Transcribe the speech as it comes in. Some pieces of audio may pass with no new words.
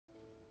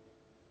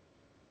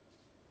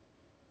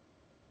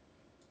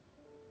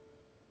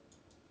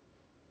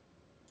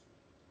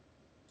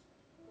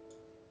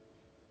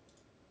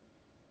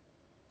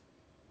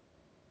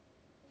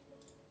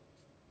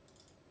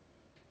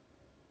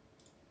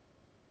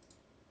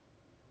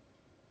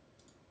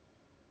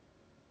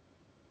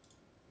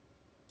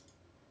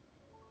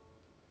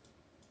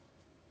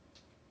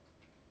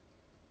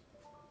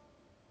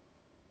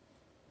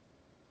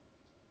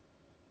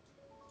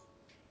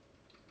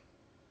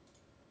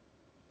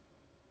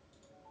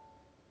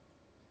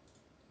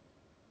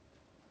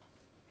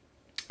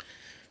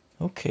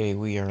Okay,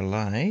 we are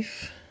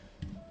live.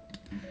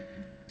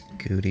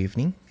 Good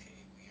evening.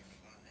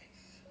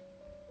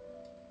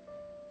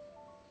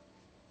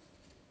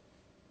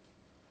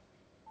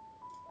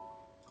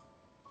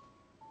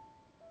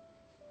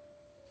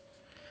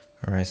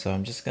 Alright, so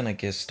I'm just gonna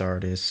get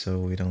started so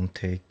we don't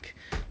take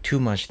too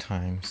much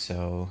time.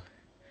 So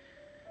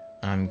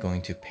I'm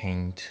going to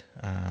paint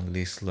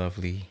this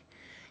lovely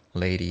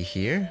lady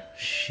here.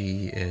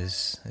 She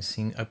is,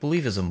 I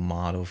believe is a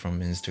model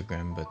from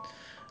Instagram, but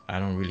I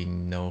don't really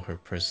know her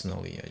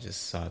personally. I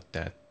just thought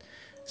that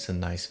it's a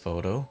nice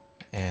photo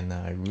and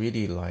I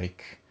really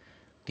like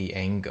the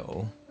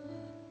angle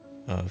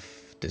of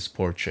this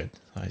portrait.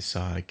 I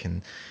saw I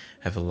can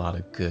have a lot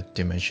of good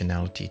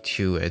dimensionality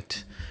to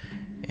it,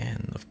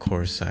 and of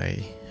course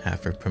I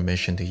have her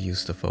permission to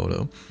use the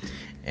photo.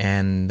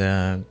 And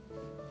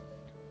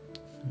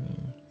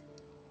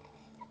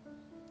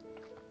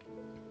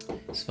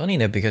it's funny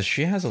that because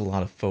she has a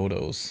lot of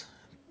photos,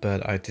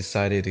 but I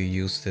decided to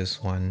use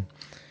this one,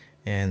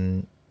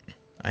 and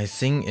I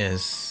think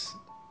is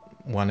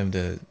one of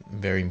the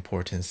very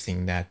important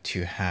thing that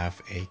to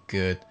have a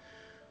good,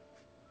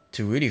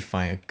 to really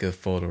find a good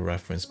photo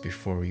reference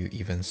before you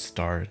even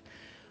start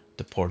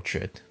the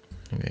portrait,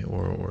 okay,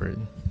 or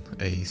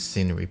a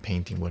scenery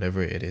painting,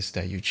 whatever it is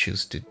that you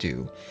choose to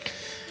do.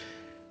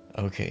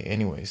 Okay,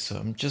 anyway, so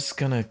I'm just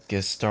gonna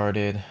get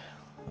started.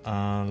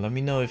 Let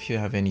me know if you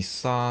have any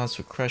thoughts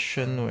or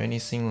question or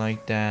anything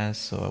like that.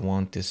 So I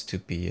want this to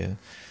be a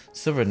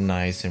sort of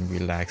nice and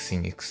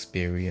relaxing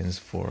experience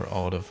for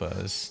all of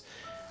us,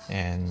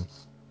 and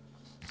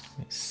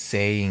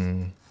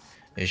saying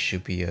it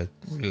should be a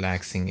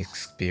relaxing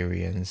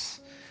experience.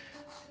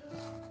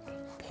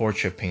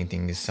 Portrait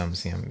painting is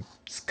something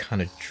it's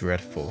kind of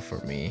dreadful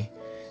for me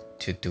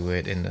to do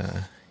it in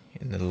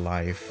a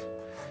live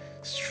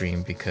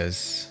stream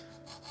because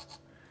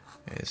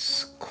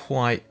it's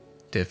quite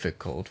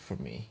difficult for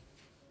me.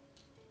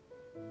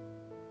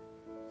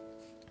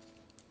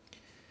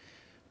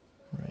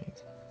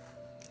 Right.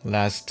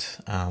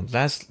 Last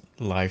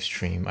live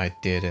stream I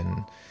did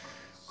an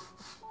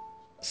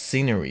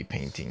scenery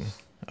painting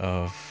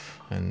of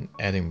an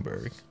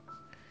Edinburgh,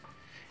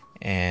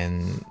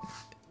 and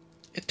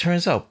it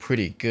turns out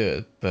pretty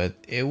good, but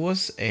it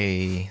was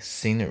a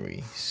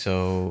scenery,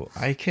 so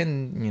I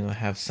can,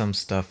 have some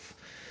stuff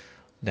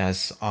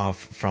that's off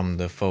from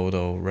the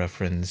photo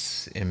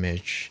reference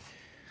image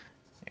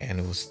and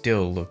it will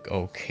still look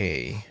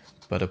okay.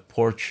 But a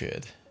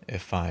portrait,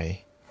 if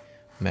I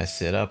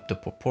mess it up, the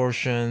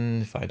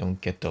proportion, if I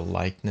don't get the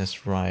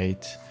likeness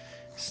right,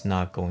 it's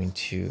not going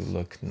to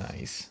look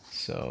nice.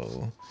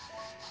 So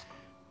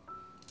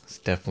it's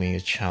definitely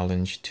a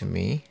challenge to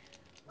me,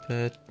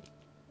 but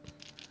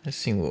I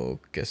think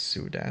we'll get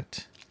through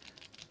that.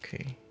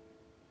 Okay.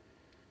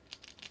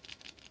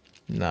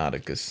 Not a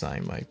good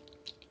sign, my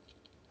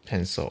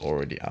pencil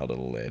already out of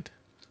the lid.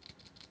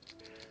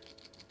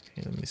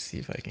 Okay, let me see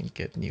if I can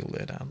get new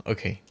lid out.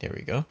 Okay, there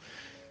we go.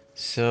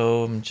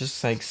 So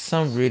just like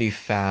some really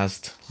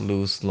fast,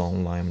 loose,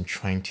 long line. I'm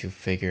trying to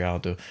figure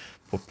out the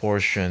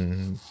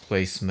proportion,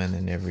 placement,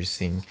 and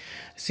everything.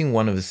 I think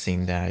one of the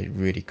things that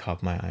really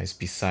caught my eyes,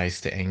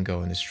 besides the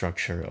angle and the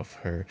structure of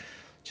her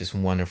just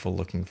wonderful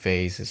looking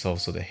face, is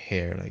also the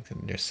hair. Like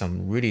there's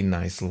some really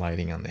nice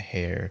lighting on the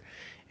hair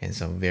and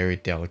some very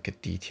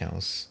delicate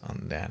details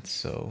on that.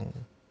 So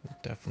we'll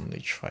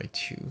definitely try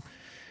to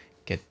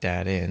get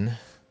that in.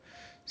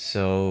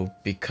 So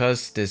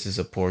because this is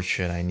a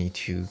portrait, I need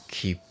to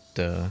keep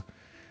the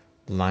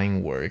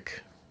line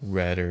work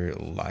rather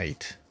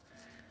light.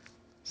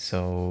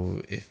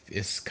 So if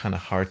it's kind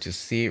of hard to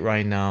see it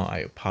right now, I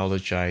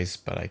apologize,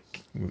 but I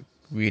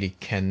really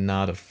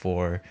cannot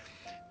afford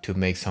to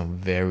make some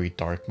very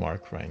dark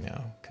mark right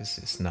now because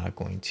it's not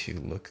going to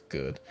look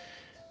good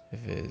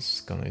if it's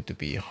going to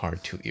be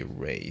hard to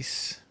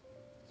erase.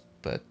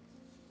 But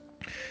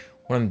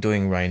what I'm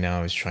doing right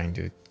now is trying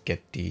to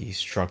get the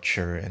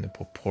structure and the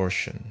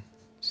proportion.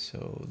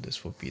 So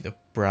this will be the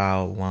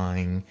brow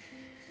line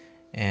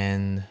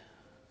and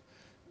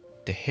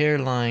the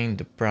hairline,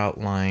 the brow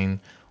line,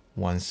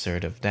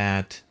 1/3 of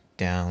that.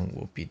 Down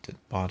will be the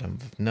bottom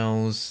of the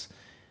nose.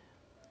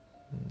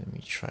 Let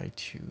me try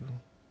to,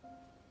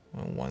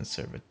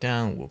 1/3 of it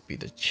down will be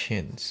the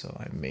chin. So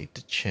I made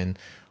the chin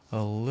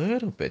a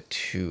little bit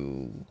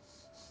too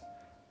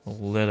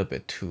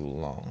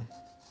long.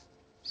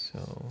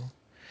 So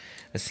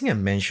I think I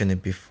mentioned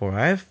it before.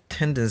 I have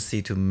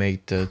tendency to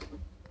make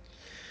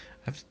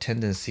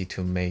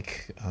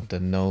the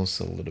nose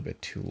a little bit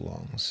too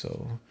long.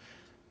 So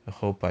I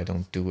hope I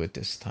don't do it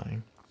this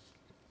time.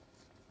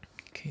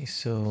 Okay,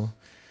 so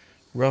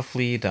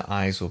roughly the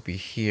eyes will be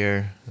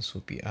here. This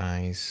will be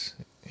eyes.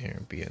 There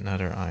will be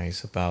another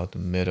eyes about the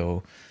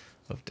middle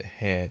of the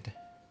head.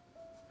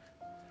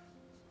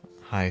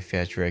 Hi,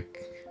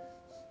 Frederick.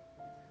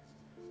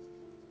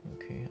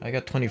 Okay, I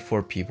got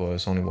 24 people.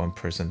 There's only one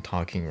person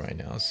talking right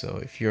now. So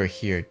if you're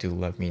here, do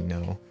let me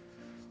know.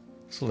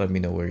 So let me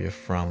know where you're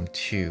from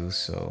too,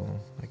 so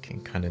I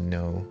can kind of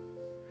know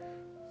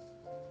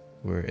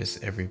where is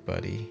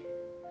everybody.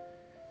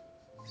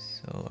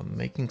 So I'm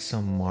making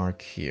some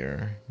mark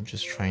here. I'm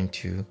just trying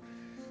to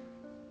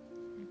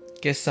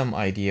get some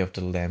idea of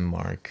the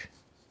landmark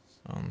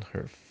on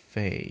her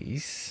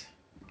face.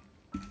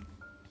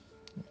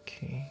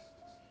 Okay.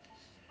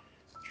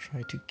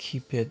 Try to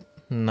keep it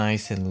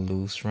nice and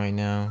loose right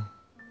now.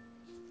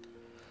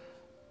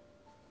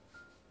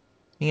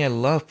 I mean, I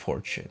love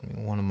portrait. I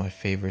mean, one of my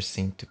favorite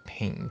things to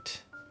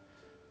paint.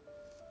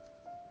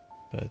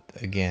 But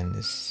again,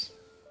 it's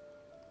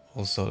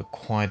also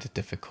quite a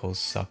difficult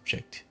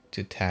subject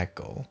to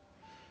tackle.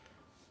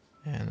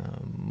 And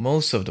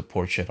most of the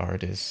portrait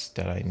artists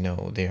that I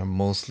know, they are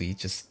mostly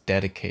just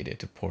dedicated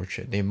to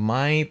portrait. They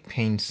might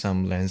paint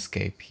some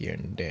landscape here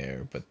and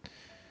there, but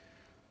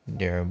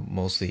they're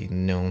mostly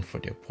known for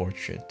their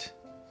portrait.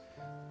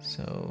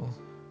 So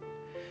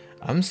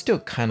I'm still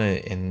kind of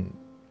in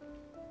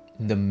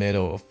the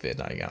middle of it.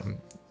 Like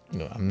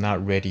I'm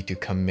not ready to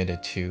commit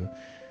it to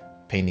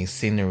painting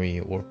scenery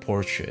or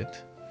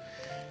portrait.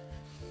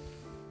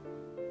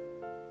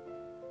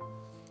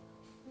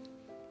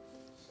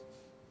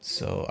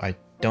 So I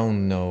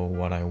don't know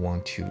what I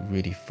want to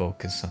really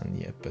focus on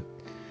yet, but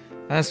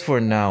as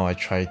for now, I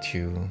try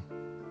to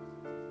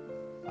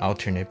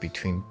alternate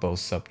between both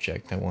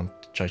subjects.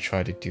 I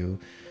try to do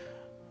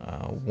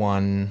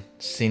one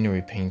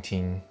scenery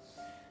painting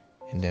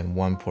and then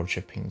one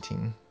portrait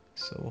painting.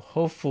 So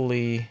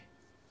hopefully,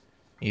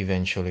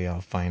 eventually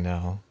I'll find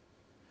out.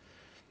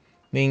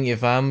 I mean,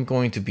 if I'm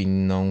going to be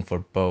known for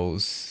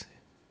both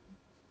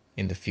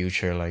in the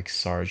future, like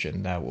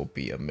Sargent, that will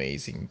be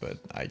amazing. But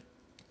I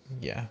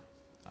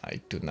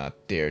do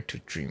not dare to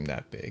dream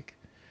that big.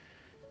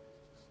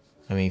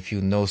 I mean, if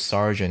you know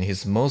Sargent,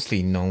 he's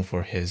mostly known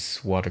for his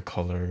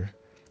watercolor.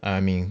 I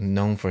mean,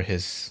 known for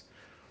his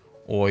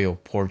oil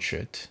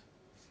portrait,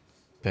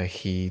 but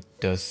he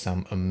does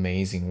some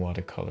amazing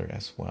watercolor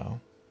as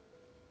well.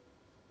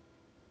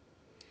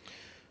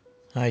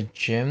 Hi,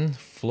 Jim,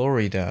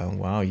 Florida.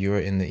 Wow, you're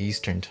in the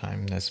Eastern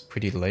time. That's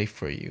pretty late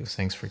for you.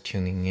 Thanks for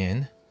tuning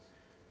in.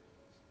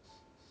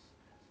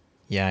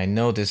 Yeah, I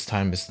know this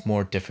time is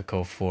more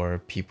difficult for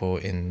people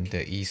in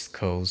the East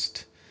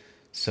Coast.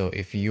 So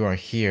if you are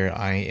here,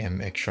 I am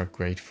extra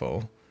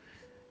grateful.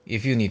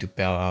 If you need to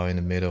bow out in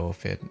the middle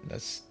of it,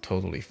 that's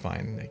totally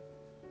fine. Like,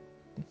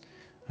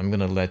 I'm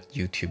gonna let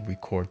YouTube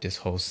record this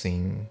whole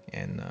thing,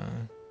 and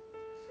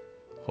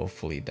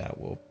hopefully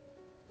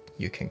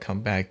you can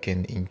come back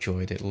and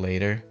enjoy it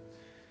later.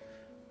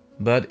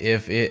 But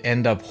if it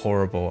end up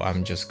horrible,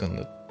 I'm just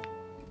gonna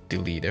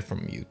delete it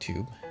from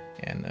YouTube,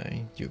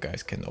 and you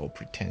guys can all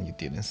pretend you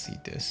didn't see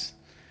this.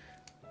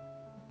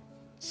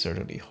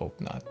 Certainly hope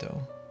not,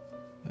 though.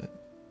 But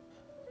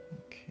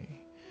okay.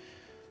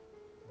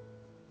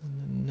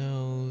 And the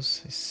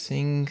nose, I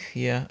think,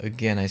 yeah,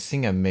 again, I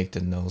think I make the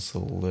nose a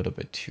little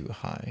bit too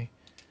high.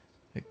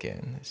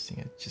 Again, I think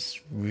I just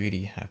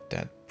really have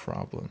that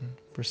problem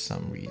for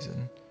some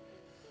reason.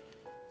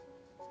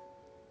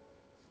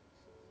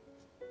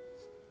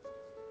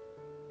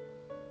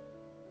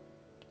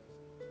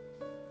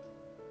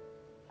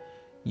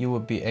 You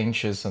would be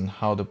anxious on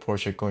how the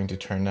portrait going to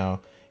turn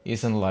out.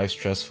 Isn't life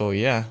stressful?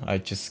 Yeah, I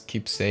just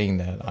keep saying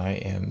that. I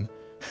am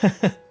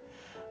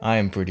I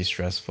am pretty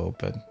stressful,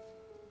 but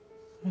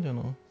I don't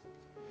know.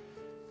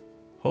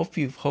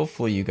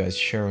 Hopefully you guys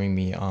cheering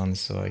me on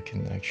so I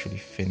can actually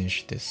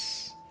finish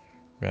this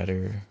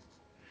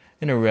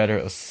in a rather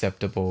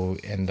acceptable,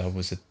 end up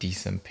with a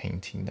decent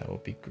painting. That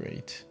would be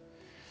great.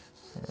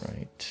 All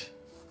right.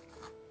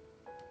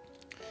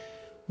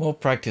 Well,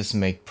 practice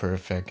make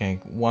perfect.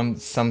 And one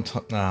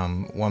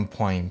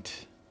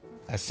point,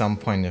 at some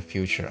point in the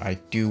future, I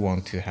do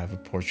want to have a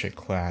portrait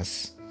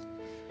class.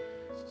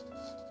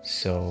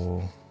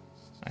 So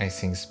I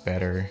think it's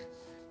better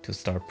to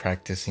start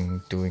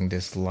practicing doing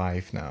this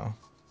live now.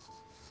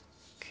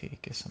 Okay,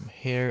 get some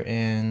hair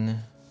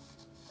in.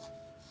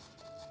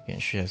 Again,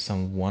 she has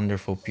some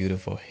wonderful,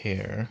 beautiful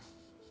hair.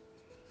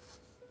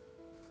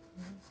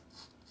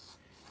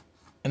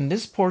 And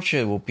this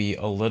portrait will be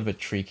a little bit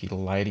tricky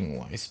lighting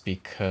wise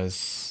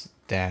because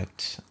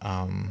that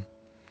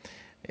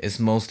is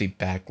mostly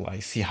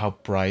backlight. See how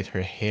bright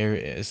her hair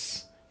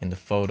is in the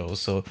photo.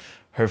 So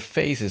her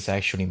face is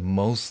actually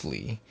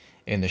mostly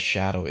in the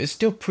shadow. It's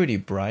still pretty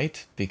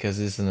bright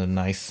because it's in a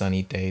nice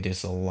sunny day.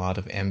 There's a lot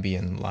of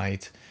ambient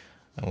light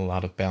and a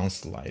lot of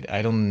bounce light.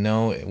 I don't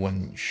know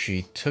when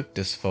she took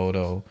this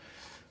photo,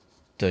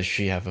 does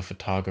she have a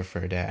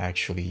photographer that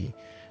actually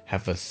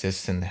have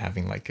assistant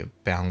having like a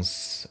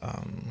bounce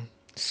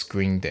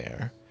screen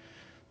there,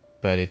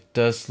 but it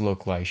does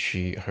look like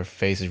her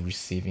face is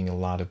receiving a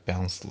lot of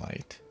bounce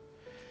light.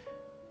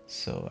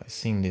 So I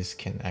think this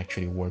can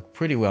actually work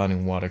pretty well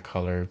in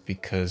watercolor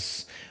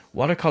because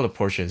watercolor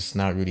portrait is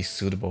not really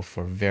suitable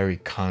for very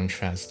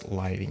contrast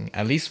lighting,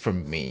 at least for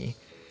me.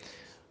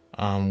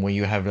 When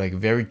you have like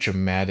very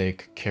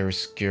dramatic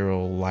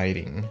chiaroscuro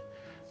lighting,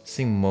 I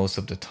think most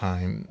of the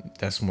time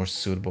that's more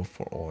suitable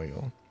for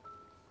oil.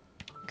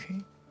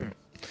 Okay,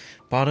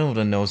 bottom of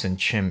the nose and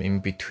chin. In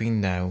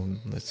between that,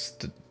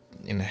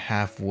 in the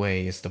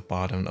halfway is the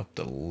bottom of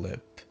the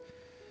lip.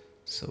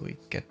 So we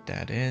get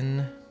that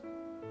in.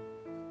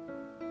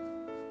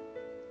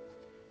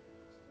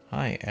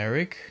 Hi,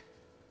 Eric.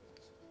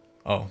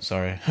 Oh,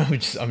 sorry.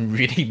 I'm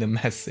reading the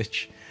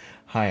message.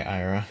 Hi,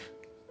 Ira.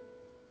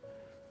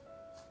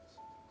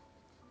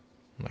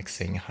 I'm like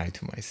saying hi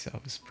to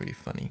myself. It's pretty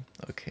funny.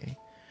 Okay.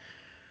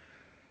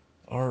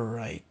 All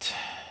right.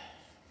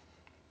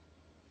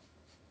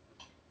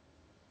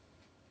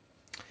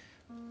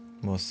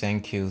 Well,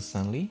 thank you,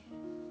 Sunli.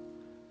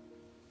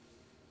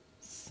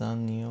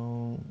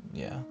 Sanyo,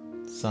 yeah,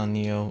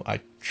 Sanyo.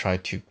 I try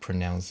to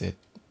pronounce it.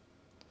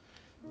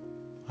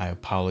 I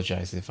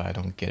apologize if I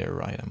don't get it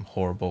right. I'm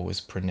horrible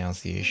with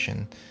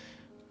pronunciation.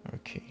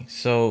 Okay,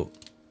 so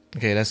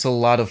okay, that's a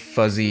lot of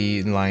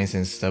fuzzy lines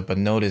and stuff, but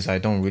notice I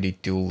don't really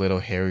do little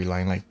hairy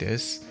line like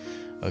this.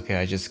 Okay,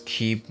 I just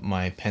keep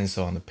my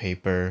pencil on the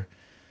paper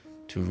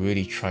to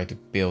really try to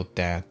build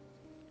that.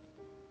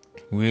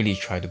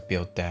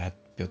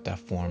 Build that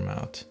form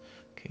out.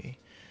 Okay.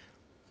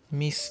 Let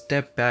me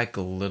step back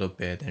a little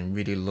bit and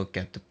really look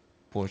at the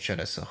portrait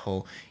as a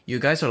whole. You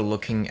guys are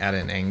looking at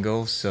an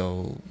angle,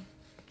 so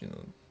you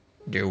know,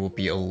 there will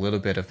be a little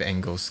bit of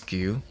angle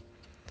skew.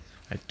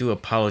 I do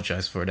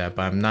apologize for that,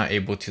 but I'm not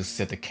able to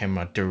set the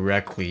camera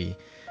directly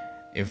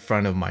in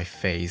front of my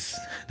face.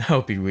 That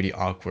would be really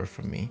awkward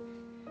for me.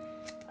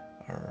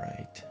 All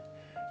right.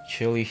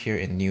 Chilly here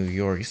in New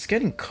York. It's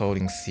getting cold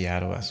in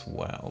Seattle as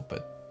well,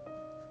 but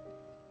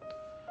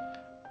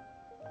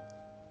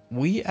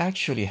we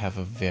actually have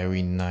a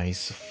very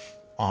nice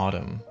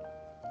autumn.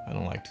 I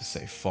don't like to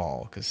say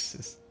fall because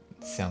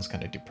it sounds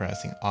kind of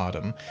depressing.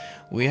 Autumn.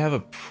 We have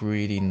a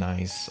pretty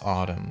nice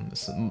autumn.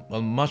 It's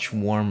much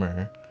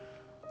warmer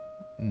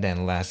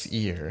than last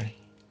year.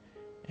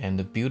 And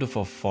the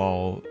beautiful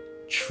fall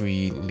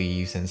tree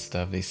leaves and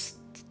stuff,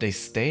 they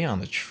stay on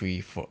the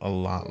tree for a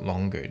lot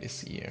longer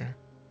this year.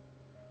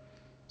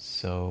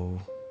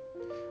 So,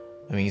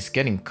 I mean, it's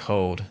getting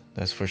cold,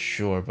 that's for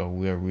sure, but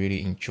we are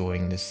really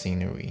enjoying the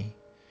scenery.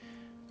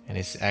 And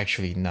it's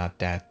actually not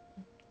that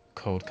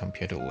cold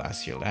compared to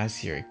last year.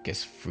 Last year it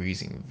gets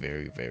freezing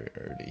very, very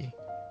early.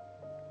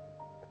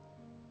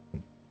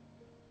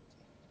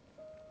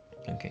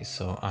 Okay,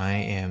 so I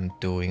am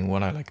doing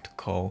what I like to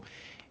call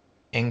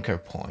anchor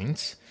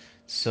points.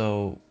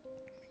 So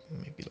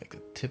maybe like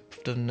the tip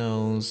of the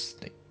nose,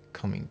 like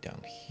coming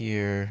down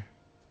here,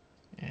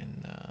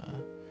 and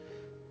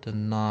the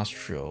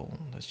nostril.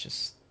 Let's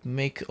just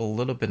make a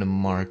little bit of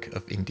mark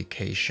of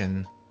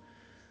indication.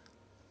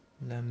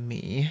 Let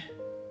me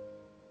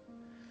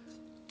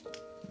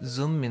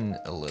zoom in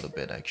a little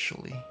bit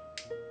actually.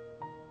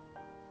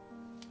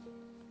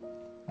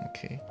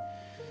 Okay,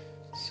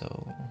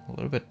 so a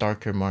little bit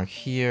darker mark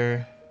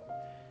here,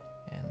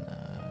 and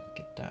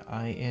get that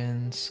eye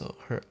in. So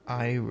her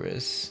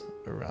iris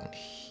around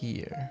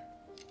here.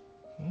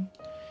 Okay.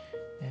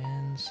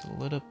 And so a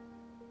little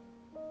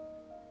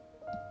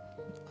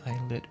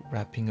eyelid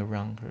wrapping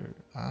around her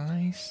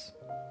eyes.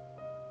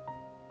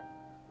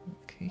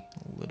 Okay,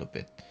 a little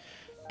bit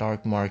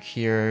dark mark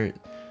here.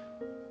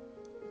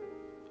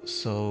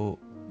 So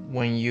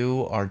when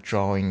you are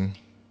drawing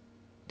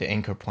the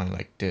anchor point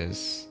like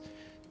this,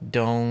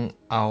 don't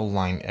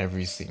outline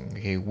everything.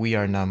 Okay, we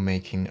are not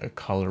making a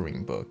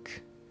coloring book.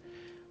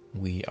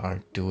 We are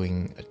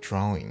doing a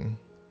drawing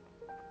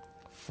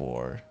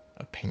for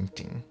a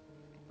painting.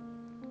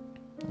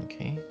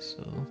 Okay,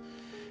 so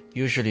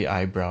usually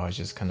eyebrow, I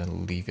just kind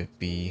of leave it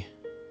be,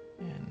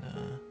 and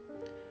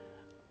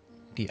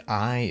the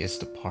eye is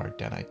the part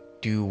that I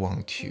do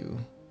want to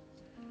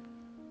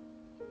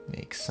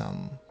make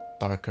some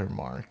darker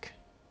mark.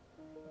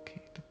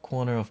 Okay, the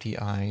corner of the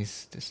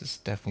eyes, this is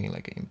definitely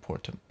like an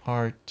important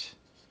part,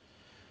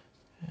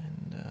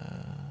 and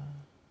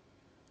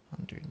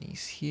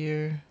underneath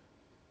here.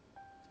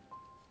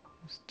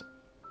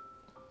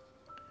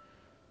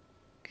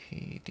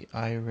 Okay, the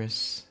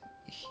iris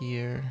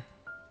here.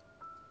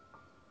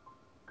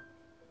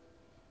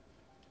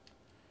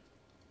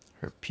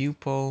 Her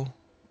pupil,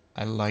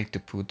 I like to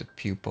put the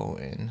pupil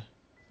in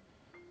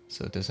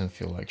so it doesn't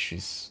feel like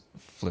she's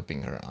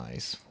flipping her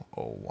eyes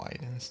all wide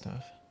and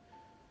stuff.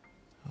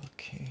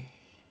 Okay.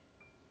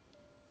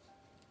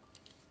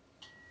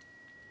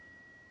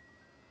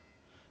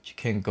 She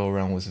can't go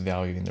around with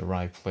value in the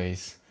right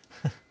place.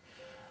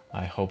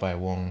 I hope I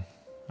won't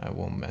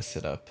mess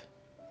it up.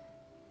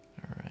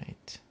 All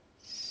right.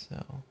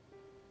 So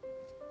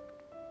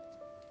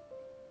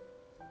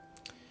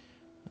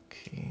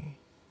okay.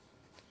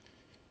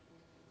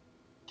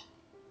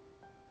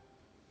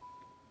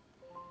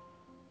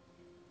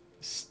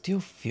 Still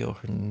feel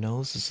her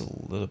nose is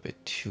a little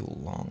bit too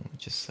long.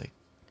 Just like,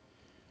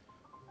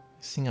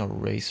 I think I'll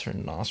raise her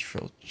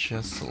nostril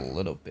just a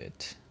little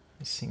bit.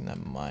 I think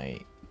that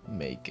might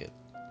make it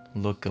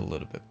look a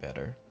little bit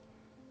better.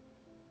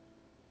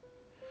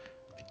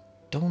 I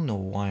don't know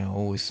why I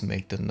always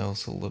make the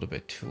nose a little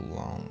bit too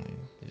long.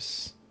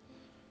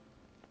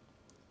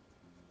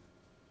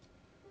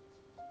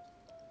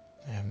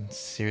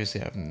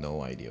 Seriously, I have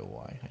no idea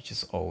why. I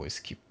just always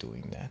keep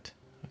doing that.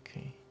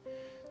 Okay.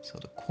 So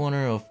the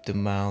corner of the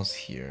mouse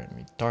here. Let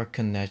me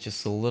darken that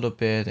just a little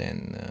bit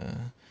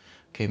and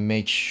okay,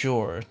 make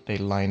sure they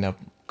line up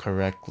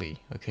correctly.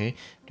 Okay,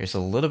 there's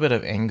a little bit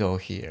of angle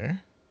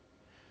here,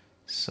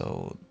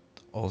 so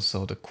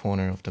also the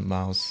corner of the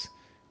mouse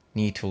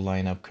need to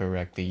line up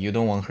correctly. You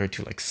don't want her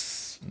to like,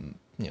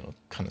 you know,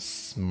 kind of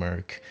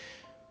smirk,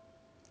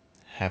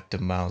 have the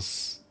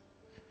mouse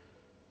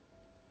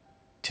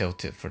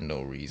tilted for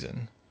no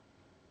reason.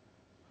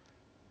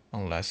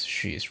 Unless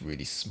she is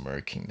really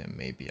smirking, then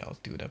maybe I'll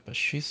do that. But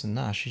she's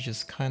not. She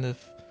just kind of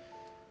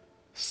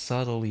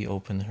subtly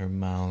open her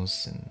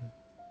mouth and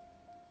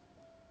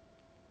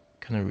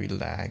kind of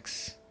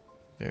relax.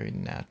 Very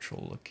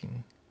natural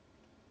looking.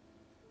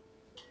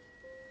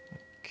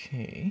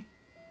 Okay.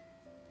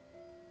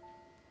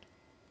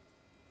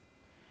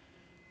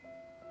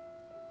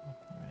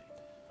 Alright.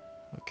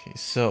 Okay,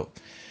 so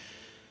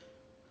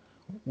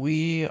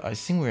I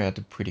think we're at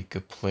a pretty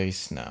good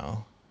place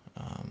now.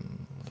 A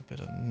little bit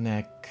of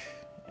neck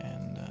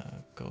and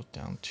go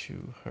down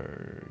to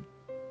her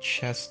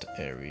chest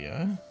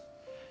area.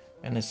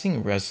 And I think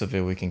the rest of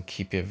it we can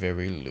keep it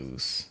very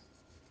loose.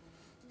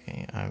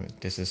 Okay,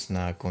 this is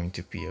not going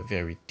to be a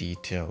very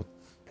detailed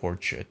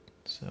portrait.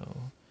 So,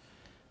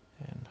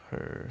 and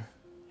her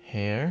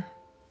hair.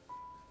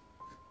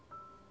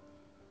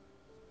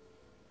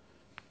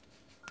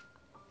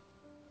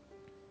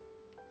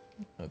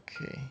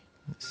 Okay,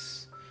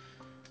 let's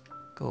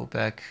go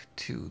back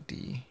to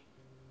the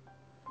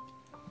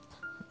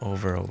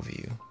overall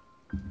view.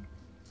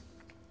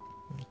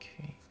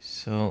 Okay,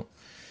 so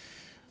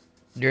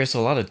there's a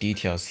lot of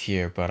details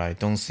here, but I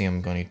don't think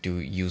I'm going to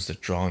use the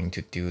drawing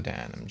to do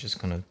that. I'm just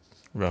going to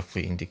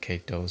roughly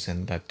indicate those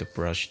and let the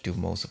brush do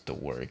most of the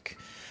work.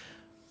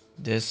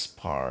 This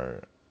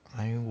part,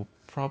 I will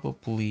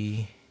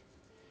probably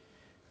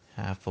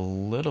have a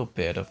little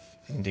bit of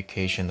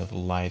indication of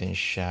light and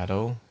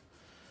shadow.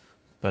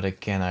 But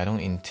again, I don't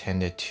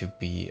intend it to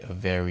be a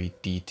very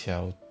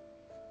detailed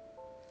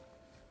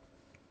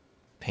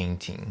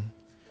painting.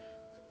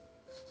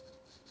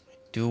 I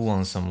do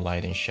want some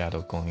light and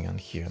shadow going on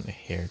here on the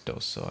hair though,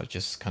 so I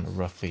just kind of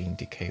roughly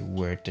indicate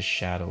where the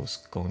shadow is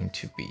going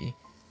to be.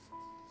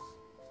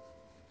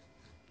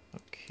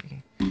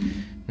 Okay,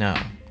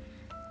 now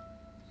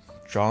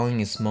drawing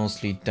is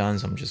mostly done,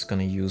 so I'm just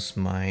gonna use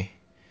my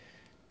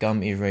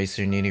gum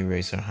eraser, knead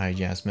eraser, High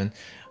Jasmine.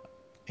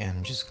 And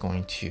I'm just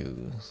going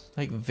to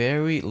like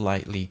very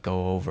lightly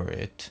go over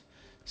it,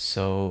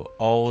 so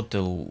all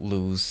the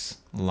loose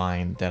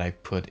line that I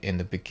put in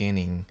the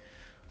beginning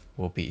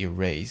will be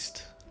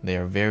erased. They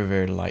are very,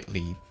 very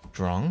lightly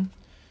drawn,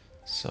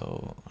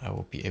 so I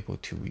will be able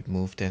to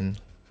remove them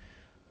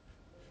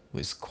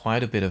with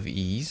quite a bit of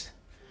ease.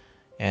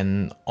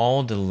 And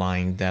all the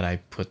line that I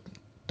put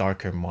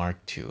darker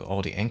mark to,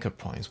 all the anchor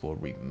points will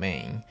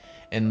remain,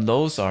 and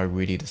those are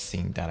really the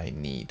thing that I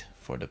need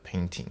for the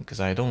painting, because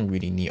I don't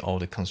really need all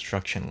the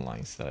construction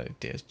lines that I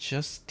did,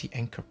 just the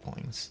anchor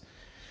points,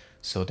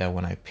 so that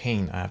when I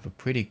paint I have a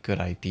pretty good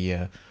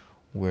idea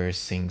where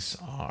things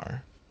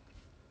are.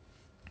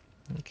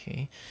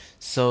 Okay,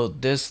 so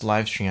this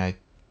live stream I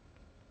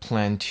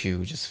plan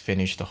to just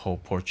finish the whole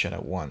portrait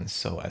at once,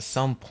 so at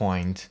some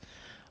point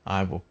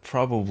I will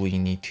probably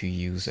need to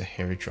use a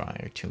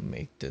hairdryer to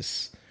make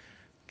this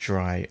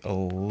dry a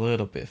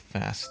little bit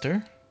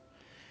faster.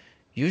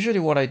 Usually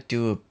what I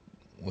do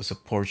with a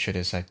portrait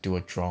is I do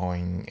a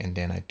drawing and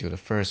then I do the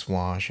first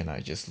wash and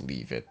I just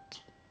leave it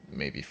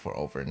maybe for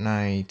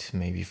overnight,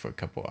 maybe for a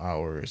couple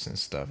hours and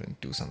stuff,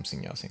 and do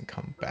something else and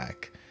come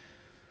back.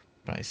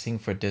 But I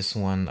think for this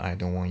one, I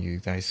don't want you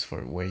guys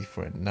to wait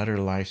for another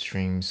live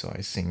stream, so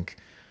I think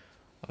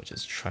I will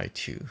just try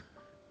to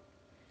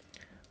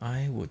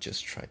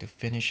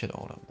finish it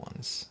all at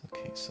once.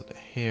 Okay, so the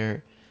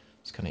hair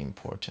is kind of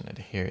important, and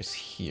the hair is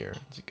here.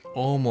 It's like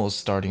almost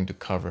starting to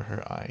cover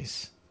her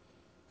eyes.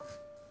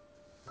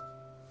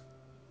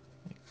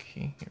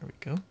 Okay, here we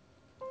go.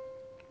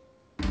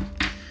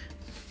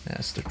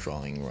 That's the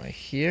drawing right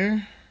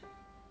here.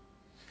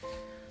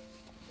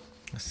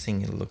 I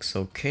think it looks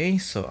okay,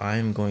 so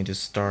I'm going to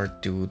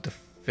start do the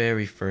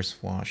very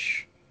first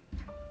wash.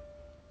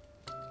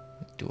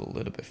 Do a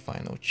little bit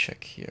final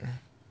check here.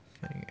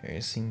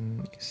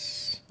 Everything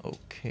is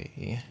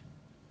okay.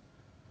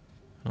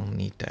 I don't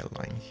need that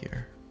line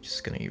here.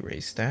 Just gonna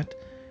erase that.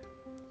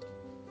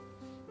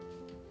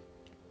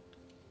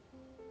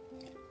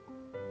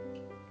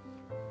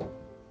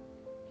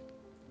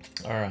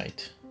 All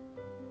right.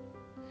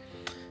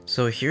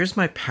 So here's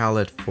my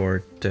palette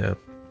for the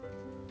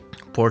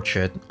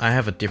portrait. I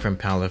have a different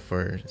palette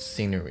for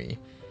scenery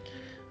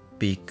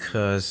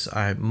because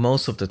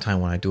most of the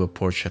time when I do a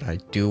portrait, I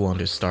do want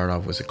to start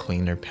off with a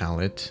cleaner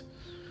palette.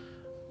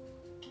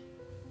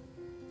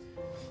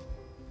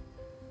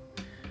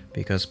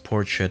 Because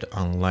portrait,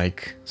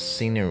 unlike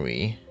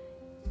scenery,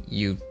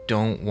 you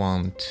don't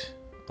want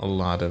a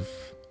lot of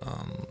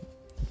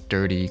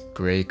dirty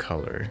gray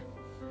color.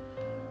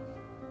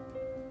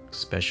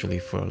 Especially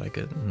for like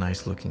a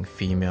nice looking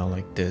female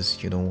like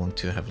this, you don't want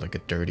to have like a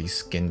dirty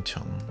skin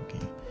tone.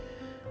 Okay.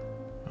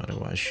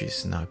 Otherwise,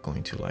 she's not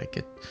going to like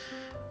it.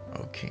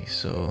 Okay,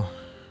 so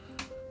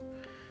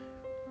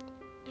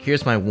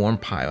here's my warm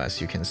pile.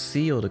 As you can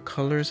see, all the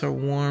colors are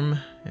warm.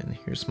 And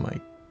here's my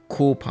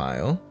cool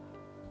pile.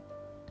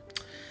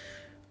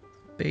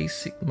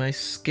 Basic, my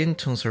skin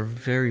tones are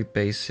very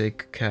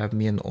basic.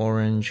 Cadmium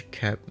orange,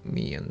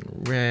 cadmium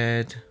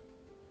red.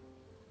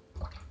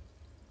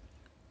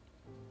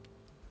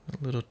 A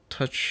little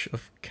touch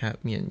of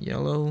cadmium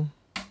yellow.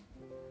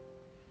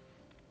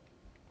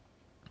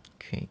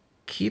 Okay,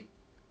 keep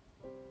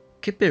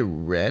it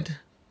red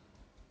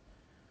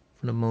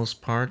for the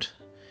most part.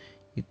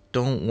 You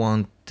don't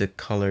want the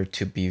color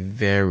to be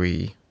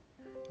very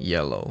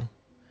yellow.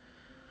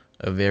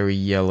 A very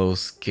yellow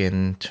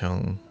skin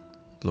tone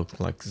look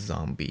like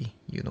zombie.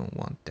 You don't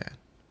want that.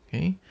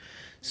 Okay,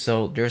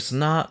 so there's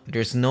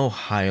no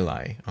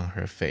highlight on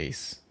her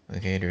face.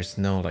 Okay, there's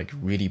no like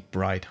really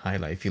bright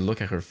highlight. If you look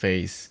at her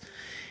face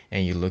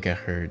and you look at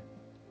her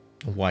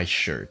white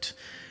shirt,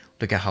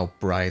 look at how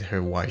bright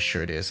her white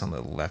shirt is on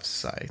the left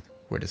side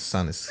where the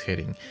sun is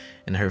hitting,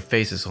 and her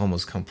face is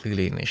almost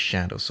completely in the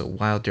shadow. So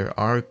while there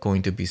are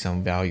going to be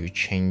some value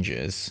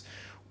changes,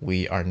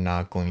 we are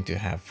not going to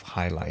have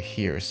highlight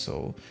here.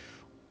 So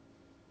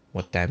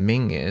what that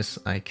means is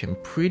I can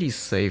pretty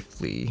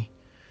safely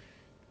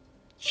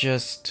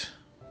just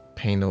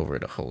paint over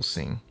the whole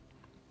thing.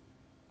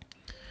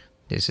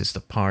 This is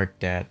the part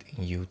that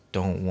you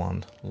don't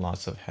want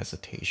lots of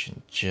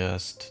hesitation.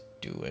 Just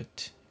do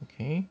it,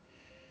 okay?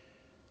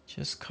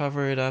 Just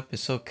cover it up,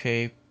 it's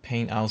okay.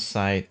 Paint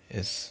outside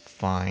is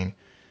fine.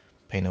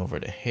 Paint over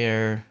the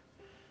hair.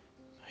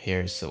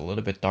 Hair is a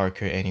little bit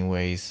darker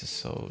anyways,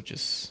 so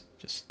just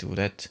do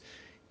that.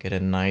 Get a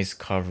nice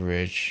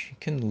coverage. You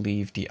can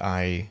leave the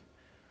eye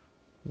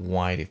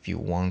white if you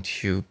want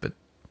to, but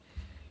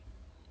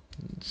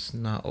it's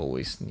not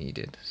always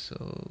needed.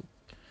 So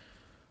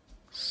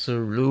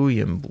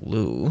cerulean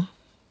blue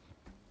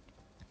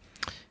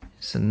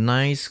is a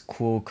nice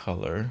cool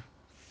color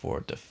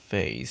for the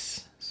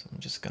face. So I'm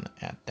just gonna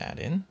add that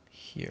in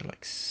here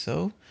like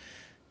so.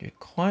 There's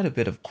quite a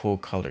bit of cool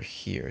color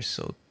here,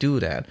 so do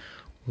that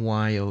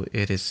while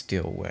it is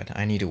still wet.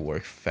 I need to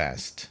work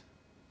fast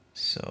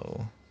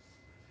so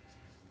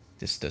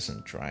this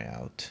doesn't dry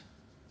out.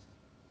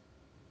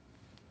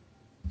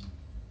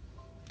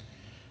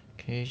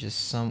 Okay,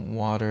 just some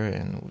water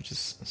and we'll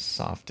just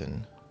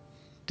soften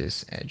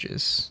these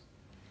edges.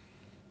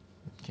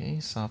 Okay,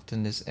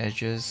 soften these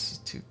edges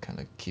to kind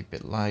of keep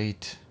it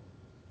light.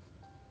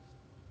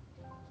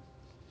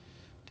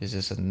 This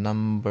is a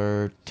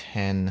number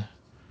 10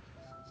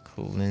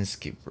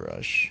 Kolinsky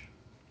brush.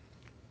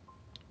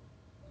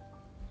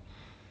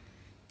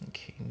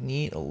 Okay,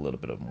 need a little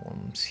bit of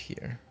warmth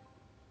here.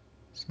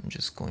 So I'm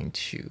just going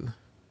to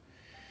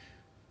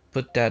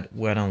put that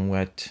wet on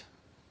wet.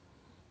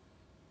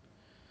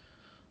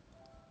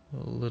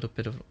 A little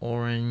bit of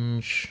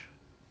orange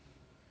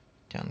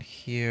down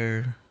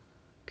here.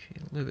 Okay,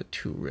 a little bit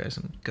too red.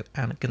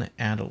 I'm gonna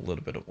add a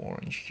little bit of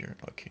orange here.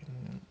 Okay,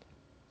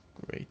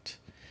 great.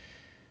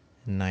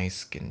 Nice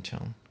skin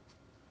tone.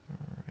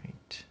 All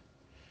right.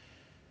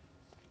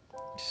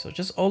 So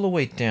just all the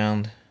way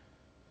down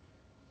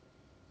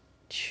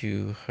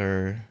to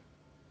her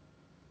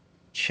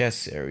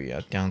chest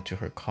area, down to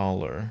her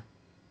collar.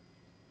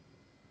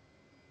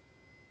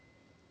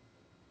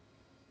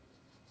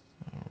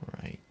 All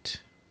right.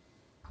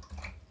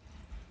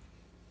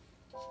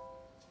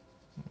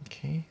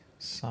 Okay,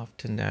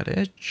 soften that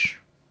edge.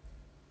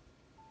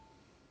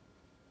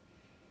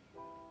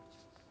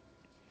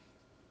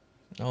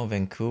 Oh,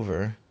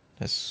 Vancouver.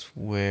 That's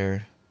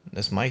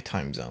my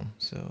time zone.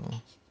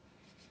 So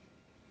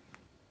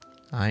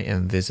I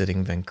am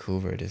visiting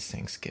Vancouver this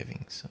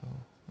Thanksgiving, so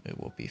it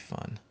will be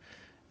fun.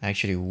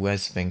 Actually,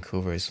 West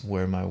Vancouver is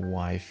where my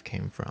wife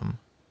came from.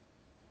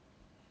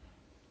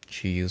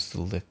 She used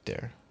to live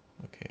there.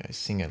 Okay, I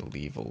think I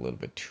leave a little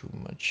bit too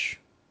much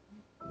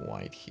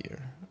white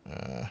here.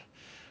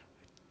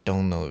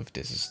 Don't know if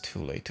this is too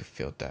late to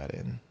fill that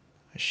in.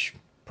 I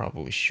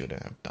probably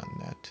shouldn't have done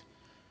that.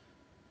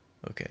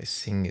 Okay, I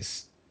think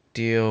it's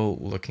still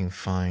looking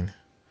fine.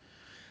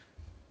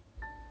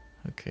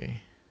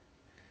 Okay.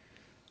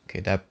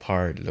 Okay, that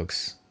part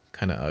looks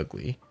kind of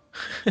ugly.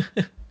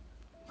 But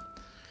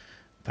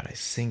I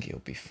think it'll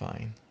be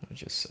fine.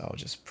 I'll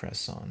just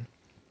press on.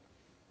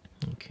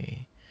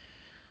 Okay.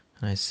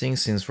 And I think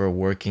since we're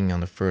working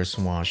on the first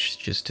wash,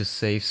 just to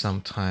save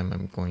some time,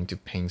 I'm going to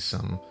paint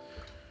some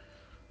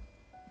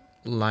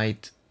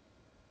light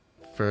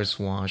first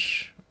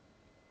wash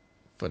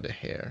for the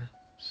hair.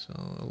 So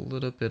a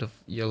little bit of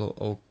yellow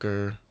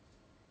ochre,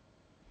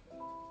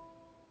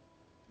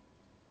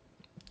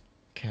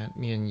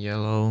 cadmium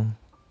yellow,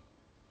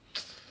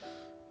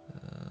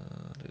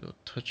 a little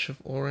touch of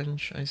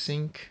orange, I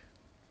think.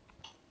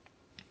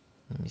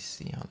 Let me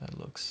see how that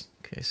looks.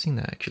 Okay, I think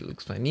that actually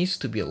looks fine. It needs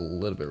to be a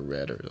little bit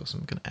redder though, so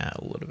I'm gonna add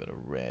a little bit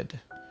of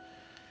red.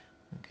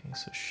 Okay,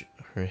 so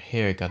her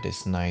hair got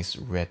this nice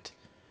red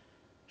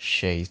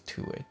shade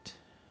to it.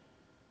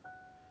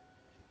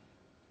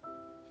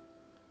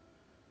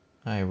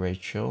 Hi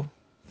Rachel,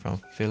 from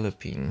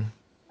Philippines.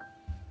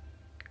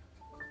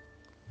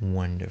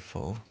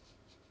 Wonderful.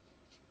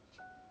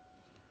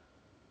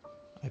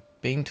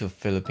 I've been to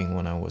Philippines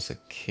when I was a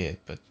kid,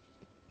 but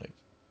like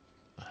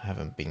I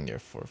haven't been there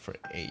for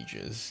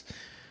ages.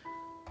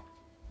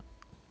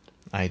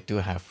 I do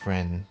have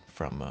friends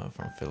from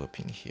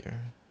Philippines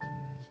here.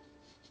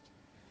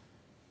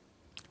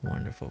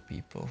 Wonderful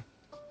people.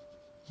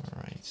 All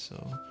right, so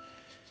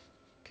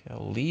okay,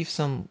 I'll leave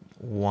some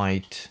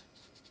white,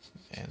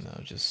 and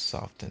I'll just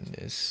soften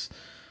this.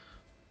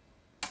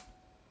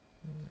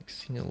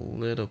 Mixing a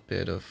little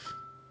bit of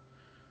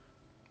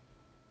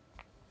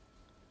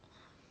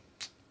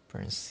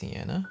burnt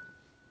sienna.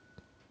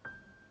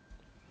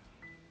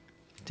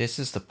 This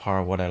is the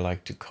part what I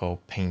like to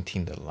call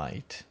painting the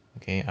light.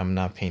 Okay, I'm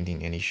not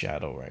painting any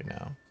shadow right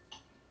now.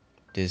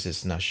 This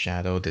is not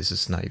shadow, this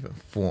is not even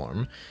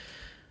form.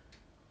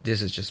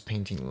 This is just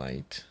painting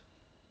light.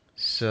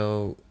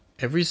 So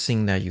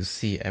everything that you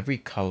see, every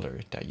color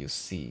that you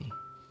see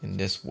in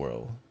this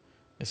world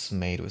is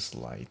made with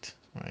light,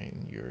 right?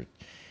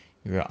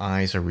 Your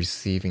eyes are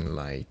receiving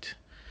light.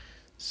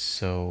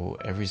 So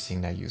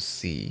everything that you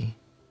see,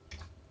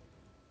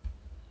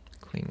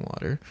 clean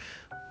water,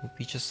 will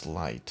be just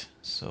light.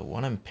 So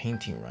what I'm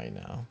painting right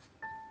now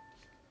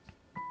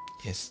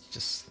is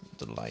just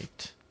the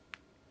light.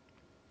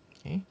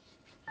 Okay.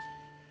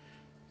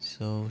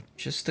 So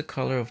just the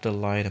color of the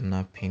light. I'm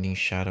not painting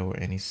shadow or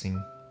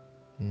anything.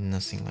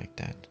 Nothing like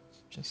that.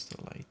 Just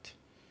the light.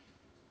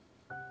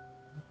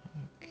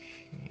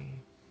 Okay.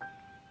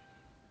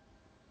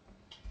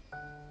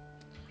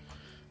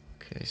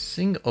 Okay, I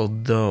think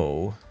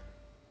although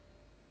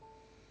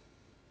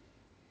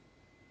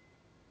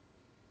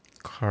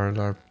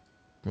Carla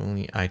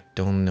Bruni, I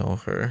don't know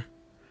her.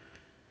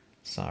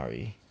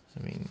 Sorry.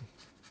 I mean,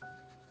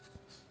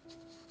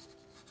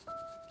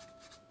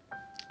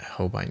 I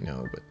hope I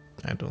know, but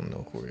I don't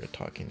know who you're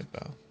talking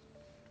about.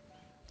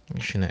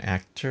 Is she an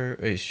actor?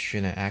 Is she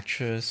an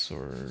actress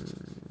or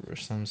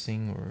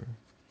something, or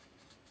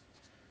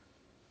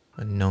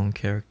a known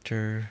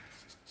character?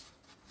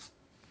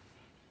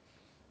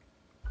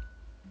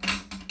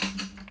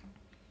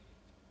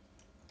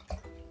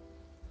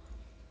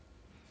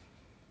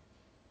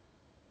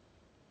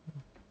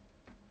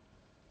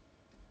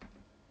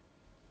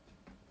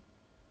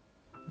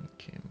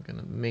 Okay, I'm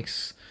gonna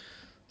mix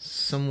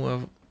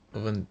somewhat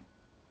of a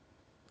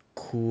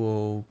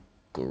cool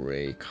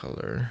gray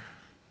color.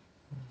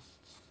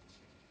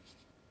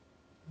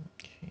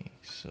 Okay,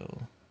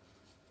 so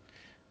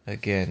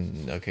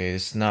again, okay,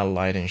 it's not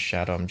light and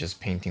shadow. I'm just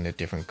painting the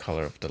different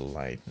color of the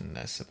light, and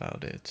that's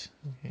about it.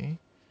 Okay,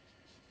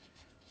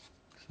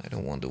 I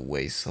don't want to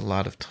waste a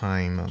lot of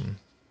time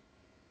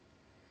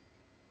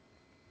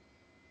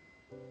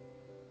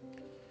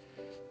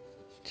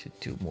to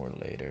do more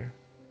later.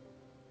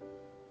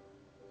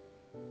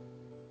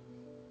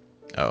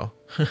 Oh.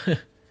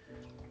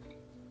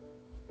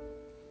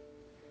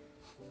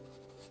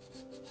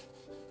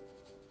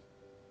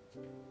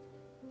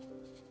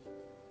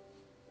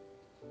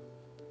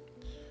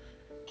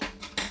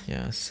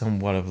 Yeah,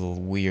 somewhat of a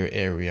weird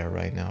area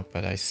right now,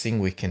 but I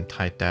think we can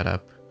tighten that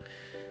up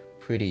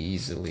pretty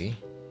easily.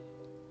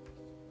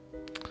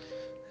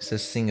 It's the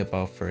thing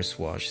about first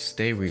wash,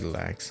 stay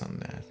relaxed on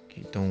that.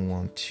 You don't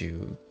want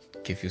to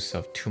give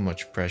yourself too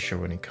much pressure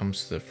when it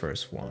comes to the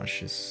first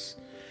wash. It's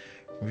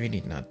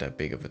really not that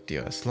big of a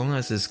deal. As long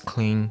as it's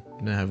clean,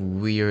 you don't have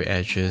weird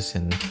edges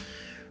and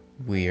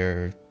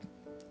weird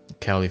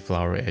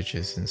cauliflower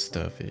edges and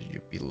stuff,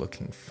 you'll be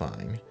looking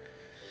fine.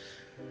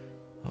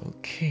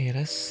 Okay,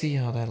 let's see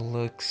how that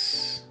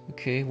looks.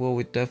 Okay, well,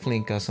 we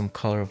definitely got some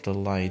color of the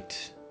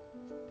light.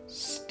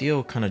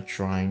 Still kind of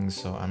drying,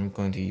 so I'm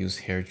going to use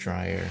hair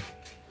dryer.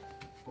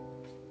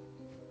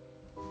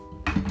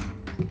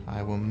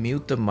 I will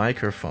mute the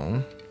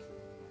microphone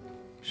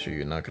so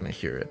you're not gonna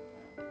hear it.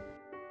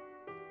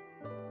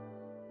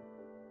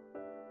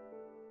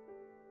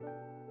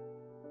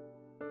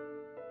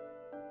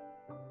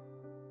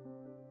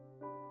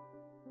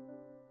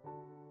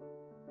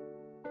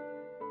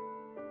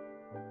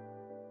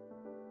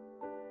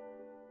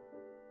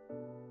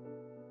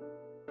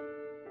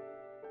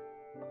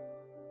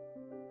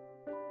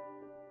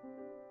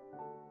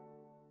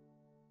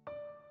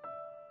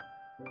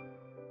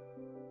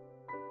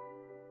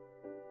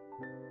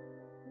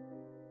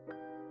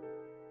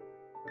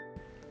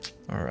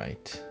 All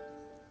right,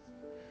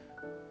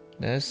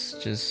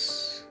 let's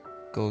just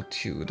go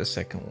to the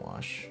second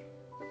wash.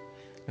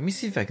 Let me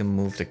see if I can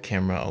move the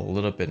camera a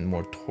little bit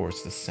more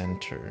towards the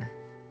center,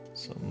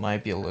 so it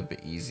might be a little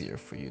bit easier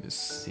for you to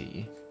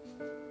see.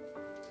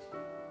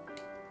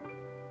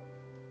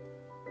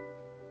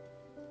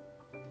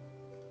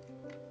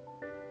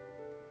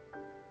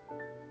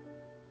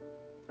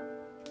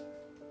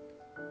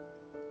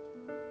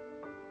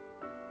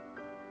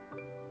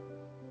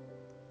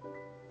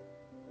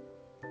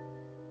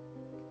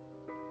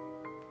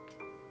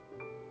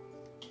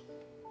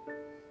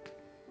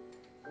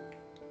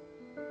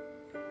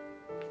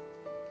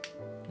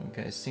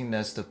 Okay, I think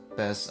that's the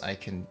best I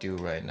can do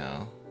right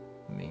now.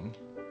 I mean,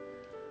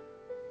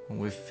 when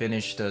we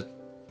finish the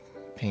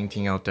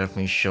painting, I'll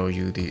definitely show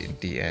you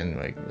the end.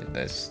 Like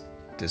this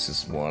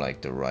is more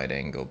like the right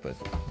angle, but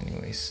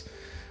anyways.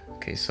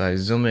 Okay, so I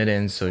zoom it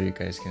in so you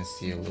guys can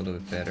see a little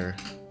bit better.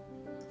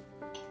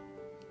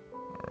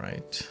 All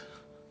right.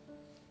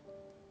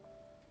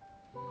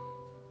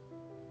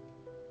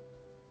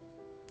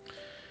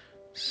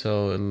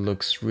 So it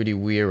looks really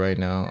weird right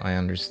now, I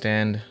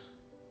understand.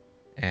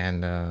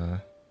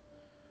 And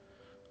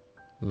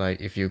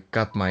like if you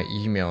got my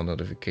email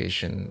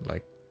notification,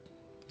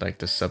 like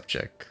the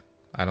subject,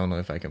 I don't know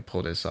if I can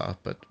pull this off,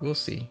 but we'll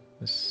see.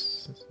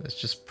 Let's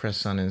just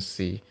press on and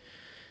see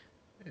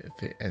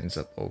if it ends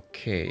up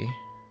okay.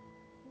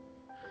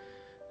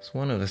 It's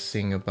one of the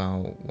things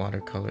about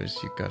watercolors,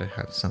 you gotta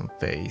have some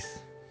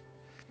faith.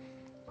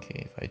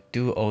 Okay, if I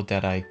do all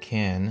that I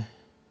can,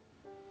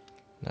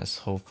 let's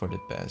hope for the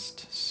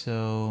best.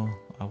 So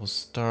I will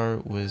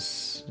start with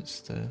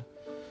just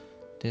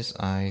this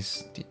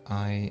eyes, the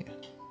eye.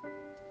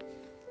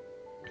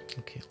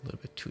 Okay, a little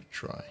bit too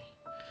dry.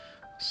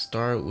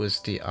 Start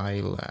with the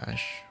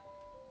eyelash.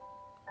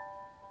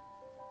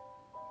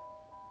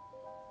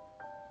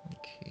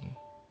 Okay.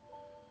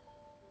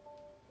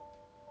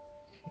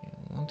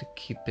 I want to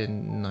keep it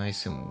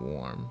nice and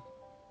warm,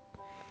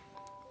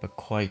 but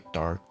quite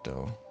dark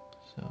though.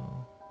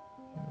 So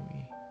here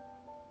we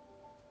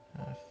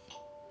have.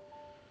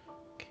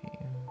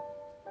 Okay.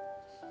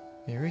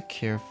 Very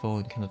careful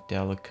and kind of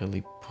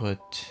delicately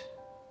put.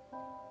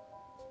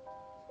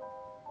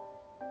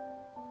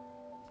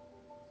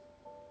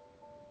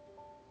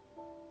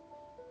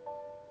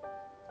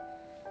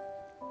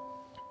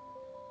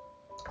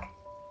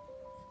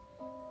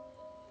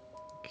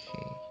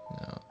 Okay,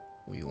 now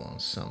we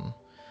want some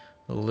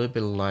a little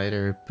bit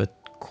lighter but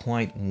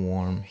quite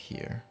warm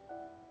here.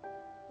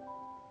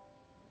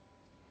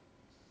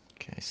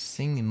 Okay, I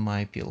think it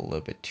might be a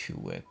little bit too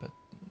wet, but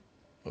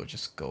we'll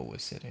just go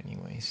with it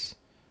anyways.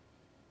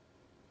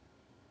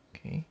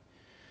 Okay,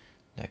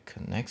 that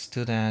connects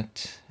to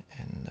that,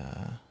 and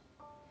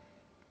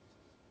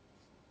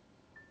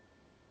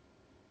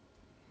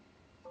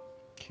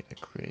okay,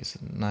 that creates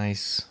a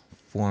nice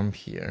form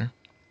here.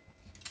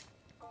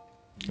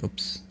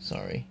 Oops,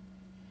 sorry.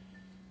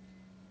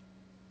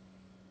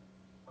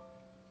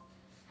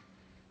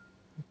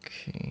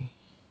 Okay,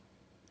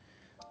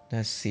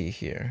 let's see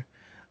here.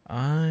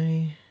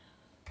 I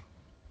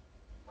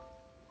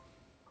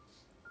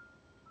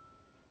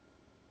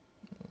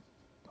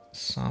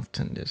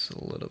soften this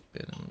a little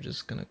bit. I'm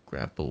just gonna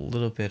grab a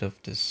little bit of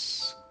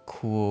this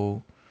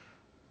cool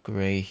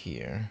gray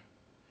here.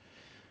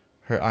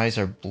 Her eyes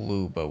are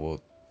blue, but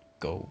we'll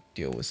go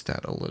deal with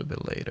that a little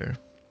bit later.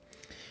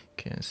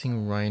 Okay, I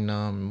think right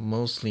now I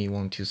mostly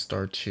want to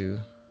start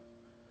to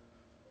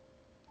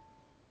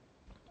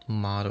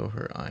model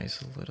her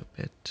eyes a little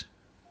bit.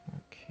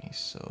 Okay,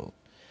 so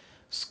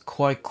it's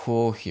quite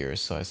cool here,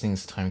 so I think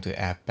it's time to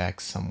add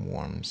back some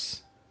warmth.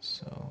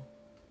 So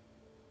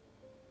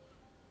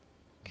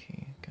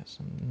okay, got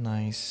some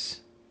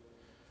nice,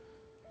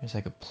 there's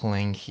like a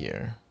plank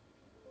here.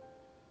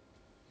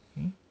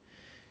 Okay.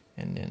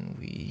 And then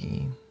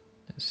we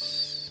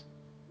just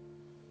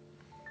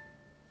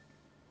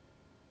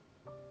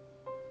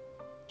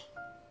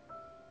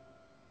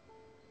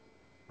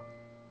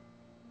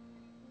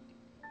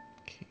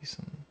okay,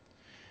 some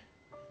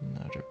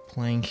another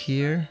plank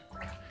here,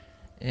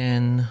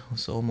 and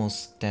it's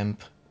almost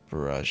damp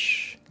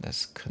brush.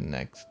 Let's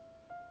connect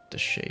the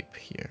shape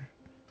here,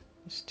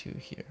 these two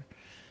here,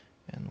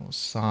 and we'll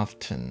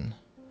soften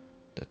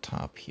the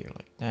top here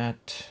like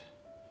that.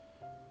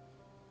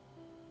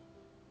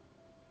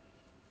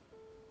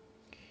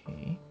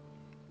 Okay.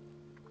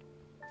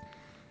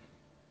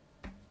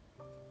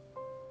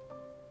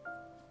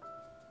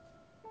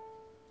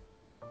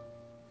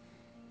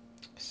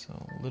 So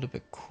a little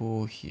bit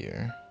cool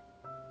here.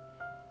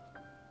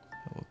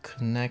 I will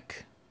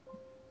connect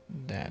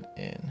that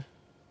in.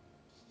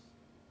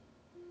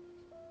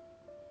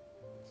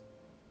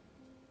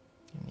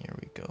 And here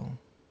we go.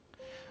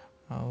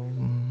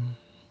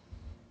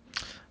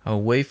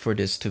 I'll wait for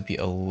this to be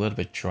a little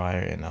bit drier,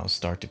 and I'll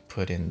start to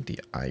put in the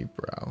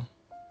eyebrow.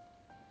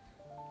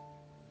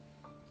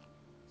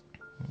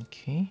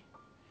 Okay.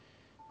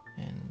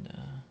 And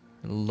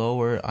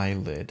lower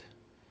eyelid.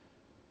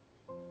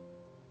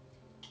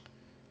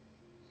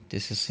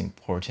 This is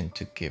important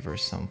to give her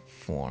some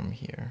form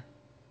here.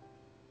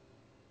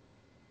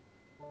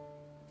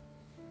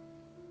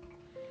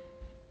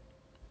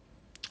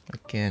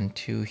 Again,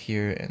 two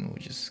here, and we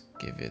just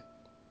give it,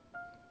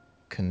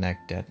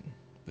 connect that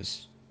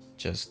with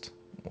just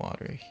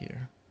water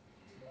here.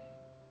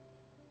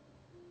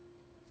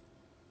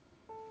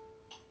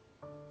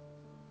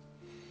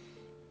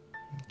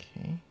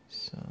 Okay,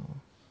 so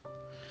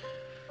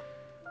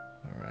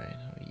all right,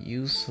 I'll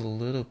use a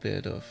little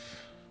bit of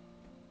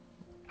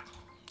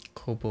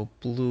cobalt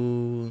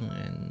blue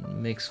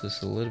and mix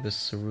with a little bit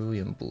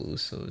cerulean blue,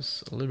 so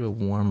it's a little bit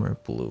warmer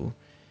blue.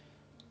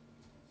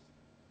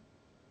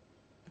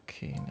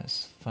 Okay,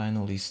 let's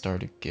finally start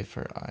to give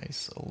her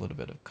eyes a little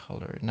bit of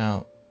color.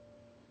 Now,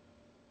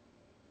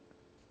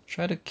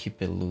 Try to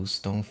keep it loose.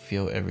 Don't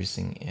fill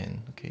everything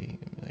in. Okay,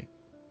 like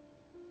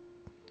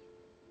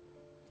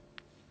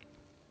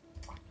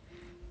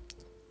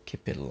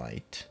keep it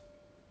light.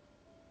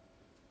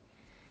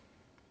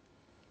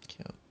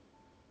 Okay, I'll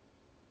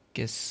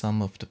get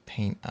some of the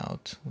paint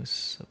out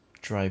with a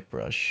dry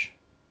brush.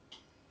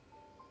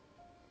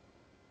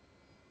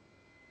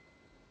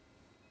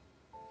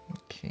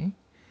 Okay.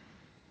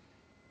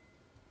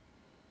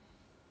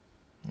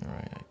 All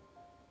right. I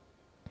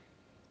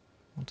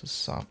want to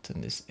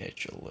soften this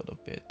edge a little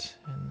bit,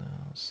 and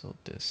also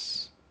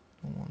this.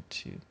 I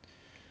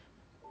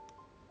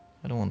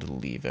don't want to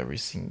leave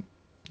everything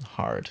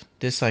hard.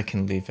 This I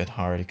can leave it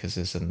hard because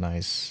it's a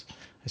nice,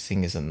 I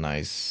think it's a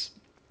nice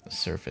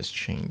surface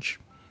change.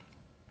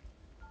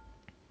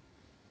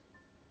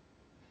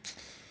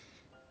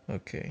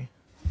 Okay,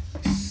 I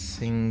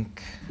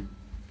think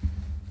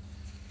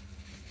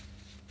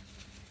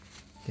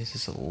this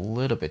is a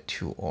little bit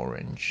too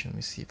orange. Let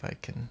me see if I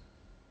can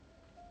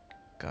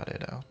got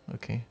it out.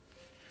 Okay,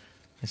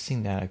 I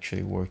think that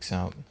actually works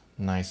out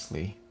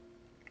nicely.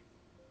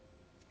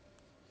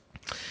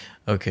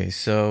 Okay,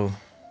 so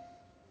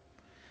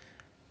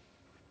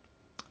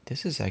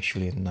this is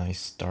actually a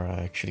nice star.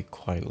 I actually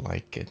quite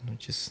like it. I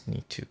just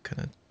need to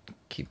kind of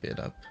keep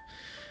it up.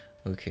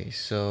 Okay,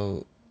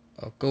 so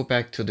I'll go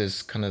back to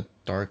this kind of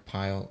dark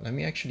pile. Let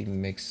me actually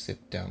mix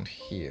it down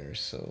here.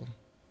 So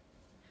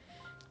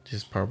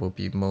this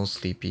probably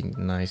mostly be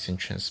nice and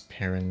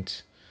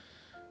transparent.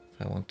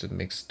 If I want to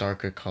mix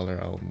darker color,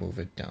 I'll move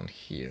it down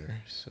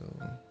here. So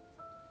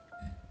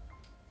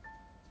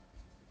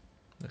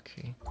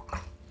okay,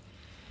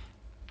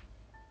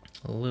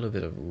 a little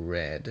bit of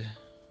red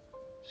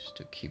just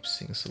to keep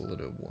things a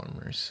little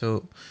warmer.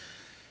 So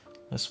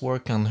let's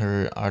work on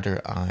her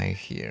other eye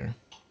here.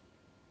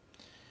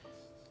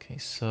 Okay,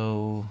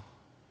 so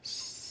I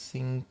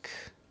think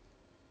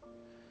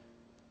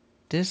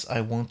this I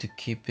want to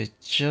keep it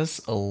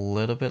just a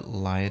little bit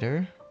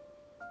lighter.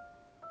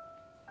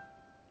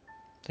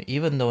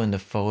 Even though in the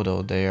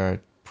photo they are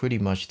pretty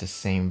much the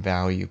same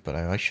value, but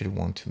I actually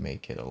want to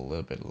make it a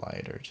little bit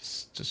lighter,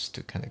 just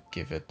to kind of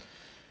give it,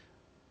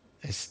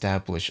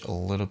 establish a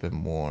little bit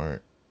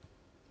more,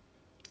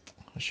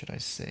 how should I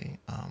say,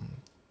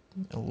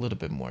 a little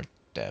bit more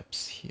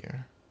depth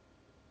here.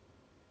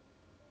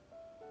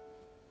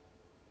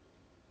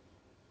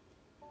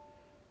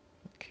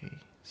 Okay,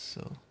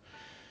 so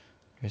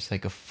there's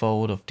like a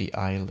fold of the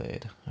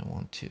eyelid. I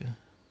want to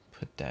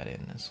put that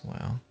in as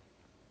well.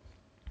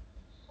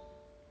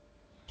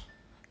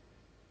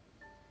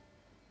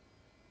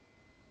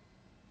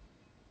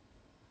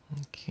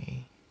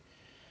 Okay,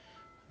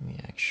 let me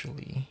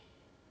actually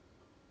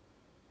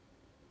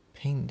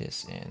paint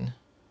this in.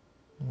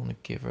 I want to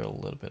give her a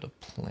little bit of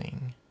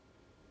pling.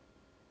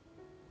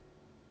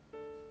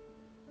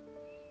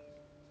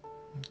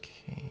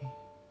 Okay.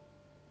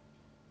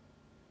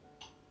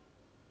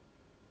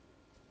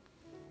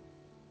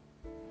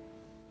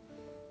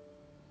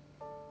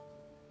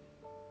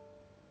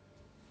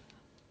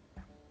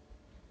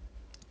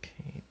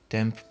 Okay,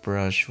 damp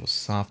brush will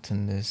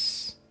soften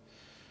this.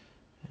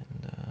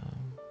 And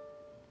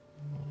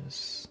we'll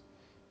just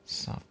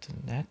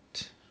soften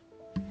that.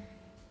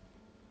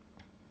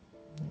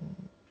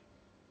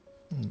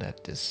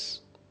 Let this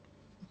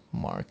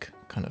mark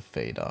kind of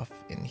fade off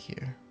in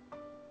here.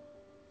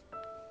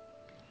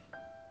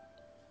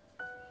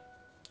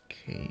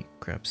 Okay,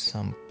 grab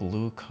some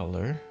blue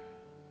color.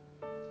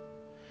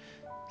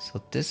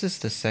 So this is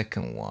the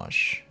second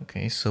wash.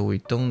 Okay, so we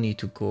don't need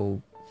to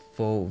go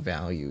full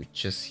value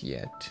just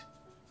yet.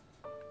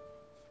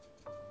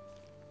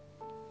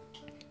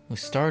 We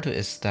start to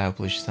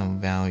establish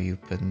some value,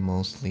 but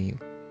mostly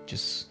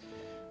just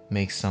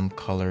make some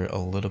color a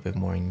little bit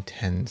more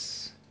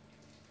intense.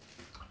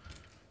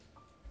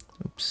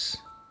 Oops,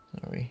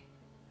 sorry.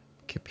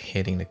 Keep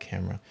hitting the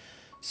camera.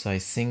 So I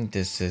think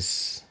this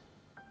is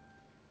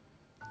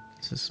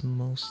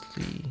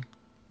mostly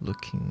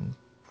looking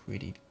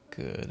pretty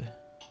good.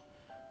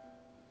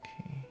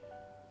 Okay.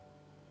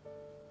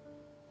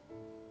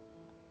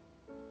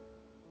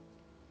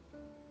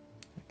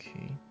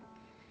 Okay.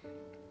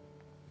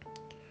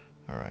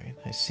 All right,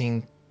 I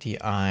think the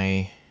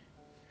eye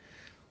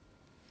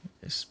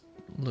is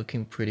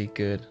looking pretty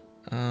good.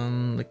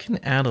 I can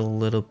add a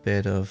little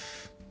bit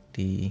of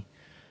the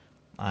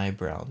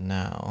eyebrow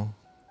now.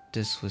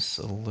 This was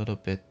a little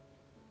bit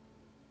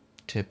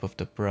tip of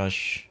the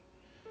brush,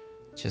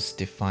 just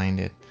defined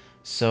it.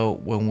 So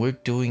when we're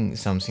doing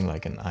something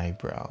like an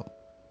eyebrow,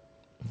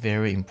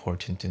 very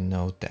important to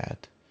note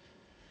that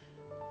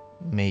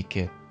make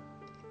it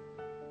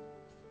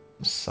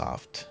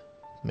soft,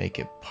 make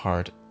it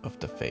part of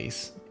the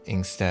face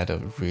instead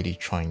of really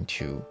trying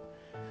to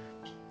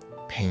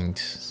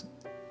paint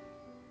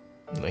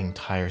the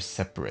entire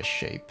separate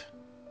shape.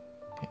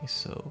 Okay,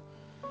 so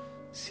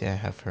see I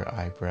have her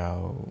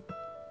eyebrow,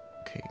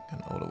 okay,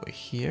 and all the way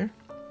here.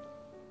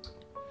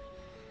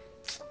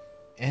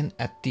 And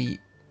at the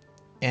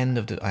end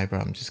of the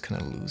eyebrow, I'm just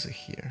gonna lose it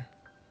here.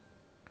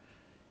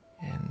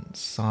 And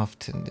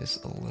soften this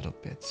a little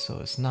bit so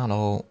it's not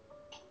all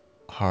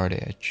hard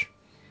edge.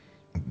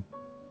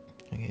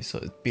 Okay, so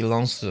it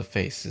belongs to the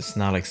face. It's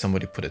not like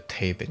somebody put a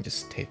tape and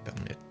just tape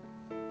on it.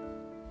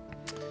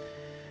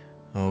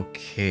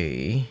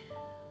 Okay.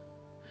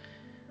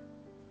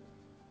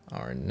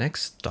 Our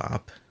next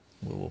stop,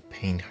 we will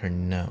paint her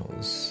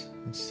nose.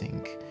 I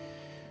think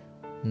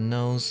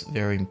nose,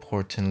 very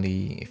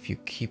importantly, if you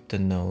keep the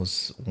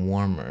nose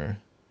warmer,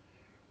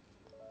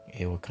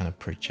 it will kind of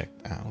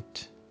project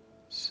out.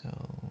 So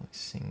I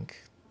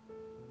think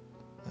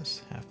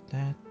let's have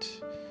that.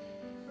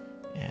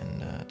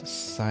 And the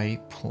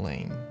side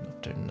plane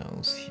of the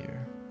nose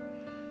here.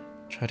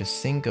 Try to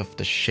think of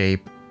the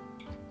shape,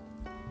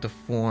 the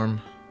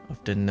form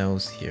of the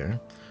nose here.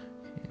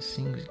 Okay, I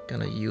think we're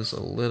gonna use a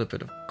little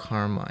bit of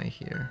carmine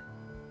here.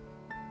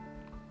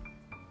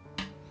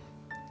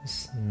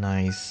 This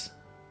nice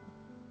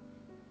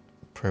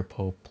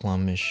purple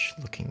plumish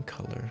looking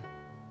color.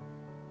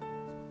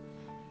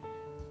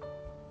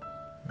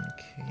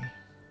 Okay.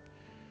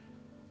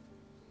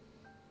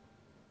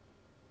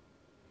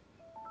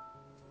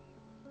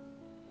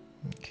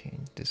 Okay,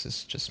 this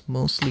is just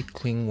mostly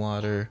clean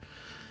water.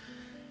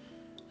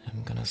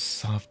 I'm gonna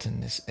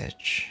soften this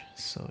edge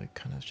so it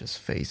kind of just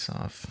fades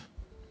off.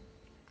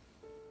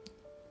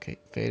 Okay,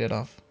 fade it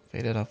off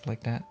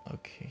like that.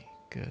 Okay,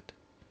 good.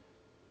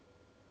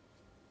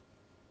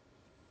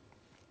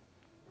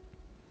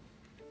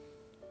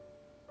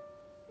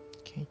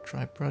 Okay,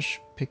 dry brush,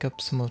 pick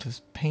up some of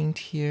this paint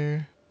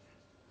here.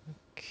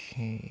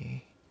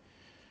 Okay.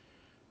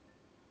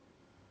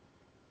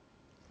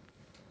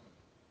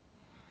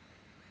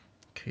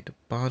 Okay, the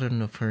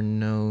bottom of her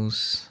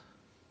nose.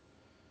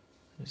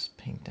 Just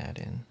paint that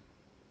in.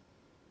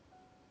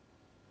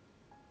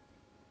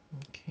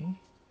 Okay.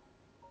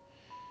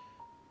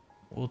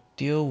 We'll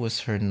deal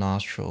with her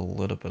nostril a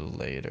little bit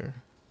later.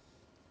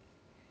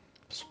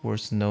 It's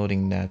worth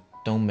noting that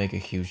don't make a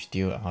huge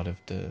deal out of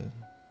the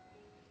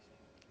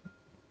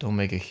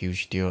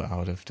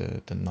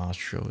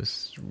nostril.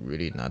 It's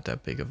really not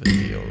that big of a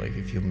deal. Like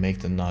if you make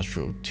the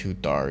nostril too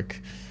dark,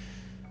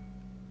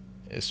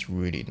 it's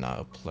really not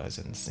a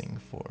pleasant thing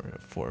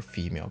for a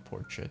female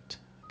portrait.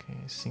 Okay,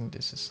 I think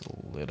this is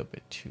a little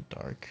bit too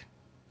dark.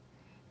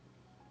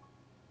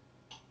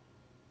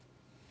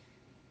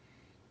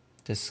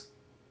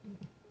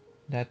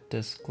 That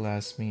does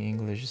glass me.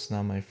 English is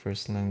not my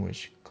first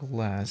language.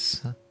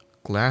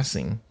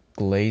 Glazing.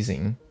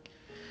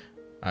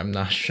 I'm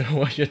not sure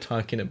what you're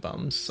talking about.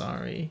 I'm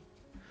sorry.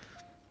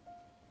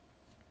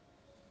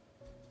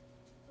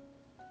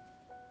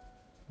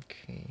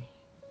 Okay.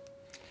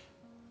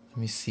 Let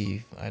me see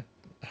if I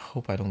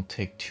hope I don't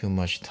take too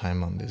much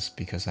time on this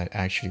because I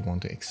actually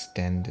want to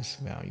extend this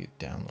value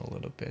down a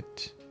little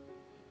bit.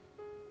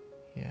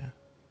 Yeah.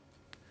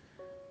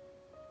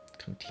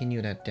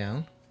 Continue that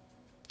down.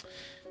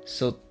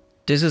 So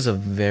this is a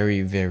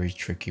very, very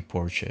tricky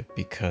portrait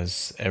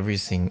because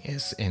everything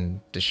is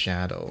in the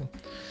shadow.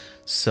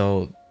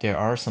 So there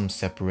are some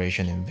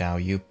separation in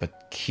value,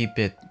 but keep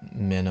it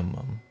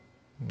minimum.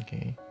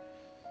 Okay.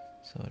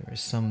 So there is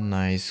some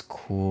nice,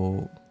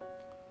 cool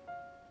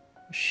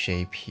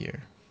shape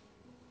here.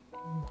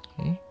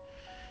 Okay.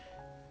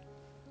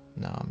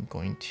 Now I'm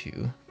going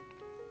to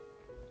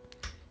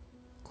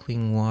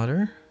clean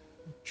water,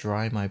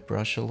 dry my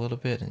brush a little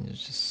bit, and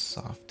just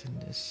soften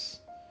this.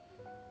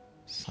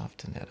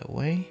 Soften that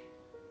away.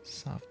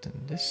 Soften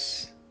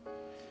this.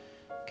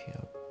 Okay.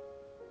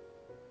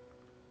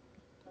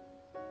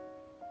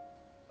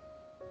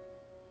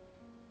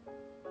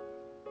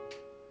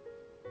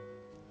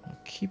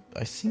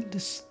 I think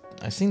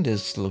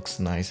this looks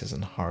nice as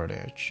a hard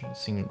edge. I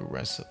think the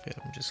rest of it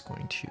I'm just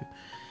going to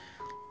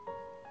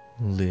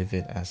leave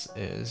it as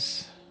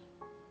is.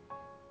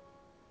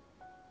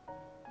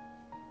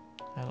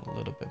 Add a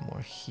little bit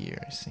more here,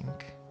 I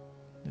think.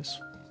 I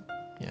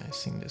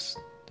think this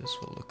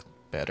will look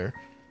better.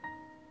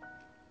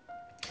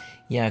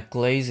 Yeah,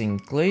 glazing.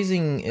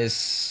 Glazing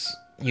is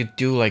you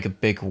do like a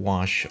big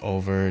wash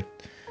over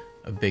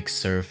a big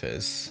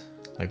surface.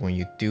 Like when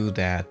you do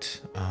that,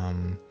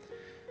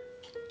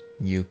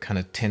 you kind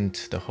of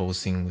tint the whole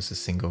thing with a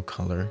single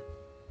color.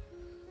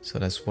 So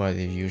that's what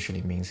it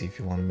usually means if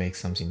you want to make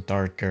something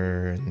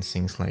darker and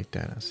things like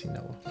that. I think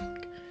that will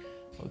work.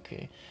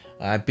 Okay,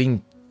 I've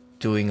been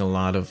doing a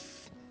lot of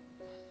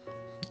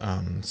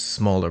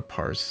smaller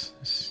parts.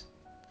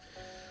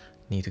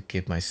 Need to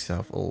give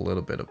myself a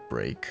little bit of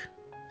break.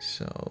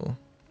 So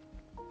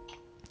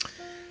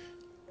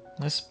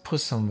let's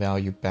put some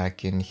value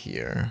back in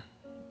here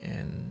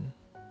and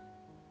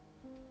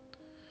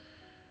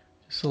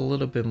just a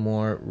little bit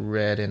more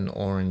red and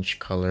orange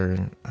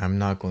color. I'm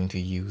not going to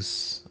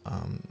use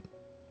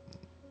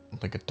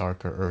like a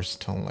darker earth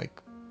tone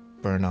like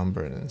burnt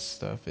umber and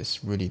stuff.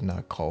 It's really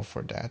not called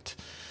for that.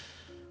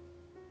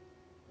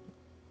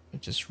 I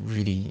just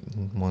really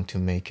want to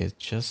make it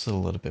just a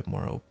little bit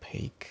more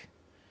opaque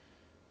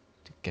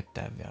to get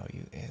that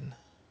value in.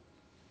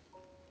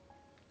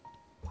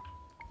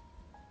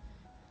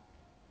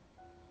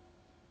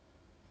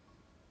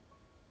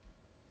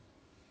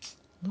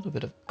 A little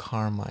bit of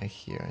carmine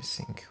here, I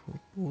think,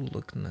 will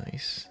look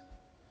nice.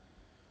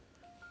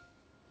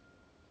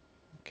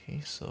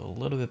 Okay, so a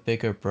little bit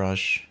bigger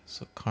brush.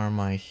 So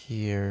carmine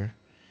here,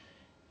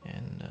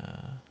 and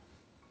a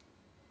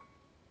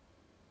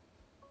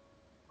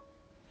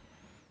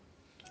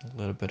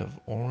little bit of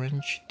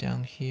orange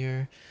down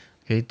here.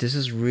 Okay, this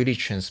is really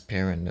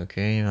transparent.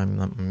 Okay,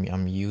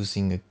 I'm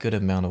using a good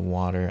amount of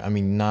water. I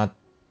mean, not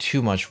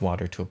too much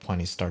water to a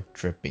point it start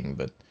dripping,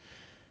 but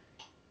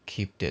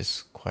keep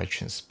this quite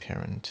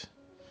transparent.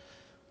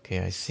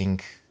 Okay, I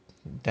think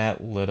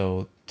that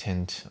little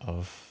tint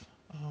of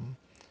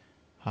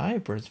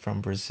hybrids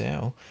from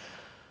Brazil,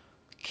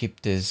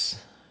 keep this,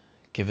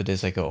 give it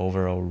this like an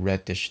overall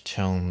reddish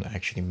tone,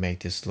 actually make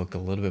this look a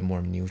little bit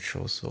more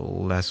neutral, so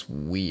less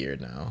weird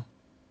now.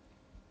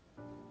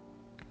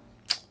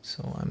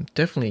 So I'm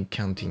definitely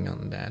counting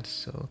on that.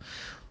 So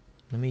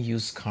let me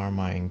use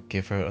carmine and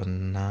give her a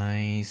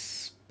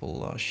nice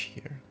blush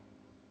here.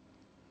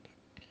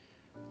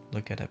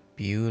 Look at that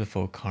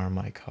beautiful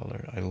carmine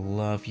color. I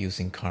love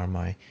using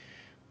carmine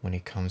when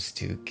it comes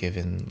to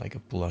giving like a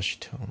blush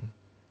tone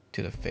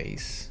to the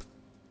face.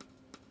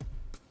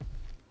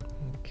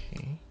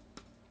 Okay.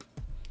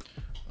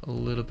 A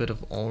little bit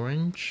of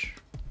orange.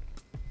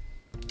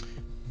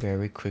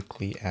 Very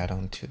quickly add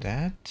on to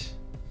that.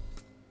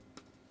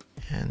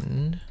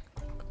 And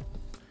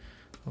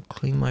I'll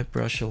clean my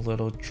brush a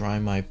little, dry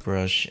my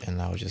brush,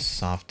 and I'll just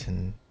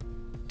soften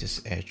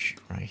this edge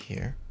right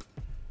here.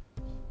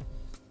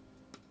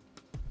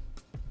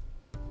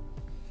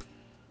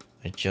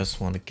 I just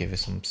want to give it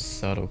some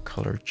subtle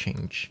color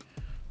change.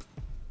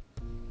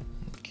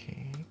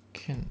 Okay,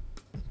 can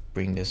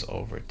bring this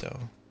over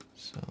though.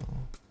 So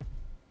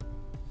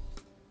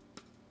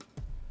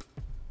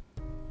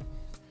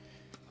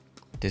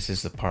this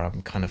is the part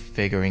I'm kind of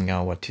figuring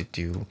out what to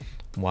do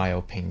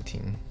while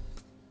painting.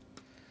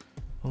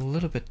 A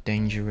little bit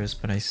dangerous,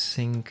 but I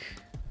think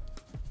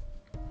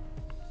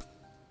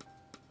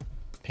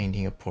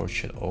painting a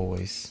portrait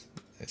always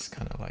is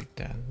kind of like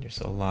that. There's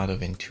a lot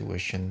of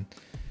intuition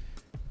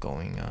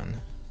going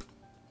on,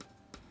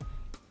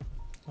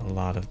 a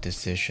lot of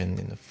decision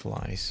in the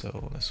fly,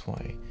 so that's why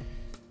I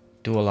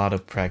do a lot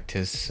of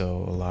practice. So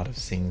a lot of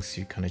things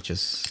you kind of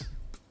just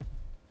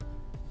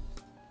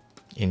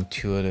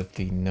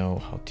intuitively know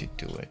how to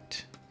do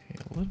it. Okay,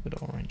 a little bit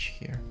of orange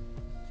here.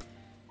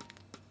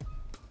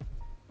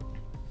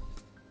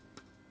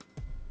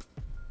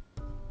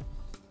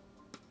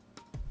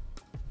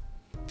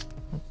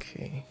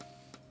 Okay.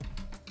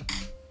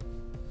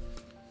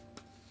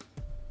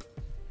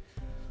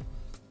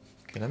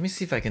 Okay, let me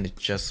see if I can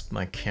adjust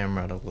my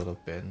camera a little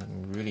bit.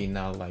 I'm really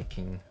not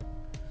liking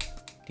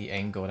the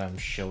angle that I'm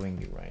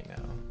showing you right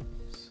now.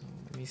 So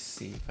let me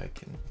see if I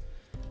can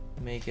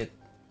make it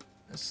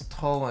as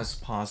tall as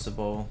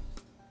possible.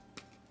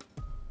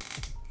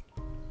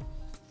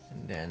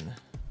 And then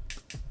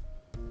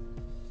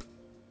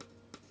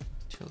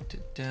tilt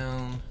it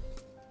down.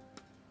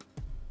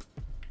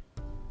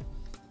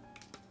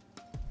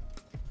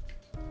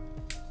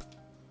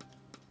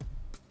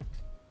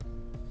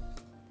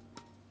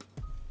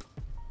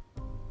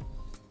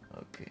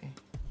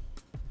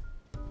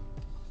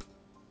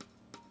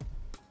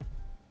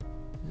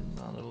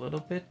 Little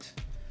bit.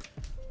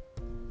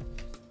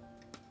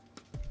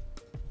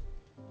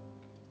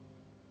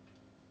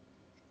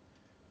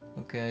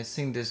 Okay, I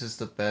think this is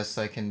the best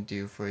I can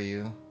do for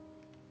you.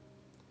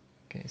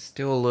 Okay,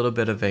 still a little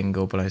bit of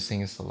angle, but I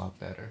think it's a lot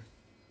better.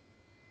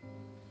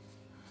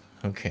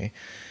 Okay.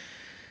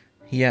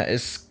 Yeah,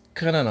 it's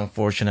kind of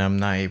unfortunate I'm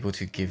not able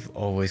to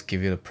always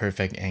give you the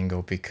perfect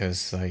angle,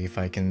 because if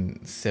I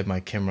can set my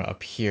camera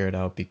up here,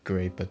 that would be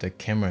great, but the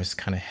camera is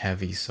kind of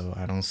heavy, so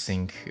I don't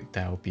think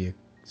that would be a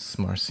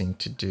smart thing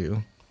to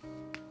do.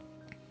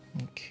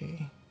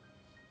 Okay.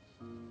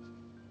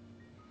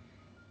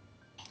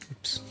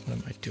 Oops, what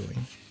am I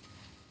doing?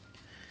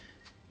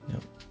 No.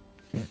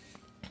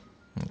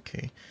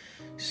 Okay,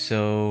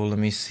 so let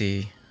me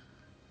see.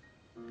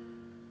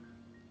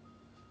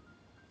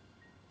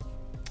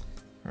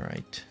 All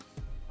right.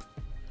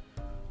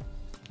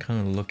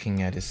 Kind of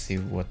looking at it, see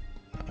what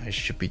I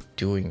should be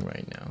doing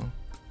right now.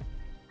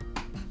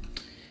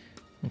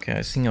 Okay,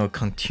 I think I'll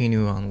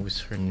continue on with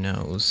her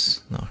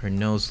nose. Now her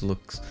nose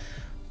looks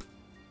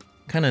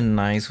kind of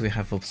nice. We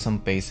have some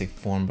basic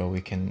form, but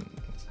we can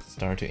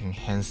start to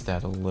enhance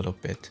that a little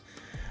bit.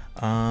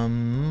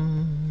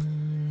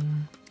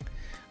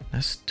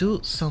 Let's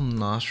do some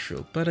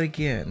nostril, but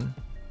again,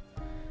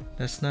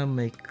 let's not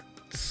make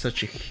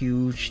such a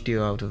huge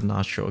deal out of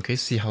nostril. Okay,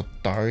 see how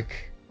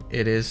dark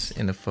it is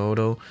in the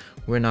photo?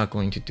 We're not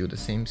going to do the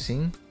same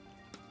thing.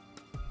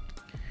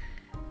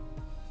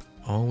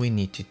 All we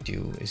need to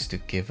do is to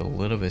give a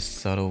little bit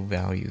subtle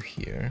value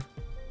here,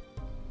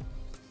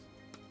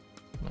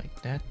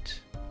 like that,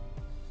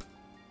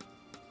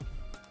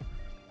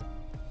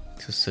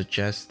 to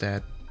suggest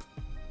that,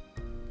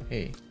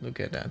 hey, look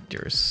at that,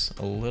 there's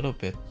a little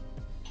bit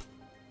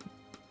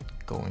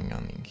going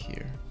on in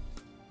here.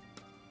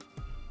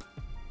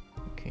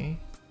 Okay,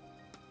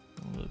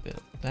 a little bit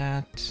of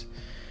that,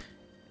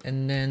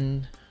 and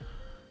then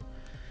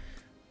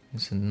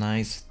it's a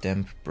nice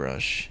damp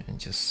brush and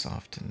just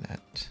soften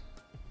that.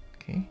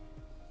 Okay.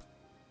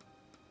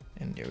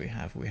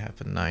 we have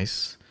a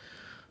nice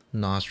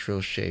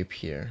nostril shape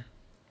here.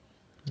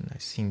 And I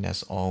think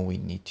that's all we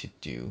need to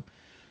do.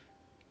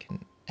 We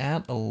can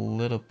add a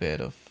little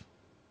bit of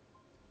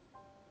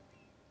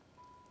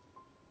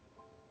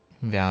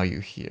value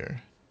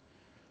here.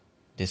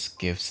 This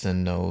gives the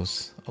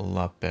nose a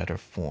lot better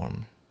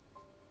form.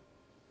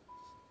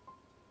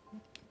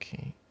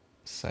 Okay,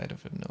 side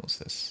of the nose.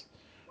 Let's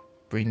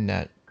bring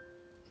that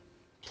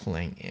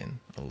plane in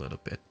a little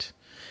bit.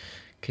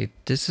 Okay,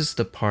 this is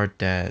the part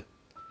that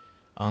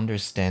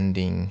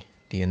understanding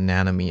the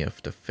anatomy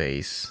of the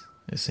face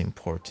is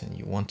important.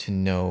 You want to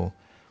know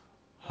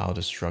how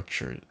the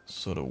structure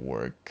sort of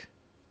work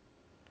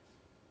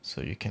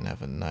so you can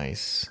have a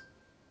nice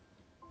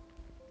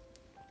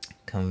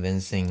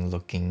convincing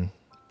looking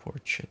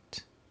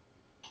portrait.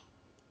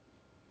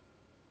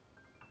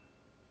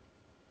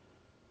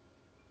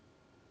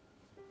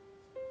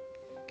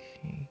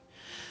 Okay,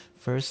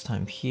 first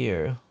time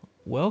here,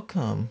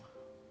 welcome.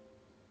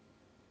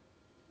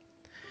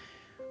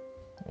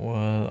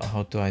 Well,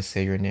 how do I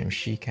say your name?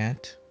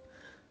 She-cat?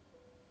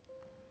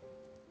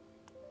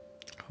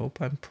 Hope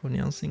I'm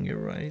pronouncing it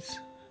right.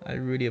 I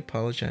really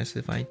apologize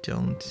if I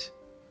don't.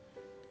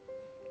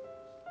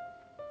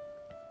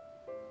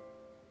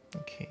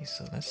 Okay,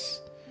 so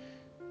let's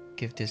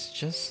give this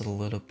just a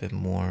little bit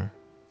more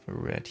for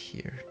red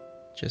here,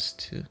 just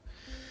to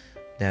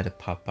let it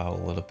pop out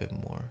a little bit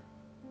more.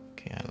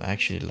 Okay, I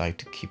actually like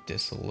to keep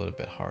this a little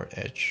bit hard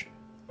edge.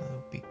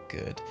 That'll be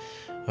good.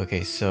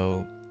 Okay,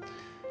 so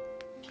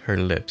her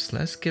lips.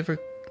 Let's give her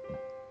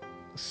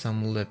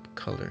some lip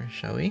color,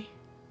 shall we?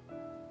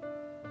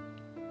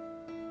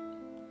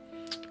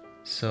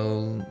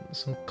 So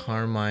some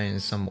carmine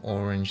and some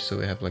orange, so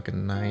we have like a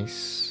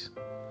nice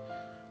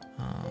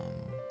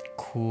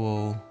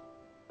cool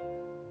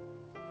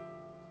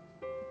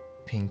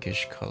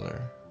pinkish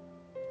color.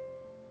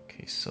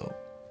 Okay, so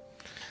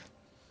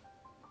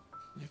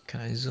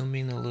can I zoom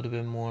in a little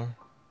bit more?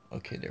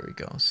 Okay, there we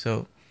go.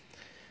 So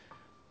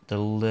the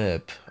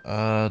lip,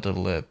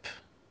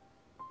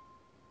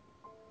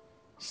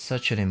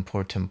 such an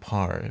important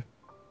part,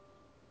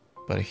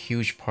 but a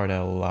huge part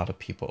that a lot of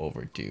people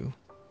overdo.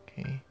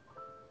 Okay,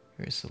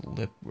 here's a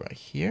lip right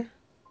here,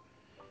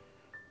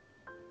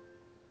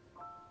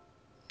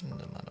 and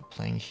another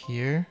plane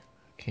here.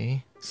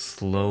 Okay,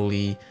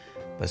 slowly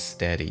but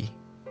steady.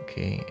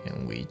 Okay,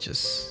 and we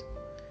just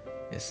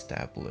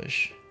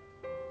establish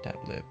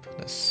that lip.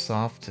 Let's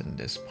soften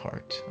this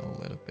part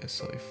a little bit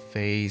so it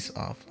fades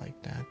off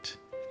like that.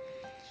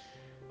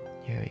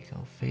 There we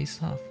go,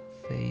 face off,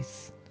 fade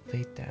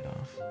that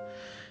off,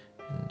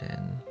 and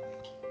then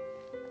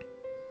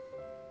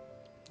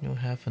you'll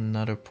have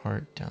another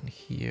part down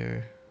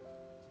here.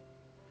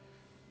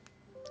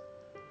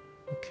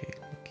 Okay,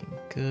 looking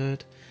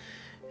good.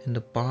 And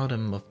the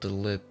bottom of the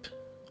lip,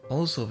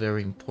 also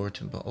very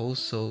important, but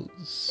also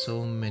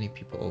so many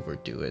people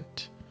overdo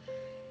it.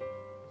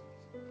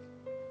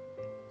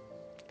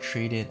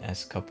 Treat it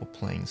as a couple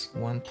planes.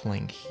 One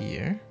plane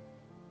here,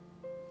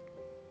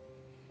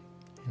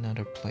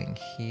 another plane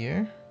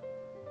here.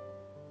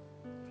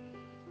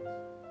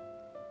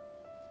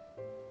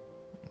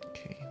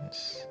 Okay,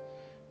 let's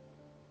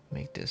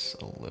make this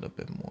a little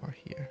bit more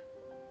here.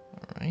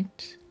 All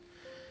right,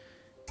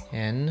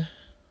 and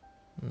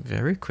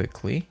very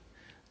quickly,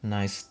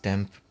 nice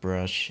damp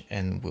brush,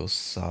 and we'll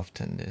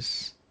soften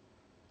this.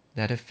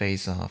 Let it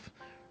fade off.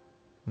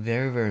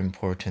 Very, very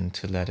important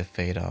to let it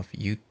fade off.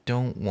 You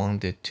don't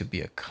want it to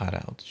be a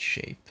cutout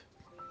shape.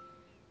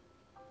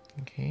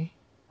 Okay.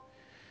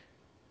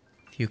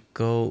 If you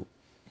go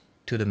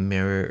to the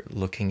mirror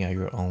looking at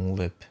your own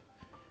lip,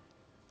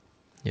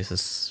 there's a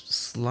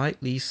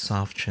slightly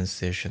soft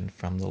transition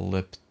from the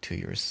lip to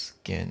your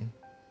skin.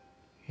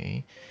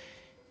 Okay.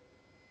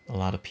 A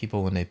lot of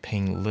people, when they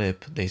paint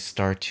lip, they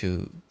start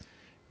to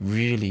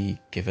really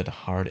give it a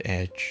hard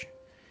edge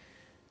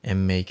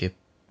and make it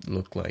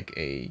look like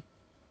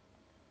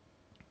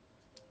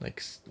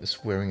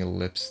it's wearing a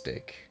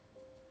lipstick.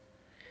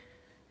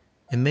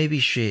 And maybe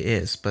she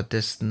is, but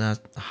that's not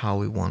how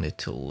we want it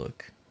to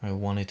look. I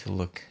want it to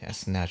look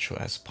as natural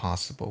as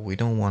possible. We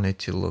don't want it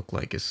to look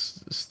like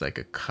it's like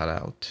a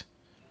cutout.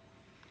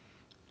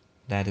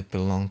 Let it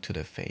belong to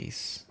the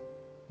face.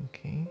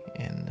 Okay,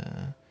 and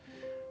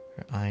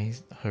her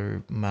eyes,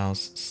 her mouth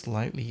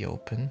slightly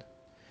open.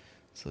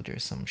 So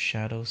there's some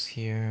shadows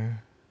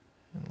here,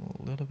 and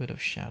a little bit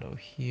of shadow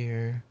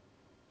here,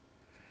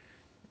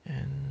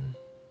 and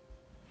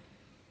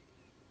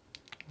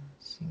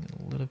seeing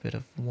a little bit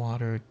of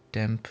water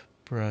damp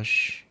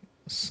brush,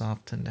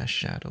 soften that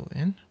shadow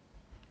in.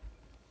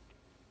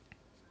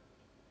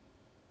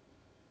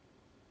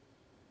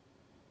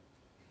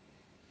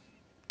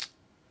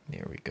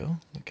 There we go,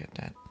 look at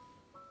that.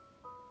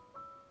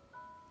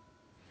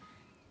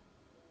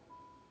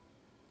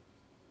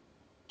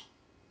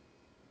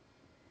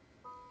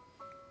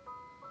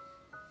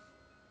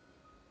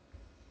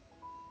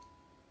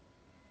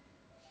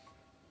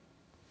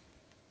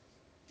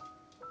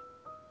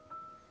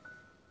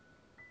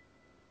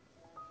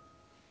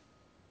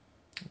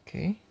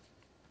 Okay.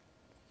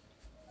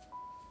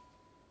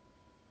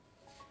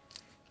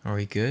 Are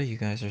we good? You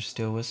guys are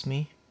still with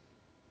me?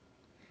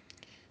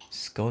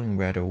 It's going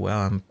rather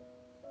well. I'm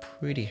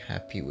pretty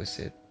happy with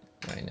it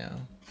right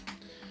now.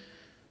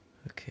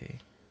 Okay.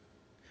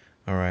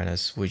 Alright,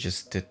 as we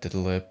just did the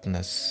lip,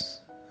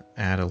 let's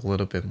add a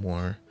little bit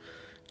more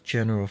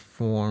general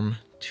form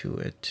to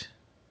it.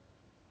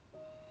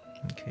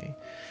 Okay.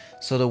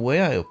 So the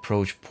way I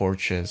approach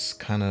portraits,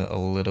 kind of a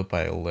little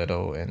by a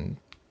little, and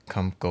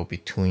go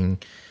between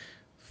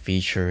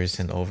features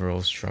and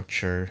overall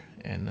structure,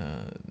 and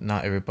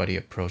not everybody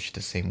approach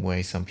the same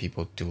way. Some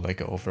people do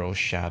like an overall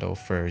shadow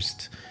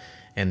first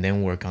and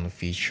then work on the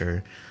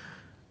feature.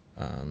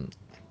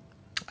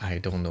 I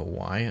don't know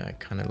why. I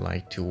kind of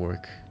like to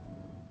work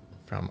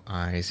from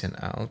eyes and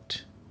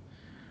out.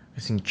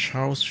 I think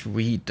Charles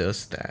Reed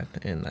does that,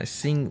 and I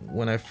think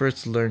when I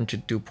first learned to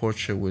do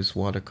portrait with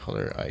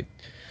watercolor,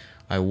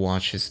 I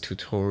watched his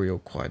tutorial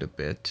quite a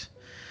bit.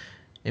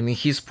 I mean,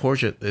 his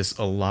portrait is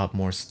a lot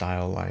more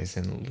stylized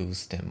and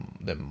loose than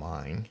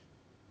mine,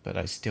 but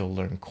I still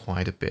learn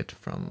quite a bit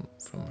from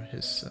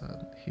his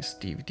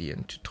DVD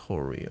and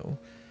tutorial.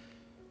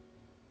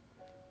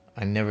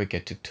 I never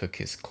get to took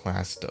his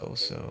class though,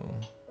 so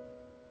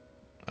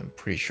I'm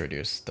pretty sure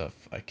there's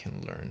stuff I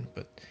can learn.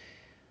 But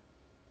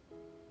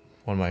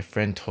what my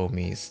friend told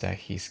me is that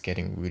he's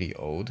getting really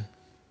old,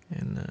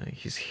 and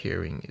his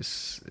hearing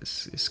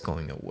is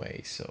going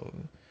away. So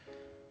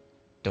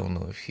don't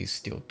know if he's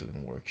still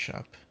doing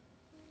workshop.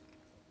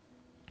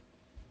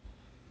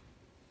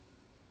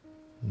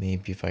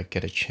 Maybe if I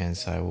get a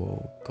chance, I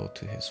will go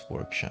to his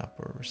workshop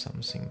or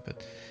something.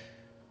 But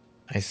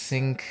I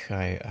think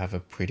I have a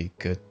pretty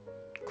good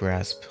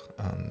grasp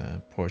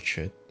on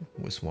portrait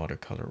with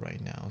watercolor right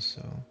now,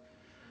 so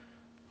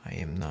I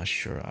am not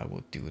sure I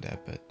will do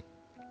that, but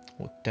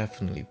will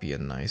definitely be a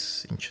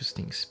nice,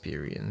 interesting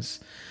experience.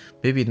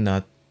 Maybe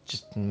not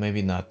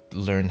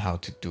learn how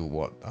to do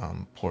what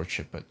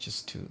portrait, but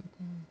just to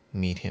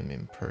meet him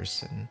in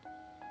person.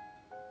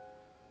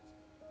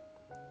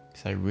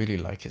 Because I really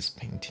like his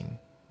painting.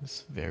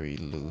 It's very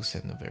loose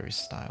and very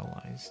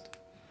stylized.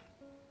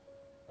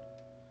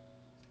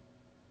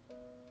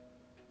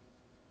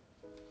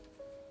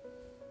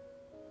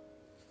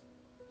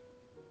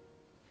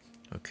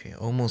 Okay,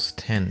 almost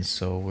 10,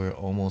 so we're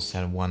almost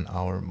at 1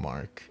 hour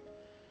mark.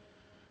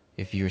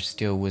 If you're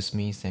still with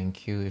me,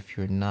 thank you. If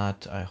you're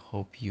not, I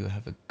hope you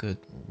have a good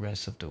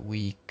rest of the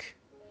week,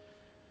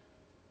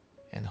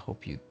 and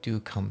hope you do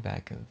come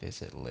back and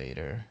visit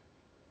later.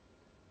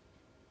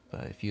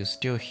 But if you're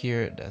still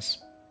here, let's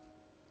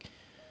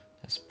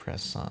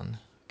press on.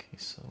 Okay,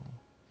 so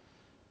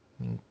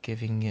I'm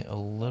giving it a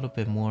little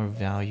bit more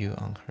value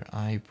on her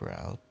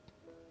eyebrow,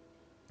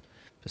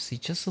 but see,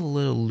 just a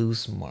little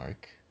loose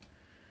mark.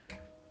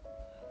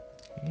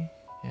 Okay,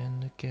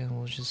 and again,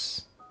 we'll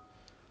just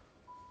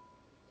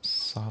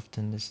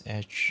soften this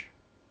edge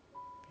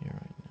here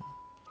right now.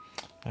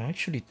 I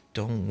actually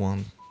don't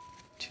want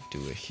to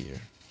do it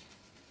here.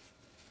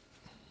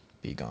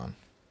 Be gone.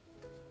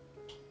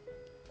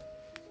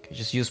 Okay,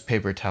 just use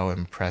paper towel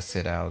and press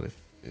it out if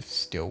it's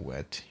still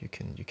wet. You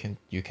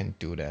can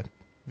do that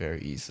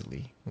very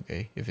easily.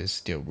 Okay, if it's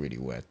still really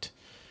wet.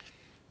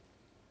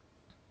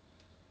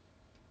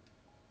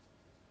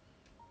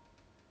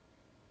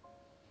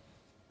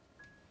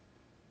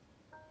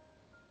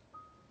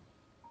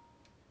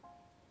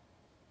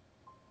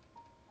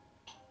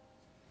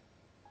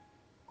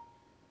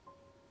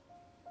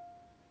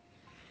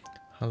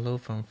 Hello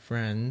from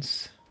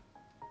friends.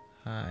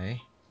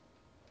 Hi.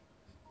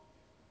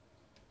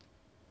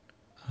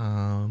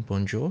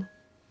 Bonjour.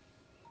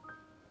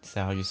 Is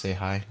that how you say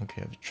hi?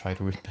 Okay, I'll try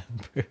to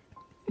remember.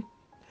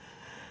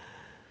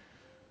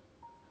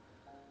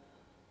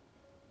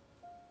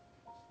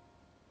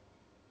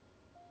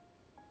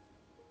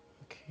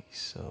 Okay,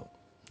 so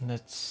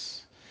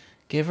let's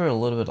give her a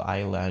little bit of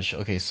eyelash.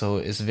 Okay, so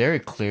it's very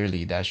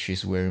clearly that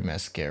she's wearing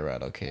mascara.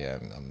 Okay,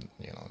 I'm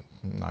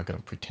not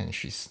gonna pretend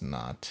she's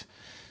not.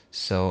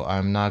 So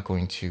I'm not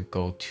going to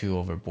go too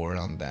overboard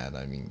on that.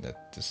 I mean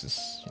that this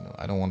is,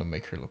 I don't want to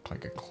make her look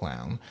like a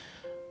clown.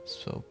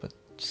 So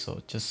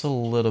just a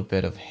little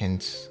bit of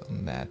hint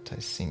on that. I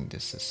think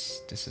this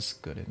is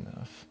good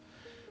enough.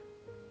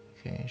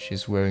 Okay,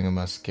 she's wearing a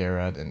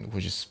mascara, and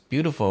which is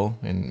beautiful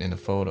in the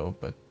photo,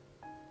 but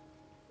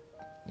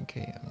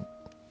okay,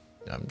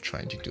 I'm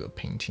trying to do a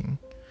painting,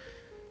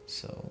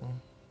 so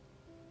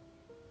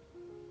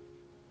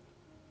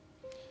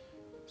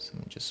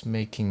I'm just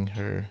making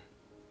her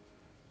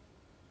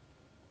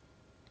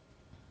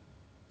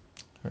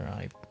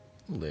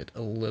eyelid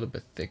a little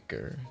bit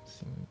thicker. I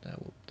think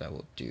that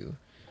will do.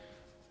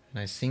 And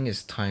I think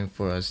it's time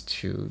for us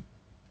to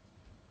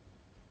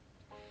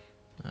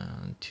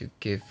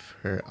give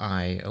her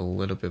eye a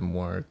little bit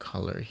more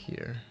color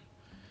here.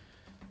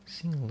 I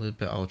think a little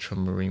bit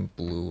ultramarine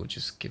blue will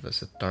just give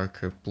us a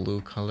darker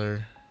blue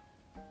color.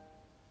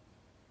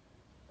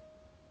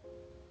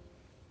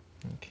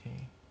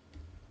 Okay.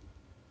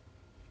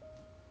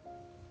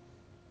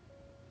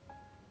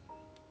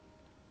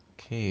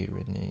 Okay,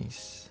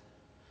 Renee's.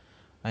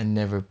 I've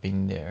never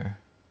been there.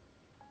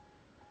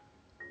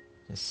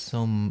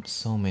 There's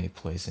so many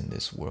places in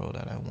this world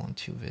that I want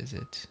to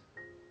visit.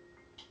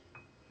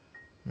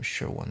 I'm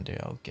sure one day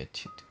I'll get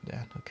to do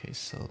that. Okay,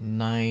 so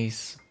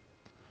nice.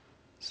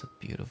 It's a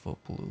beautiful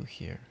blue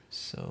here.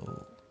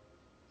 So,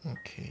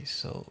 okay,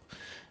 so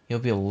it'll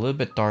be a little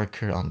bit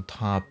darker on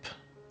top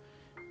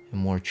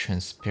and more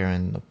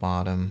transparent in the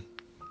bottom.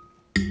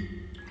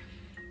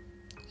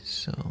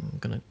 So I'm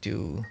gonna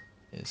do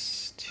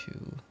is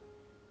to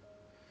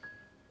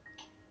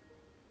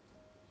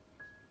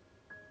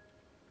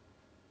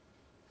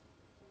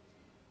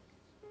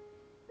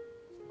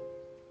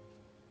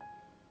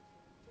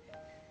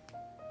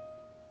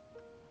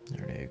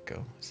there you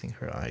go. I think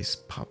her eyes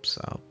pops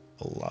out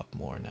a lot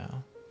more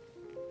now.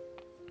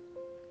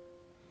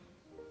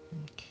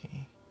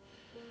 Okay.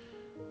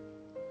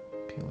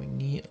 Okay, we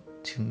need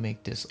to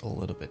make this a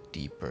little bit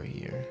deeper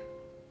here.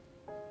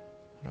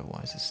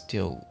 Otherwise it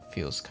still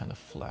feels kind of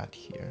flat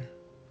here.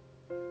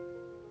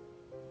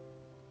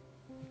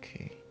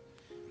 Okay.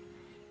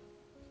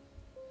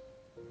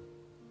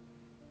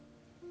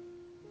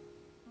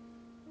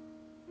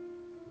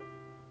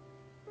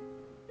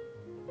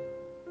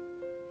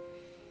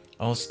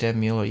 Oh, Stan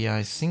Mueller, yeah,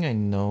 I think I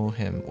know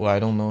him. Well, I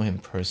don't know him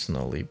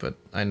personally, but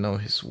I know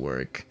his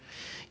work.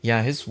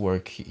 Yeah, his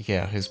work,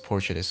 yeah, his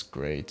portrait is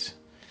great.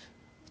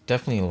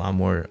 Definitely a lot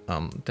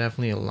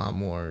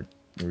more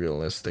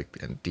realistic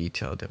and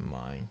detailed than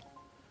mine.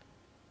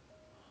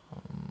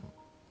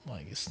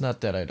 Like, it's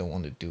not that I don't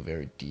want to do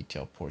very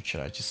detailed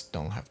portrait, I just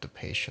don't have the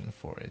patience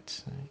for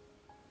it.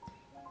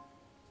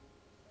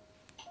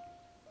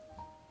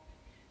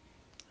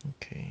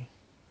 Okay,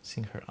 I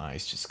think her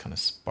eyes just kind of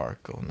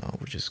sparkle now,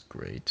 which is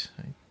great.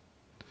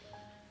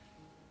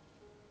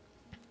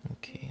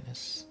 Okay,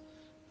 that's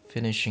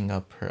finishing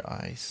up her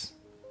eyes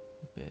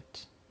a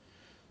bit.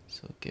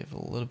 So give a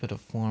little bit of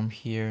form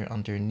here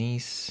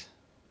underneath.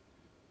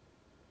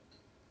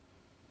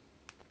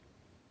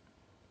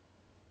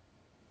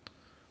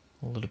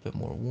 A little bit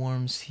more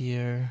warms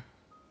here.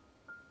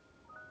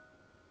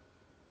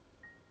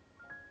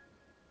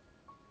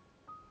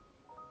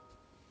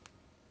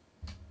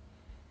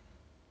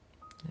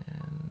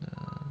 And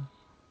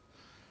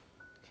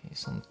okay,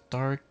 some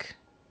dark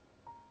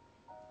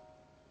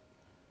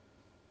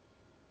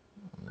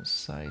on the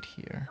side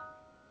here.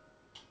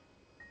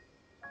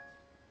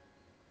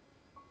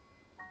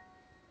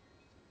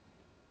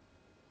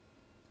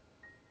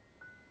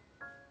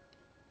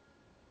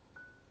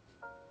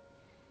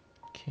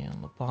 Okay,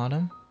 on the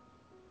bottom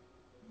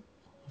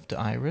of the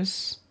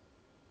iris.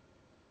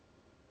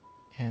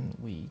 And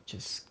we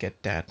just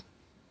get that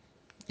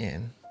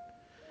in.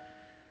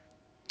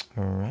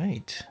 All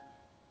right.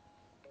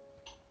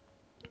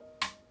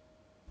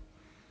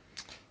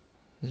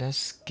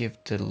 Let's give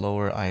the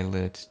lower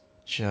eyelid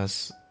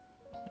just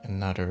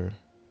another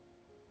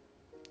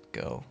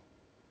go.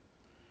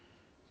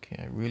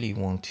 Okay, I really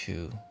want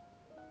to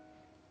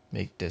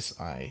make this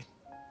eye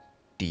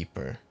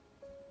deeper.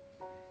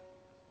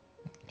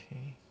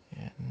 Okay,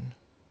 and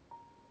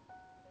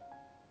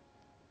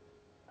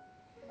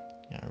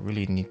yeah, I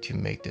really need to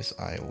make this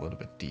eye a little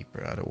bit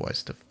deeper,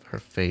 otherwise her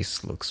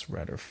face looks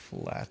rather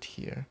flat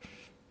here.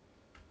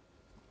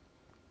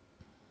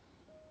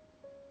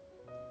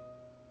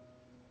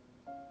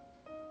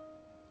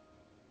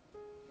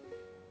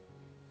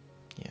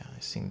 Yeah, I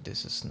think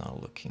this is now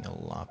looking a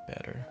lot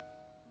better.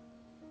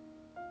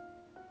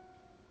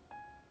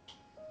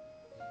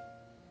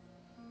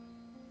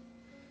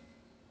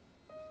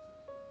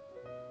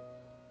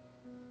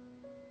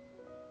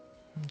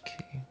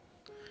 Okay.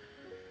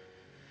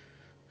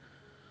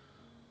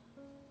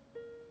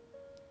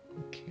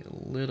 Okay,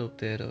 a little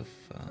bit of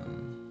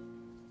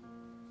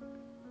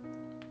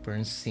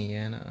burnt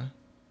sienna.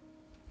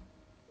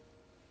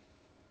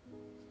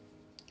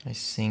 I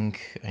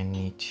think I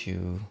need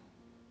to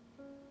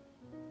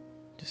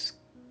just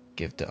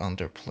give the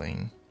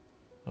underplane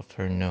of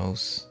her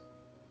nose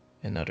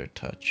another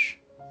touch.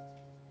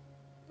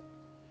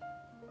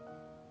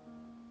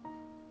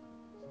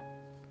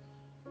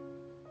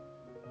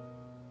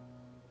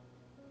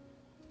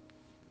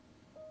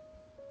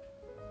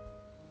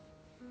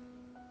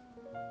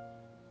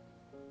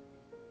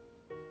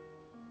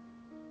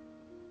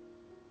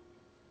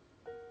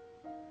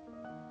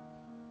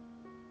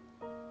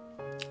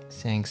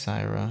 Thanks,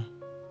 Ira.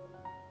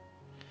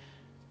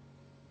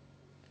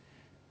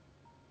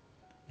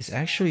 It's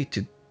actually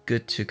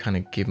good to kind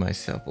of give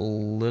myself a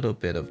little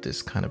bit of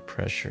this kind of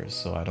pressure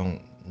so I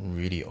don't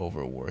really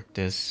overwork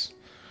this.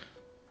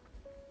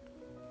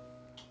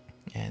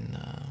 And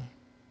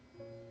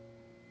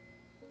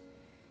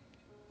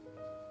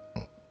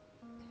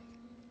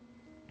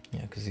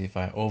yeah, because if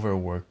I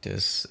overwork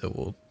this, it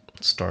will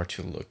start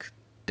to look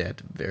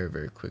dead very,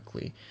 very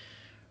quickly.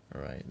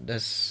 All right,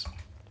 let's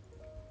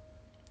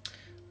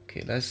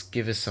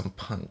give it some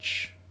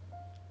punch.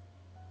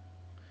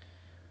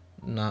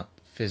 Not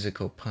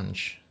physical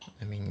punch.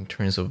 I mean, in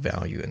terms of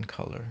value and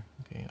color.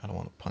 Okay, I don't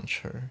want to punch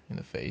her in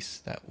the face.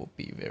 That will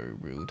be very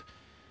rude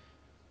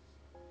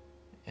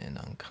and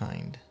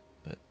unkind.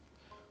 But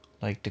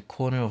like the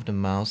corner of the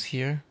mouth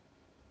here,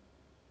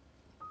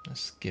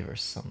 Let's give her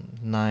some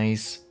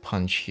nice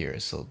punch here.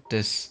 So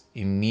this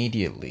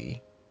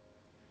immediately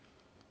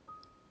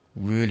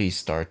really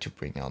start to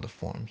bring out the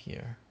form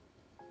here.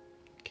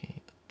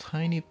 Okay, a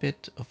tiny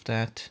bit of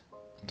that,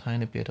 a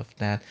tiny bit of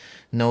that.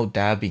 No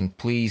dabbing,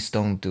 please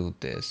don't do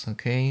this,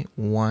 okay?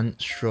 One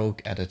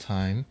stroke at a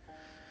time.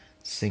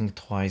 Think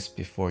twice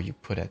before you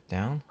put it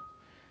down.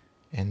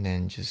 And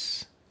then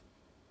just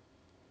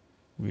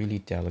really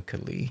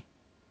delicately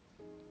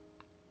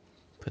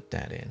put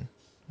that in,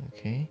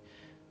 okay?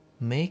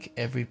 Make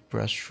every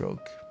brush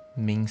stroke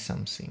mean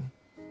something.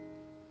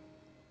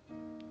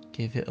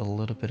 Give it a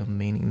little bit of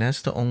meaning.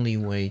 That's the only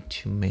way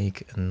to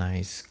make a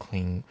nice,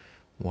 clean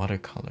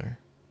watercolor.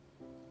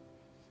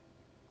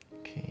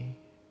 Okay,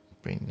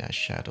 bring that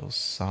shadow,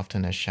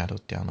 soften that shadow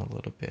down a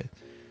little bit.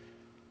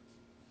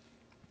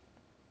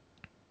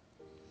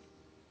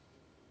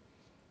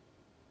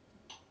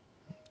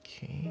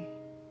 Okay,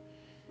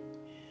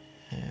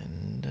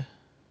 and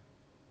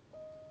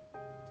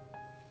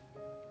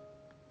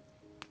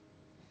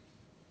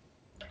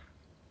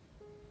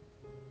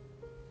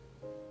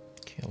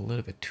okay, a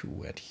little bit too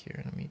wet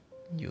here. Let me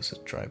use a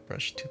dry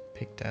brush to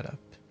pick that up.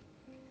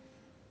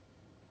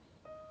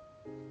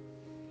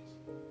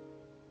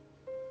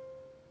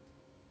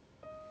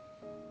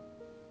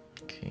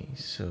 Okay,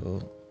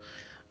 so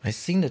I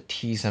think the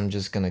teeth, I'm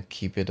just gonna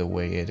keep it the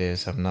way it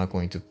is. I'm not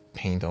going to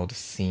paint all the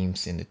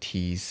seams in the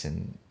teeth,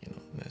 and you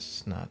know,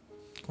 that's not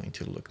going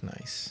to look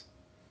nice.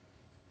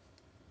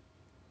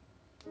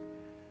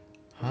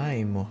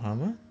 Hi,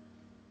 Mohammed.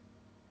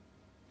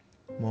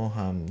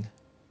 Mohammed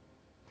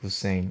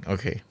Hussein.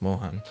 Okay,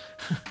 Mohan.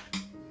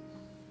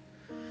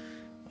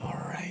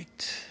 All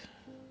right.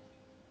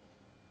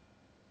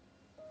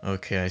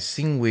 Okay, I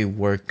think we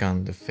work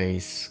on the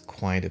face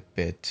quite a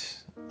bit.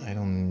 I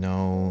don't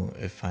know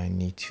if I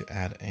need to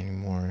add any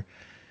more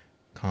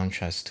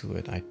contrast to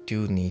it. I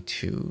do need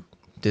to.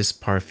 This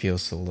part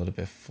feels a little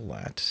bit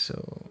flat,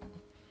 so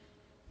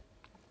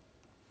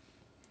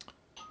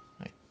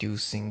I do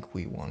think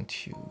we want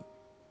to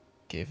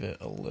give it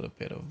a little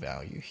bit of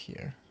value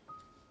here.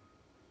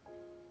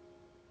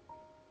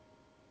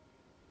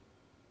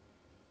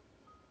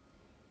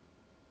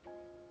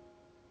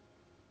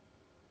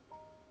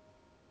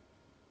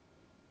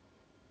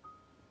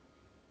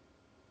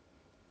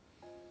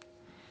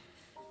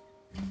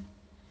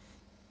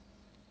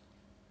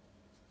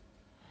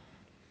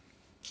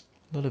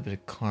 A little bit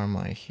of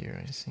carmine here,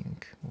 I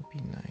think, will be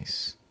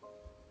nice.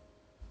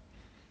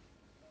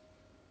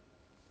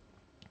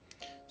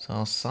 So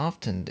I'll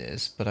soften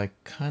this, but I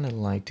kind of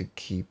like to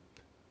keep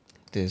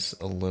this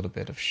a little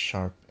bit of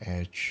sharp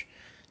edge,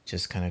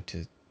 just kind of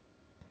to,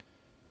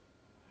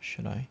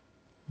 should I?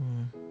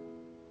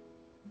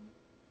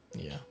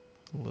 Yeah,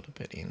 a little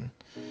bit in.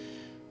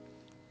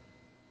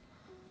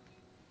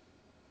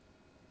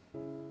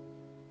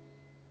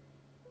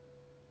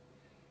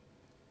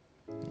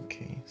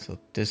 Okay, so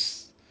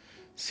this,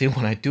 see,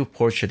 when I do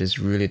portrait, is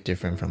really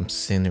different from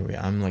scenery.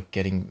 I'm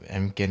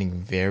getting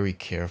very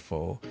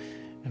careful.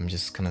 I'm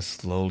just kind of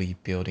slowly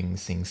building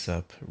things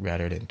up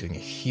rather than doing a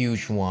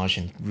huge wash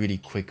and really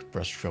quick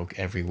brushstroke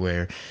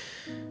everywhere.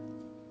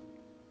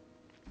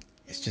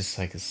 It's just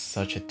like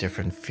such a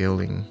different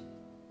feeling.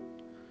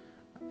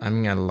 I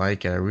mean, I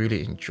like it. I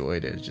really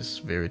enjoyed it. It's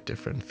just very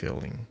different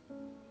feeling.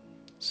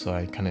 So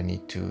I kind of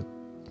need to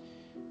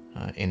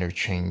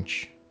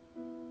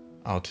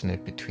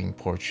alternate between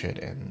portrait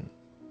and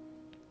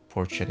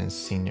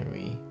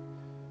scenery,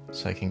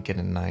 so I can get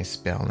a nice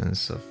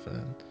balance of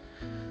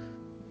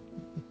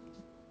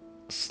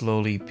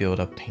slowly build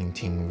up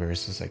painting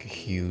versus like a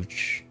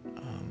huge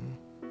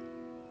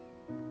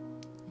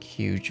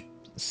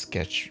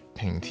sketch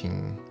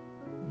painting.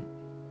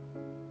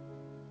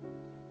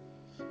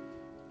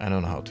 I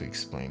don't know how to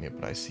explain it,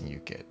 but I think you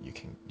get it. You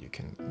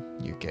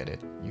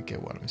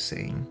get what I'm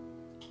saying.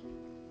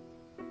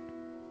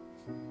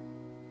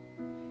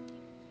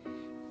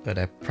 But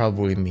that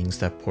probably means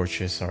that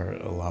portraits are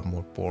a lot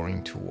more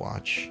boring to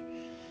watch.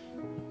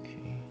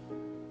 Okay.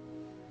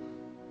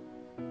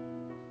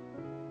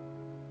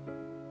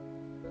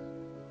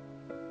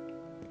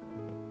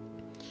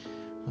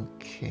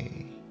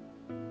 Okay.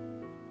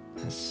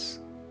 Let's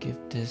give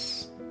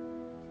this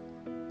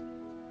a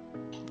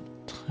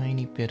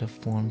tiny bit of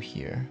form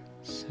here.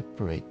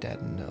 Separate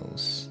that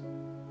nose.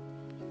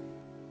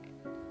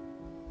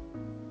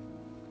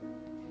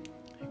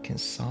 I can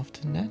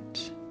soften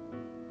that.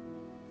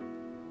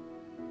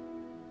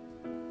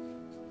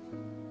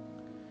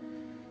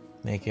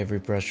 Make every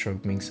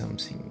brushstroke mean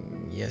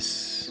something.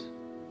 Yes.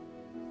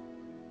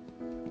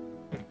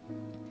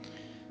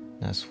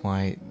 That's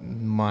why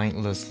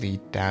mindlessly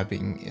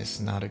dabbing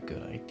is not a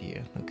good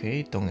idea.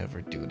 Okay? Don't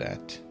ever do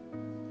that.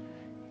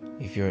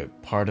 If you're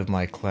part of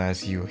my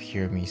class, you'll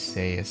hear me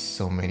say it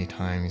so many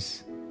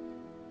times.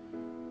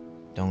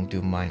 Don't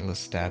do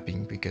mindless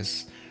dabbing,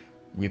 because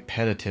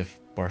repetitive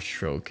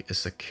brushstroke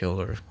is a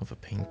killer of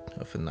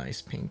a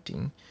nice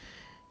painting.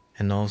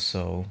 And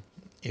also,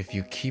 if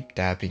you keep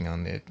dabbing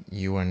on it,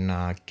 you are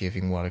not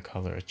giving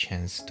watercolor a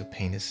chance to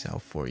paint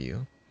itself for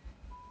you.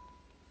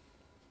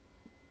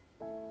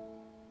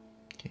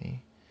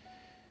 Okay.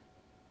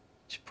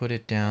 Just put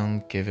it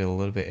down, give it a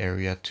little bit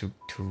area to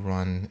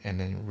run, and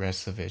then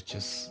rest of it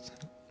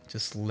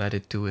just let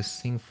it do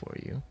its thing for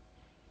you.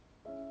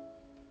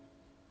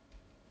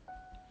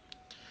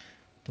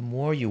 The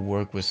more you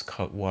work with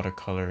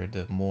watercolor,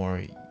 the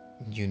more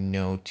you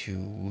know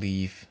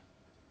to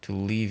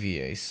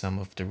alleviate some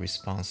of the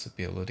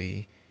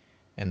responsibility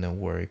and the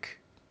work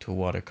to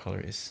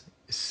watercolor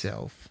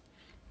itself.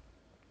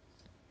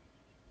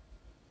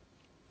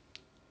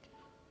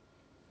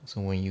 So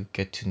when you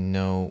get to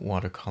know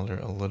watercolor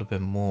a little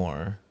bit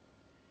more,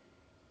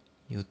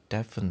 you're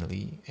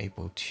definitely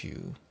able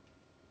to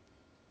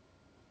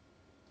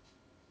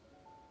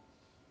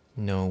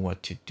know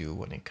what to do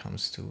when it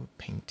comes to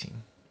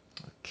painting.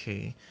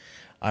 Okay,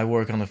 I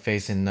work on the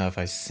face enough.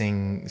 I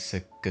think it's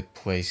a good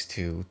place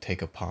to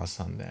take a pause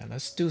on that.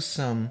 Let's do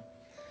some,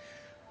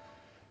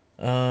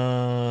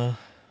 I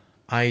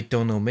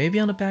don't know, maybe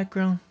on the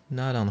background,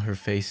 not on her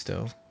face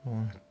though.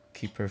 We'll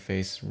keep her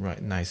face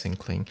right nice and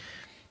clean.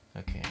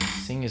 Okay, I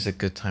think it's a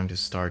good time to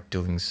start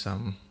doing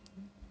some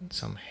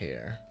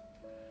hair.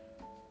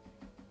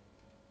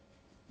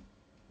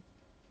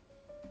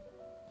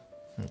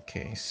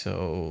 Okay,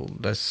 so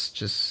let's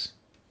just,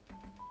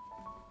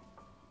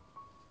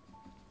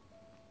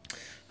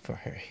 for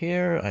her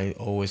hair, I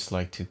always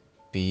like to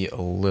be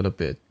a little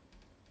bit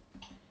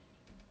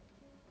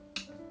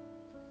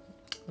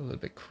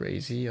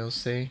crazy, I'll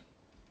say.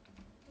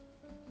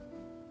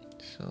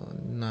 So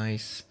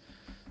nice,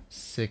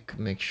 thick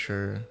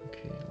mixture.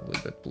 Okay, a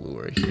little bit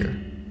bluer here.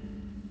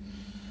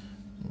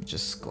 I'm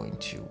just going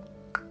to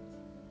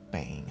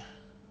bang.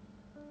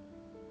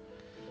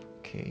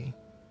 Okay.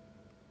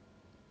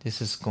 This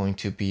is going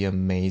to be an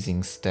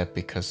amazing step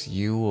because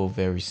you will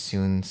very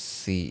soon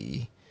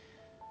see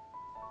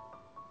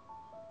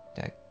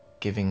that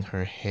giving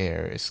her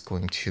hair is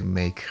going to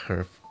make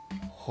her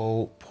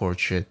whole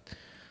portrait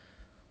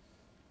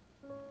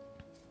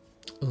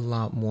a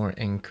lot more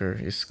anchor.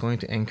 It's going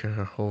to anchor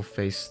her whole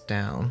face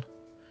down.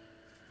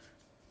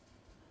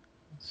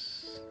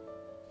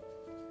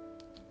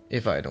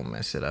 If I don't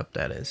mess it up,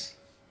 that is.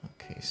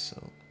 Okay,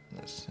 so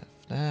let's have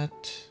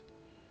that.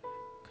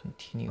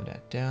 Continue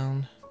that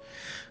down.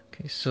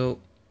 Okay, so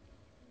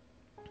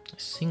I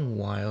think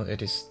while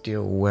it is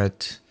still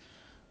wet,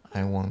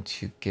 I want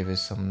to give it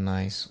some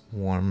nice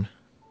warm,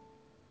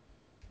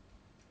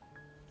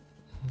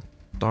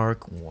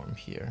 dark warm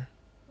here.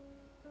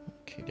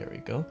 Okay, there we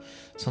go.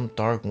 Some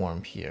dark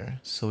warm here.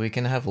 So we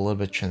can have a little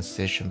bit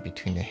transition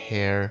between the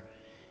hair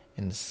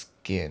and the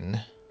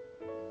skin.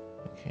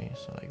 Okay,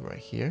 so like right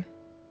here.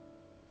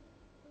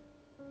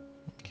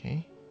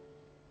 Okay.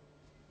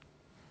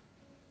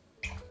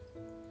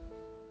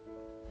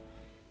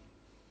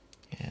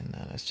 And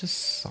let's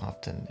just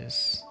soften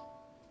this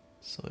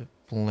so it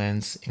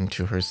blends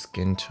into her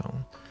skin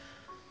tone.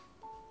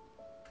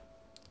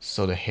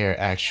 So the hair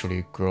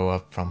actually grow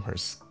up from her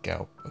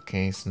scalp,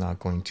 okay? It's not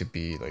going to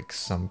be like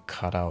some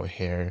cutout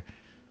hair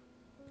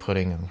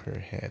putting on her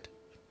head.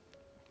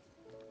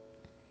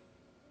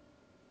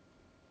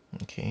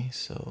 Okay,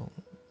 so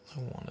I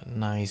want a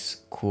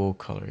nice cool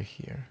color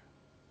here.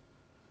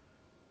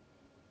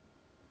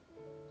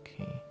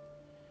 Okay.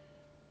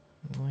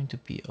 I'm going to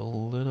be a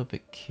little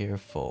bit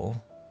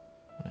careful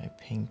when I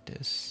paint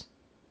this.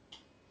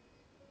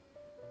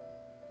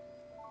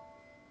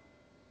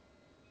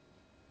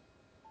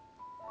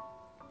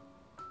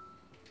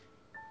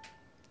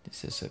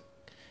 This is a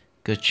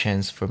good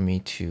chance for me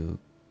to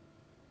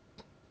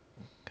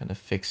kind of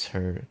fix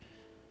her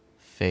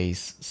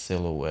face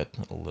silhouette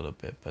a little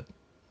bit, but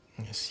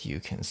as you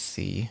can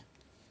see,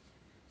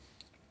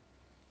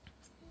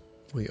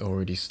 we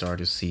already start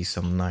to see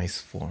some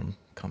nice form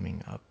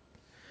coming up.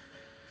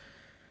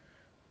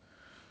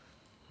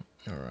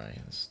 Alright,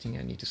 I think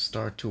I need to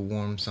start to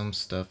warm some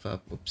stuff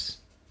up. Oops.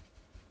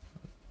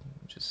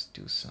 Just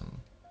do some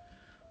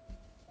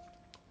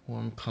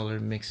warm color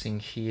mixing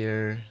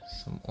here,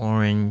 some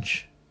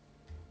orange.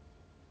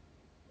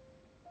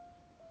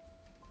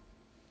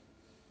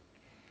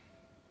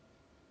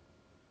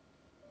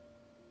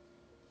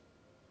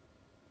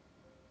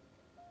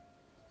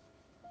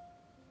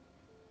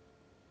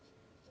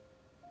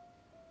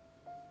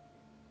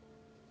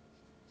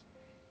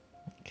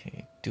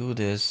 Okay, do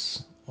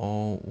this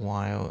all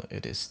while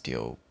it is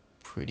still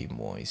pretty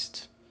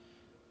moist.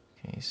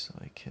 Okay, so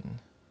I can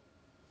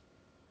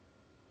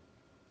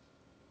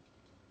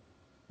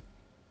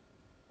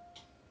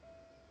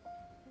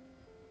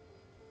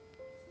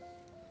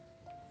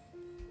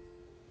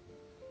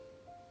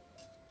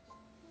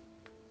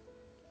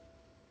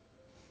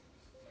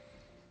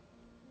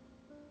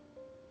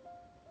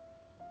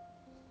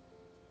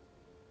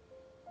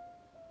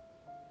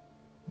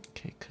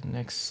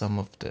connect some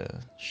of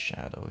the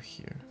shadow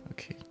here.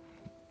 Okay.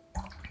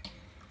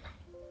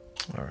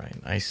 Alright,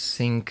 I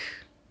think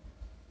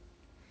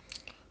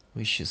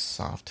we should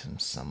soften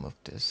some of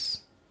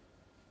this.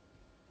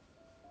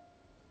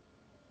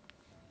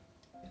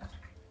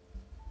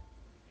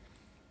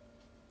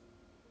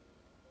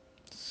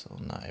 So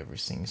not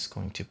everything is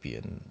going to be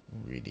a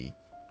really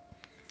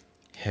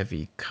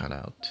heavy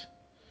cutout.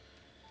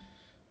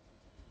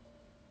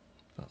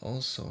 But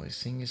also I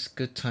think it's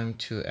good time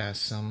to add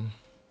some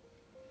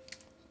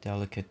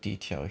delicate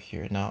detail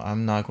here. Now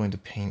I'm not going to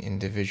paint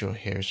individual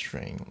hair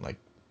string like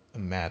a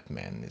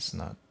madman. It's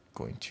not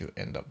going to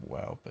end up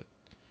well, but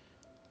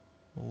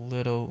a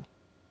little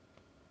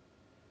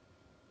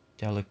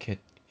delicate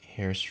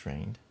hair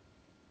strain.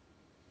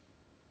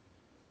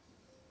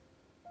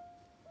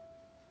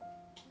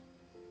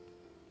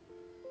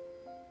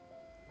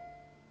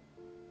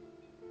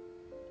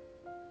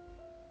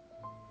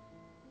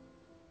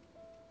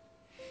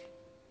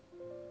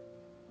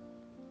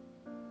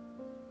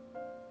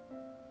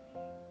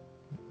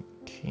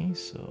 Okay,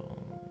 so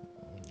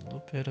a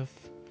little bit of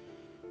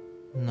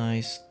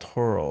nice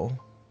twirl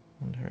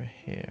on her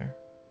hair.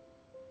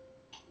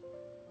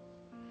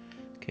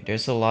 Okay,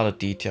 there's a lot of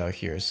detail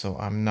here, so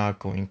I'm not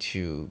going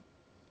to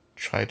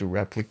try to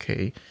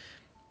replicate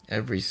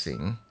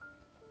everything.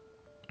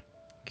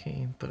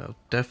 Okay, but I'll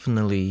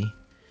definitely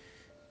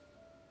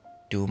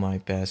do my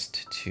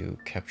best to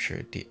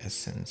capture the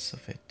essence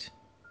of it.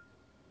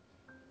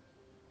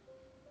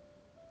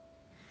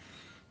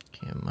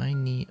 Okay, I might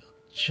need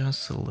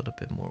just a little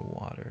bit more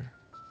water.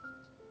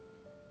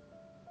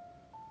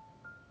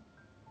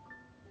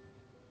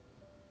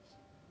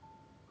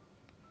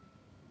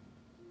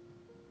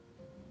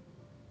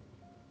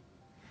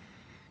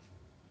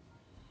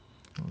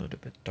 A little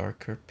bit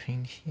darker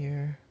pink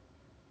here.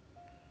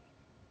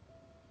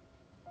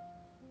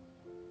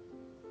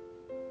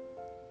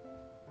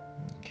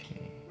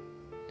 Okay,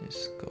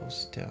 this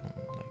goes down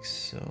like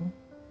so.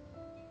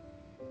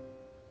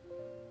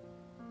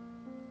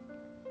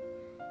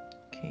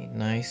 Okay,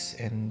 nice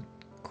and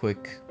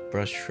quick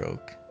brush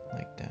stroke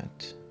like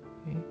that.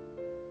 Okay.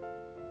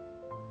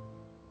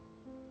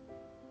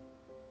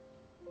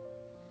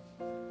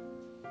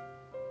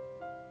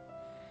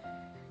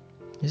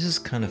 This is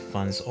kind of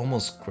fun. It's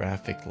almost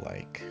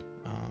graphic-like.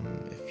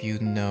 If you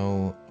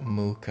know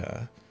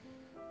Muka,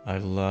 I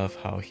love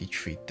how he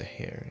treats the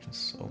hair.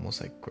 It's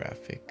almost like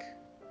graphic.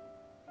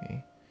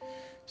 Okay.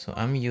 So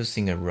I'm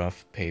using a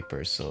rough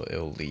paper, so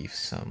it'll leave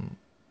some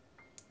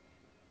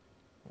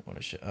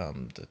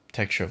the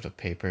texture of the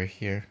paper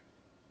here.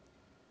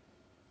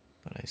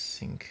 But I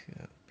think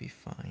that'll be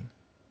fine.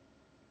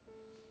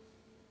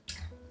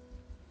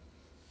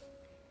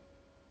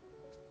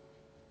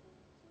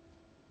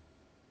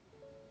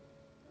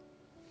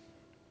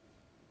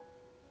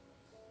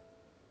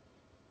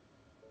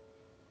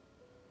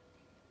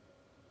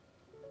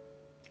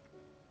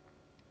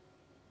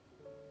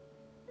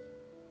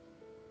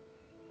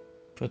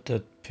 Put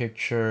the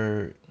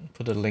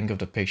link of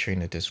the picture in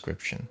the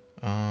description.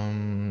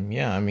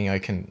 Yeah, I mean I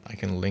can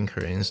link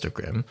her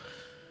Instagram.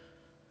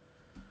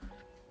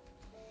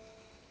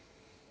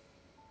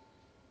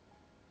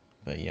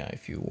 But yeah,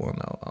 if you want,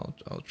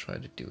 I'll try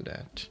to do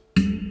that.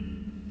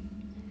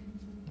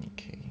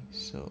 Okay,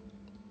 so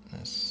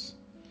let's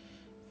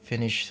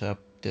finish up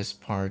this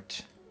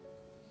part.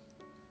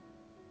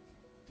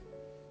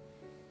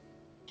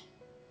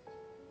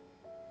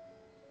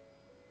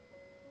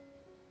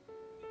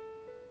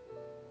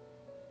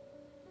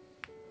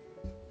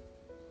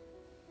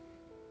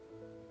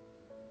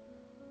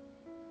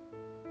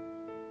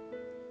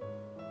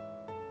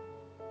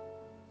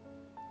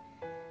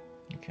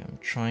 Okay, I'm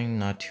trying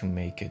not to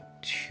make it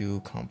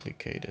too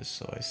complicated,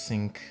 so I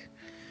think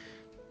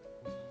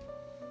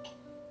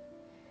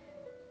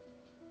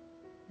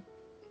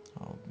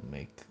I'll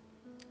make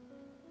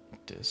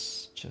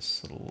this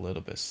just a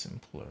little bit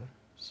simpler.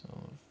 So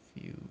a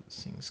few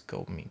things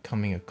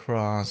coming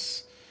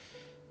across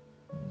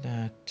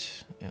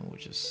that, and we'll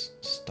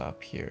just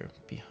stop here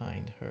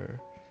behind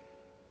her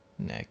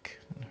neck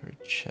and her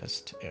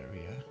chest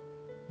area.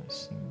 I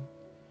think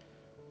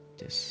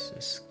this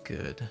is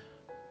good.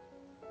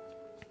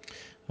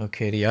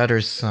 Okay, the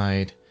other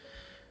side.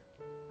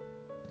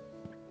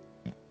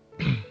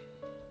 I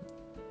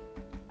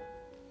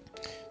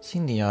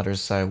think the other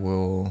side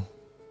will...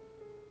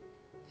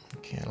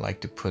 Okay, I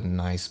like to put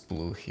nice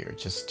blue here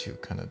just to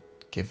kind of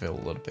give it a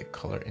little bit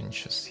color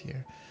interest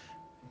here.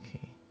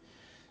 Okay,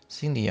 I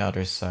think the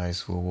other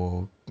sides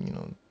will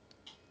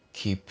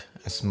keep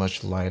as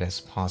much light as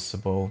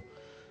possible,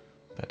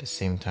 but at the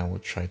same time we'll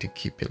try to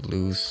keep it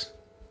loose.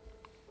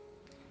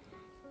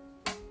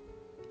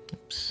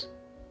 Oops.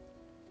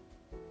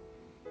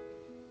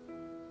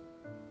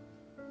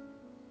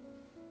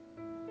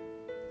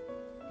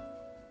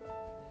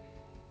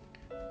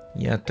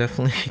 Yeah,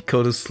 definitely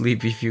go to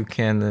sleep if you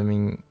can. I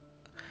mean,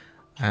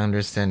 I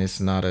understand it's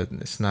not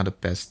a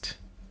best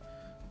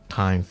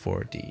time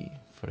for the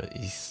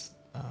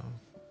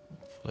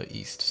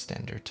East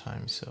Standard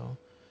Time, so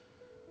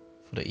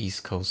for the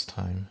East Coast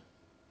time.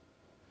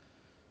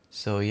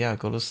 So yeah,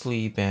 go to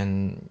sleep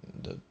and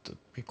the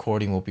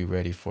recording will be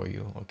ready for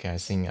you. Okay, I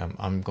think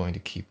I'm going to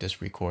keep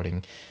this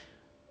recording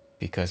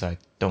because I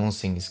don't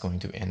think it's going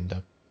to end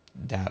up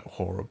that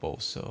horrible.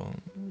 So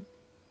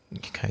you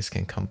guys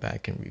can come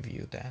back and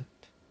review that.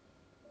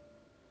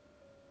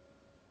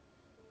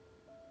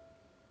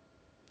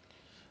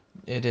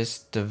 It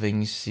is the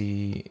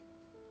Vinci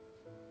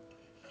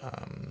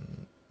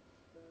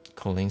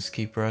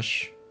Kolinsky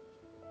brush.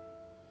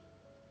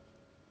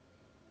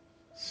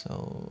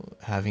 So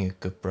having a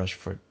good brush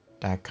for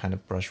that kind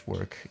of brush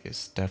work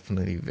is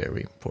definitely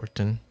very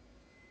important.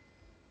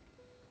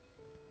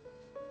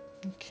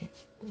 Okay.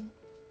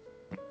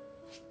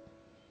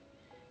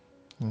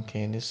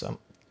 Okay, this I'm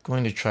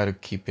going to try to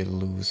keep it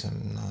loose.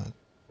 I'm not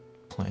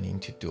planning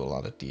to do a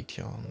lot of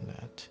detail on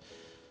that.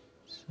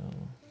 So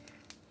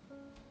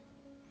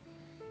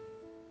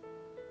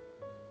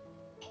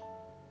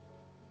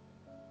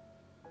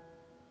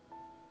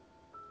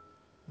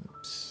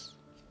oops.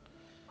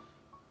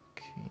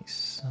 Okay,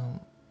 so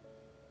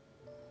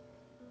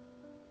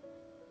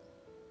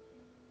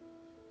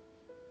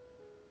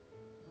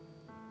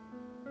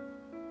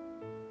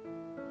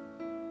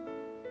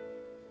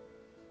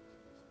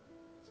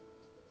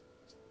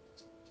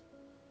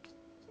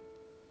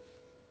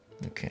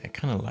okay, I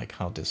kind of like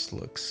how this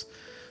looks,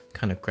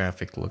 kind of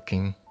graphic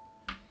looking.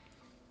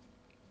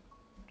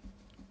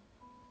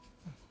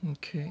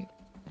 Okay.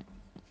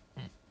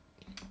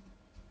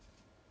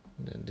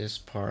 Then this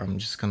part, I'm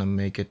just gonna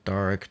make it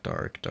dark.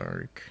 I'm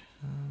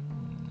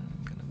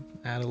gonna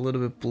add a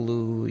little bit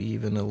blue,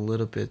 even a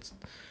little bit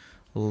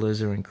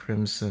alizarin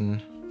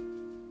crimson.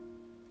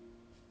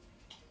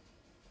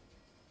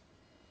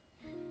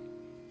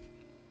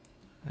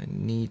 I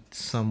need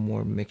some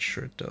more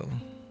mixture though.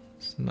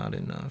 It's not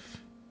enough.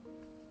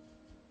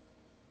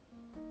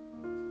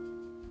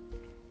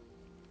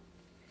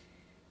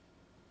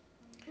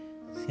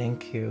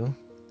 Thank you.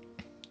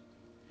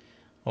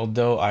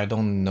 Although I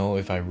don't know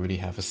if I really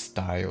have a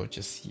style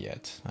just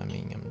yet. I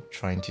mean, I'm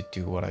trying to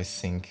do what I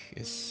think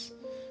is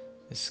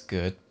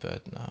good,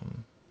 but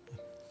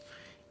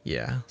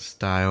yeah,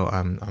 style,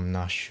 I'm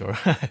not sure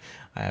I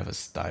have a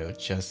style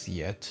just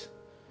yet.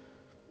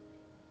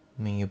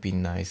 I mean, it'd be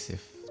nice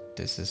if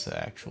this is an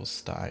actual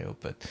style,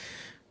 but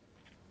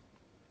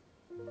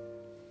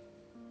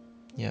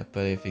yeah,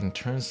 but if in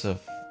terms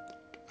of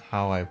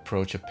how I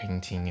approach a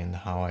painting and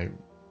how I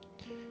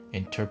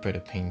interpret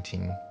a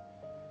painting,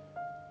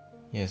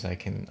 yes, I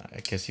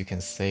guess you can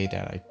say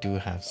that I do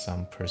have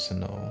some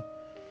personal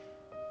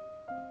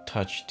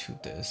touch to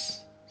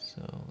this.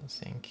 So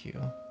thank you.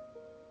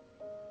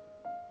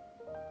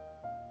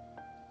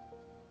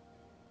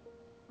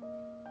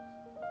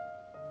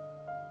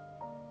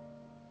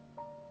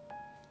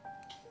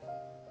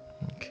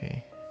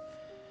 Okay.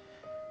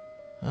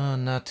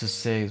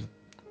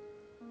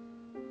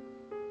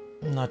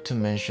 Not to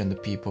mention the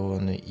people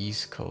on the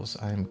East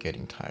Coast. I'm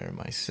getting tired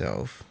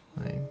myself.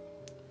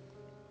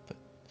 But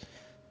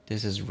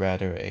this is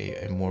rather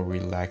a more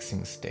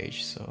relaxing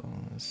stage, so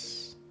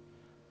it's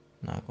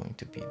not going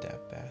to be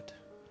that bad.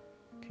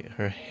 Okay,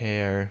 her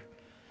hair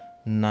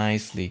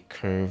nicely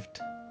curved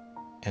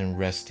and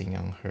resting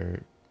on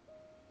her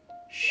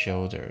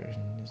shoulder.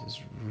 This is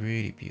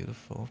really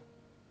beautiful.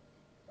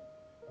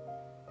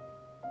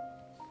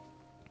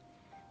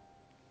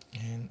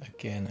 And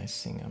again, I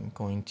think I'm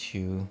going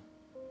to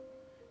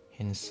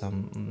hit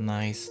some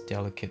nice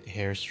delicate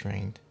hair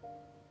strand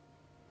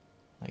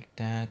like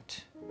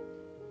that.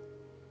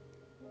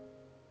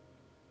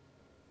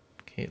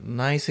 Okay,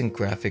 nice and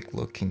graphic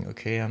looking.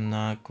 Okay, I'm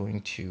not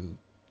going to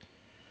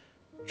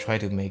try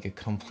to make it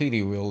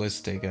completely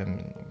realistic. I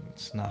mean,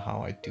 it's not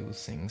how I do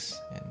things,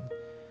 and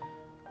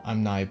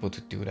I'm not able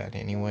to do that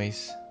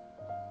anyways.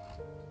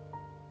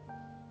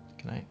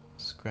 Can I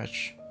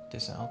scratch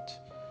this out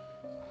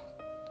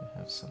to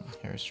have some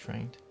hair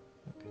strand?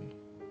 Okay.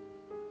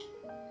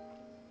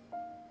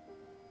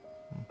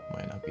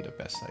 Might not be the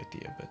best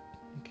idea, but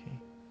okay.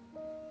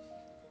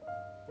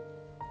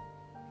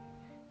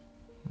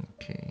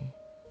 Okay.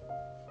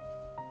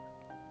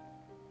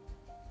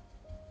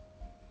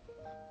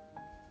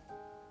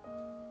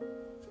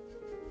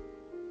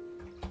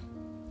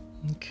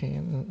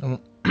 Okay,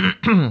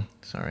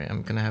 sorry,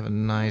 I'm gonna have a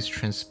nice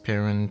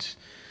transparent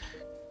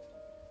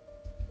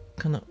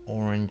kind of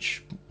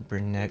orange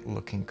brunette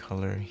looking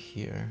color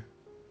here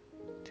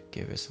to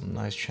give it some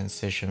nice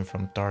transition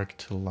from dark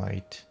to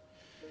light.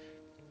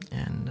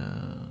 And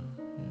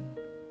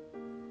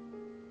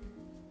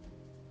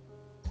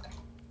yeah.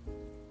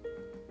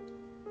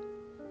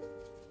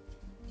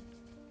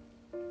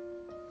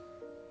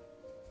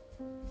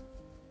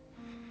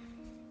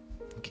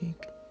 Okay,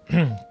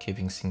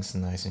 keeping things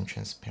nice and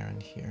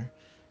transparent here,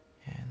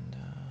 and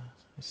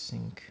I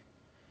think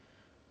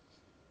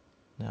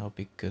that'll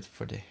be good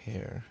for the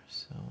hair.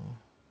 So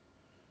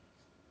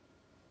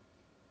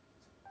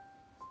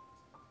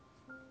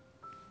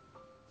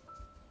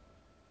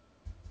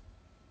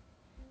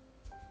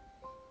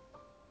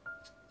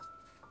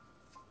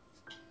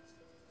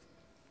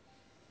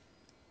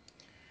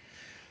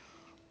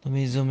let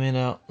me zoom in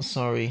out.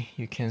 Sorry,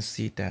 you can't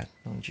see that,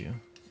 don't you?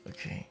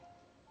 Okay.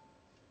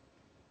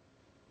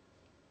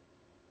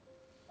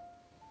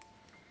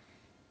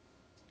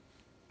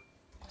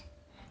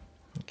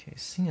 Okay, I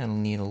think I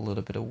need a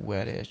little bit of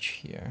wet edge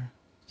here,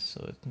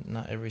 so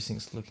not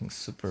everything's looking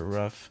super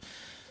rough.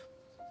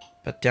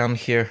 But down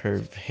here,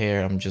 her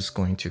hair, I'm just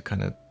going to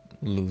kind of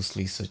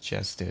loosely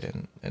suggest it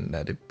and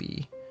let it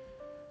be.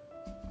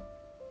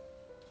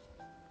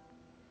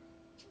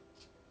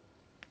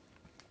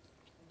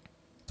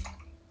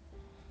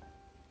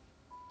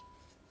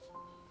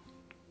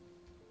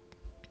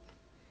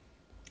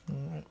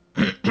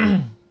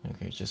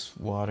 just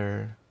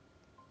water.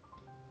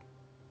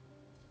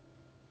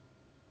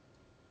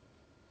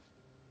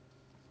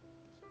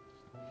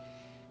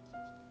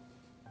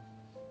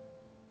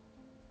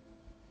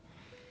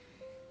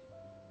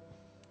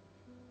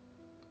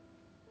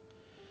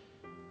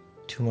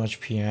 Too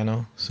much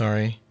piano,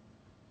 sorry.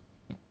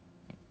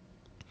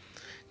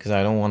 Because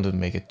I don't want to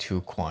make it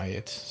too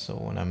quiet, so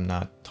when I'm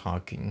not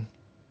talking,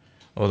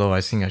 although I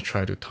think I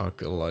try to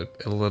talk a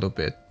little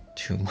bit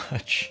too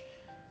much.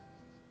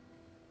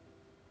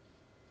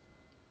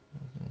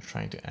 I'm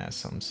trying to add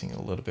something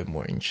a little bit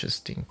more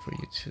interesting for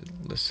you to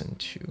listen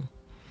to.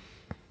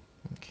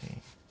 Okay,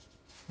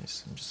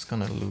 yes, I'm just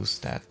gonna lose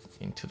that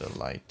into the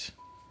light.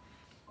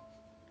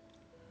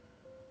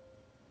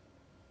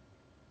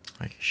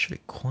 I actually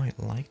quite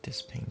like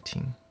this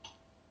painting.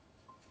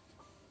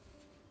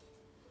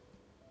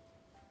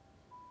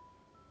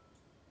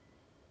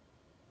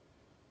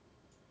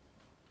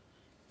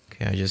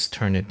 Okay, I just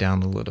turned it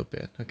down a little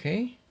bit,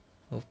 okay?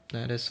 Hope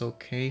that is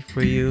okay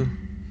for you.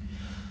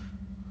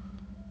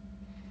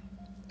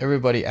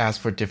 Everybody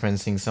asks for different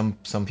things.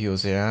 Some people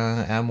say,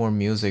 add more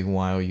music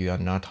while you are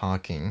not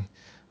talking.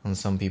 And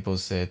some people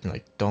said,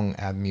 like, don't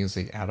add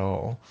music at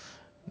all.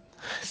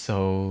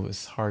 So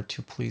it's hard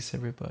to please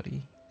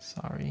everybody.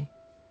 Sorry.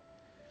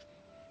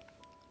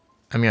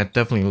 I mean, I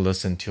definitely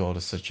listen to all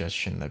the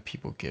suggestions that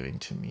people giving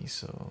to me.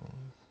 So,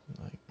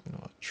 like, you know,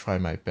 I try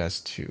my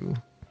best to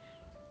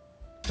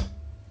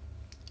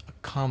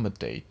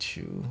accommodate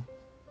to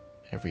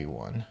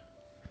everyone.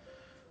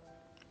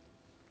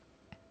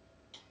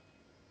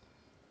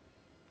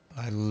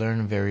 I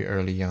learned very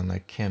early on I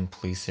can't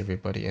please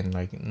everybody, and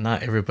like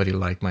not everybody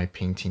liked my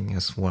painting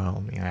as well.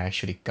 I mean, I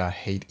actually got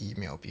hate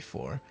email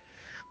before,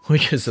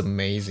 which is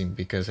amazing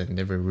because I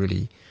never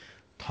really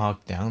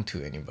talked down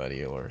to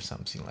anybody or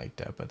something like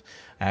that. But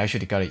I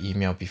actually got an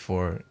email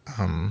before.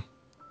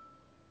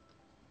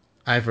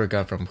 I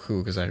forgot from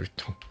who because I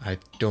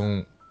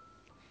don't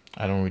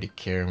really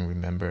care and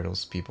remember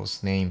those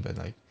people's name. But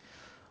like,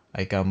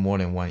 I got more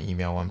than one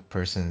email. One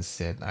person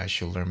said I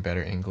should learn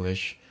better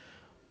English,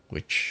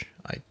 which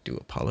I do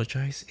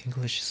apologize.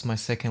 English is my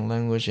second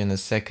language. And the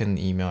second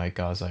email I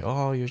got was like,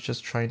 oh, you're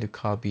just trying to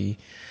copy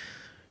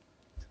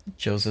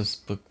Joseph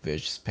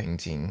Bookvich's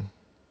painting.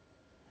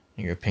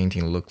 Your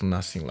painting looked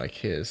nothing like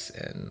his.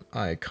 And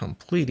I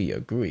completely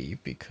agree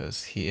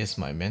because he is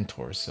my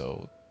mentor.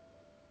 So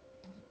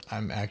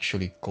I'm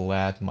actually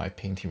glad my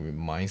painting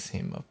reminds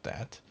him of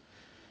that.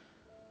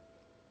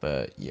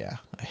 But yeah.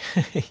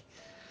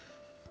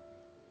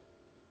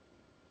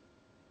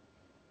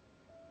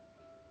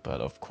 But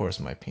of course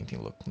my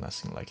painting looked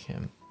nothing like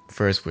him.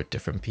 First, we're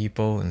different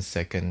people, and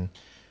second,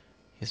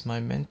 he's my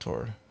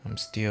mentor. I'm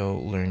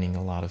still learning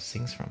a lot of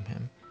things from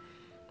him.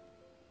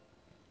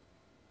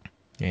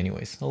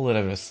 Anyways, a little bit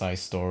of a side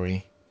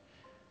story.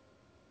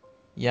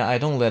 Yeah, I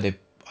don't let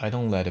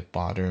it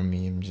bother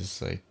me. I'm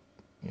just like,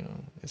 you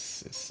know,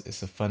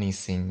 it's a funny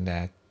thing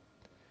that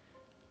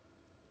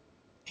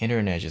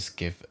internet just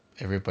give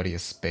everybody a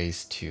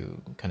space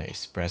to kind of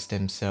express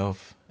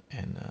themselves,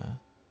 and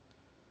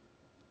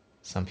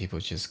some people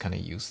just kind of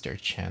use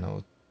this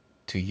channel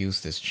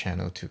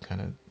to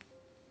kind of,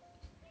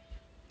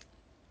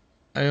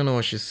 I don't know what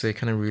I should say,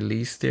 kind of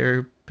release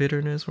their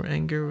bitterness or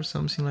anger or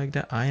something like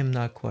that. I am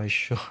not quite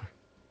sure.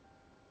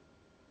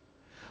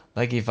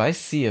 Like if I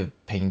see a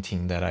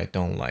painting that I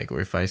don't like, or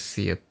if I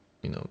see a,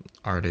 you know,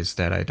 artist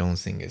that I don't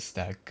think is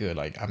that good,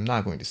 like I'm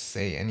not going to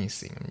say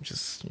anything. I'm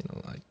just, you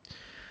know, like,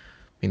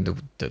 I mean,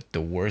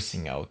 the worst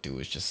thing I'll do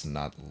is just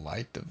not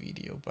like the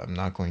video, but I'm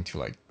not going to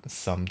like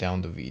sum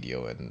down the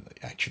video and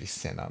actually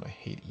send out a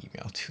hate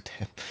email to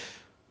them.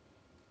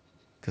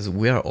 Because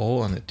we are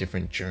all on a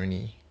different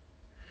journey,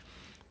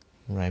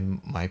 right?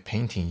 My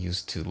painting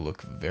used to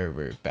look very,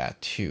 very bad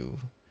too.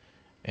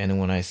 And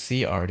when I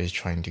see artists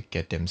trying to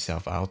get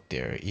themselves out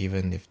there,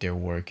 even if their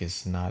work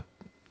is not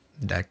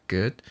that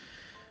good,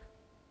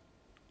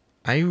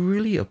 I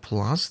really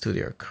applaud to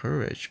their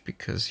courage,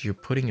 because you're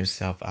putting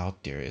yourself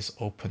out there is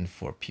open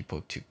for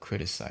people to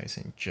criticize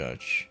and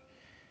judge.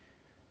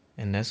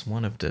 And that's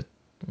one of the,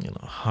 you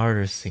know,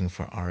 hardest thing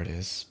for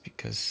artists,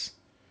 because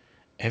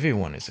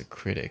everyone is a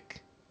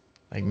critic.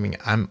 I mean,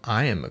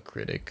 I am a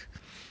critic,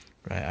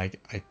 right?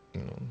 I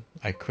you know,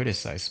 I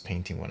criticize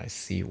painting when I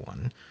see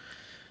one.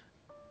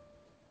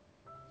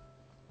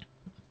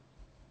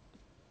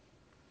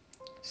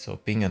 So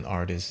being an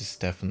artist is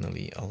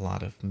definitely a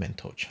lot of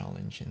mental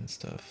challenge and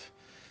stuff.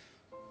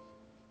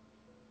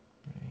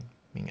 Right?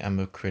 I mean, I'm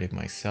a critic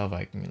myself.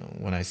 You know,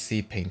 when I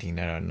see painting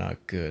that are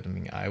not good, I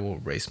mean, I will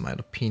raise my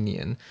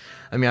opinion.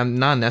 I mean, I'm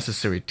not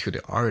necessary to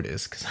the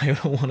artist because I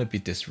don't want to be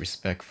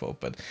disrespectful,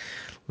 but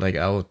like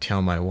I will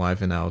tell my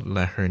wife and I'll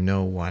let her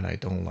know why I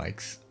don't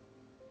like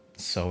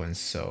so and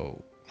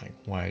so, like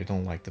why I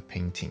don't like the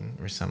painting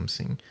or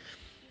something.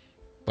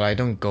 But I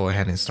don't go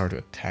ahead and start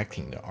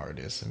attacking the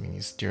artist. I mean,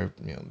 it's still,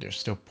 you know, they're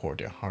still pour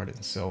their heart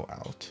and soul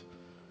out,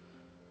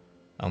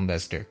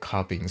 unless they're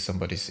copying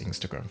somebody's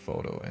Instagram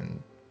photo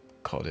and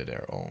call it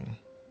their own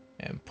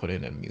and put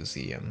it in a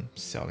museum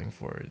selling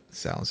for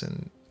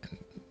thousands and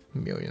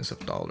millions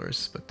of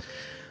dollars, but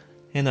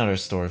another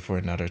story for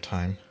another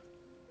time.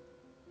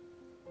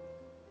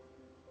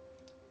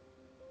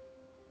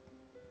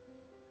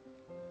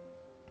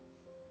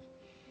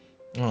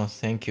 Oh,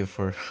 thank you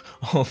for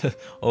all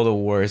the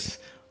words,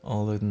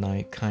 all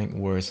the kind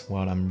words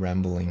while I'm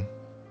rambling.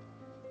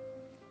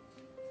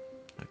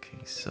 Okay,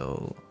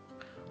 so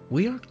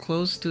we are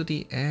close to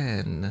the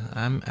end.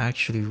 I'm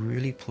actually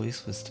really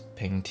pleased with the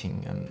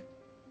painting, and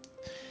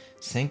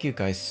thank you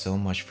guys so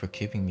much for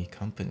keeping me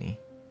company.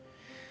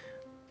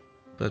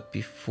 But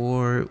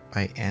before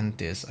I end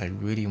this, I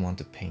really want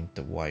to paint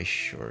the white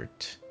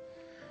shirt.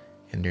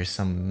 And there's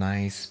some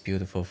nice,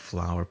 beautiful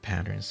flower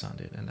patterns on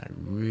it, and I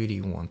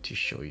really want to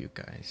show you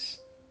guys.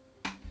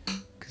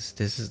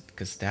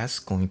 Because that's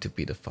going to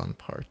be the fun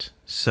part.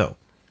 So,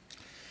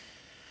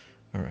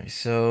 alright,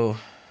 so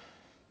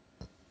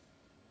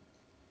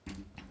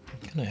I'm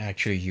gonna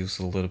actually use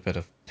a little bit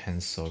of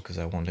pencil because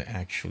I want to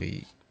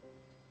actually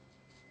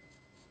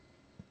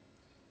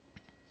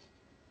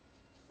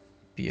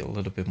be a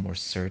little bit more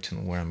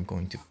certain where I'm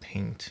going to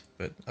paint.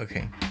 But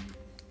okay,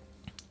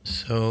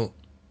 so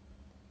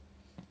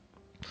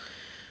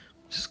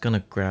just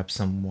gonna grab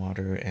some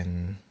water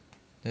and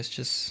let's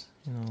just,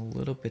 you know, a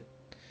little bit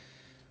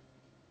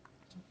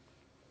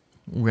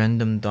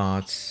random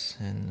dots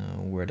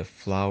and where the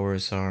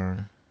flowers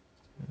are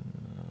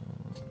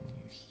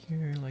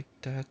here like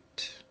that.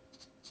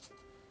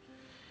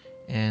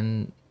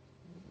 And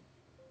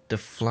the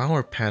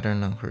flower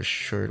pattern on her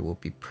shirt will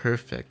be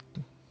perfect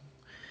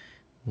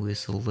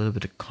with a little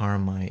bit of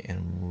carmine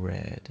and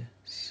red.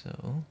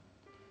 So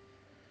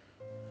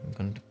I'm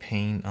going to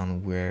paint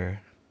on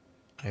where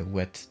I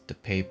wet the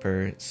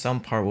paper. Some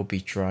part will be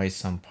dry,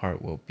 some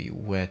part will be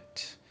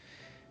wet.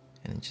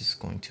 And I'm just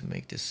going to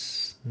make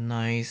this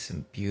nice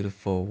and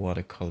beautiful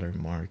watercolor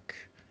mark.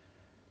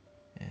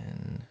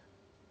 And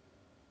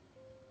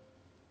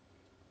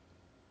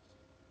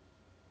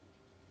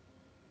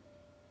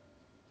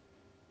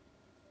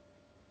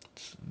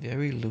it's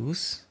very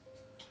loose.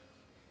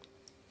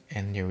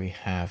 And there we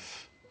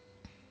have.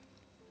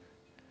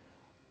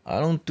 I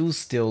don't do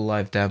still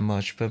life that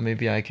much, but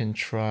maybe I can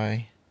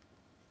try.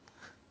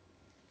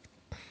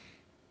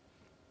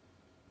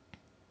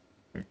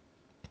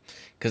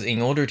 Because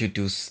in order to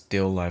do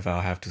still life,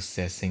 I'll have to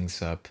set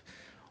things up,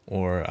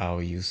 or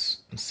I'll use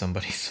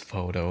somebody's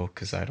photo.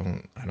 Because I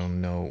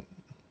don't know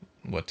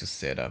what to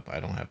set up. I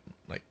don't have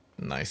like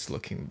nice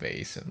looking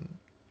vase and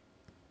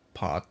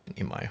pot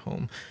in my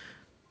home.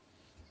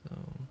 So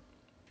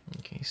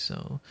okay,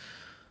 so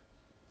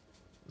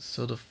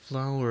the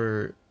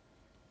flower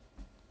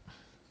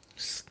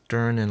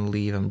stern and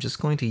leaf, I'm just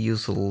going to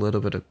use a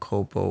little bit of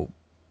cobalt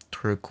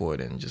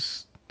turquoise and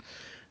just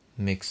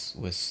mix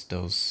with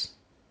those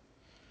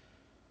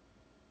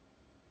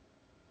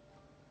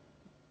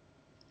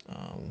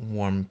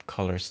warm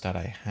colors that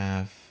I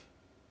have,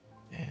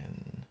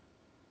 and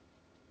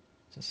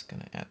just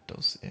gonna add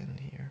those in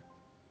here.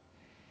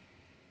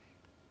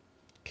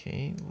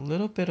 Okay, a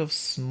little bit of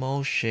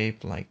small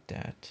shape like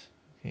that.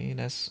 Okay,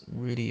 that's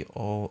really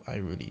all I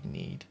really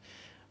need.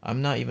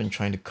 I'm not even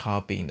trying to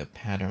copy the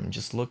pattern, I'm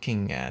just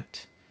looking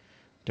at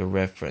the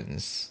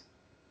reference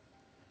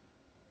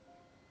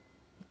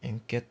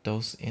and get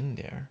those in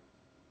there.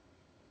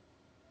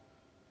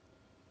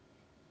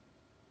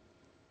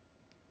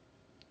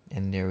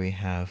 And there we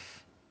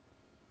have,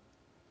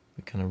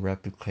 we kind of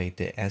replicate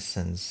the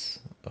essence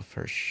of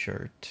her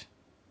shirt.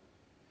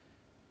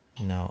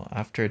 Now,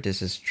 after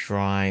this is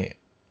dry,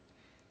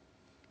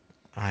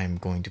 I'm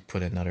going to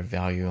put another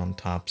value on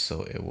top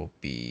so it will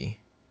be,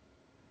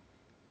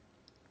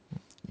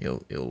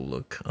 it'll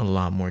look a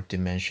lot more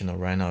dimensional.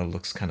 Right now it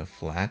looks kind of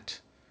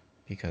flat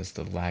because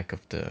the lack of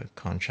the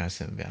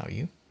contrast and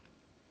value.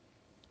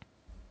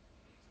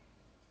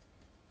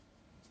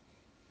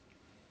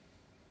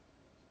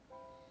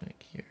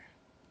 Like here,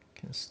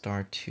 can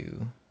start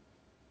to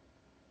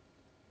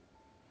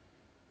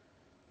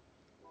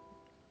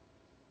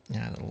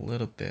add a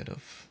little bit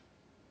of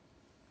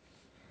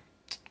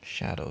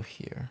shadow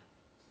here.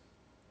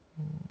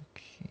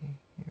 Okay,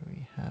 here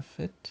we have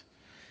it,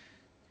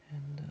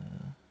 and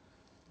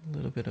a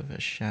little bit of a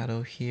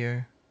shadow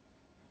here.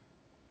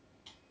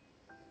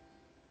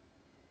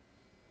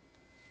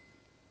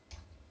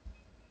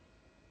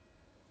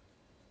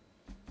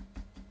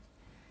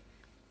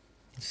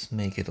 Let's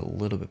make it a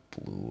little bit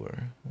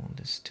bluer. I want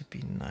this to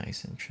be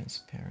nice and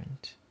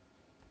transparent.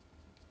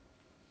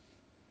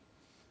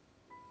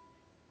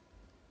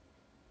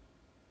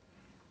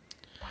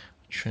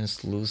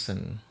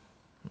 Translucent.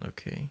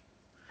 Okay.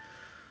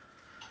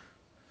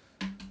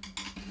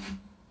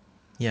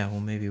 Yeah, well,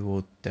 maybe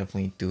we'll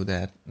definitely do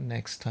that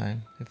next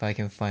time if I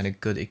can find a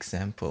good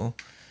example.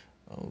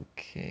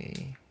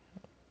 Okay.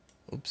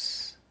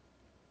 Oops.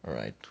 All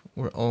right,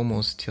 we're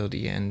almost till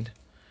the end.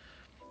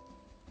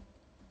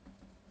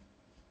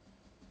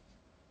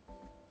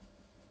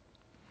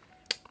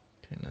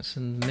 Okay, let's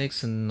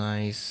mix a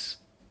nice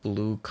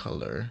blue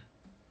color.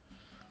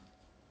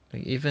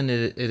 Like even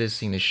it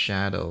is in the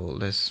shadow,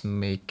 let's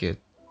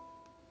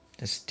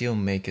still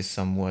make it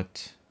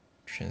somewhat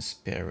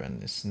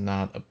transparent. It's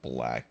not a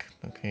black.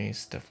 Okay,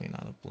 it's definitely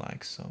not a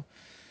black. So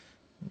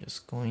I'm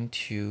just going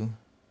to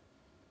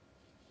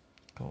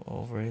go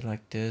over it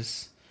like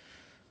this.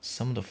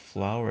 Some of the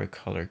flower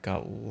color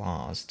got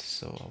lost,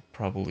 so I'll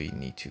probably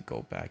need to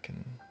go back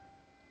and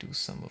do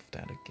some of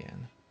that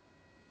again.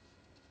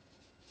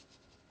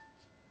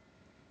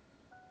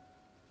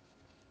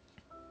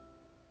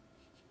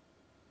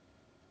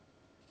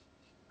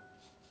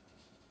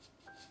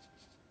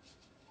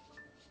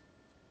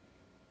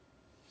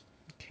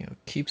 Okay, I'll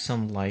keep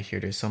some light here.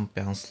 There's some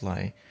bounce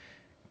light.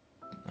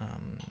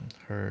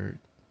 Her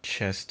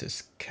chest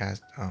is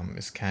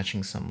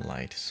catching some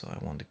light, so I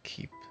want to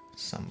keep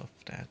some of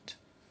that.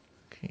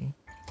 Okay,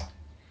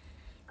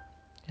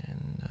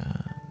 and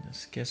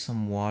let's get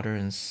some water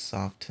and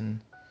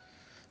soften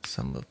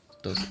some of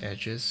those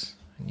edges.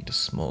 I need a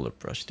smaller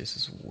brush. This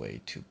is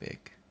way too big.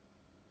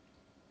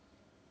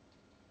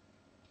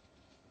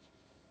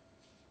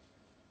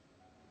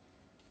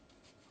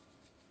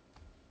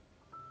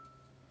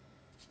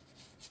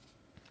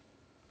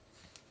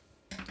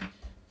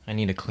 I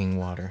need a clean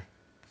water.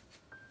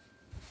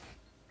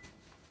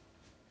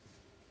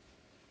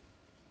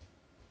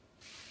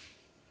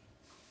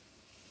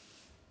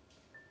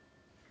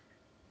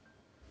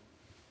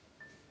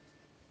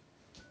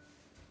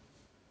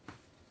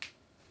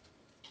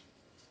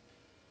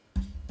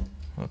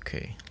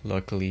 Okay,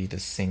 luckily the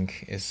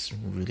sink is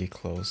really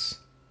close.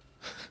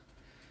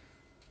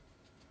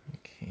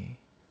 Okay,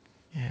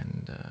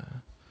 and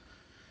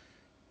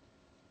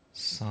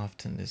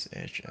soften this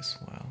edge as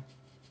well.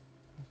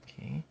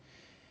 Okay,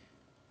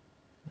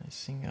 I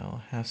think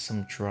I'll have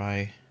some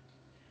dry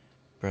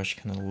brush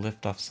kind of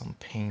lift off some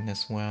paint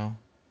as well.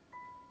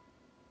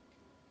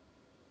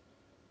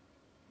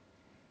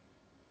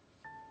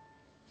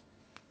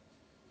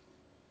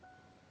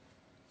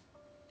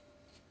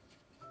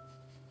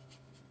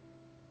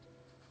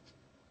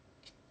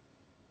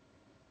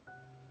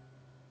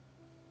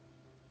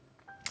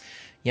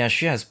 Yeah,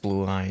 she has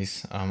blue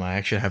eyes. I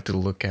actually have to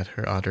look at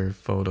her other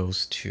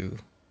photos to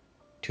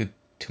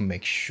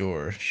make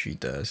sure she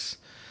does,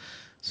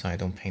 so I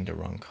don't paint the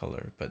wrong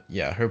color. But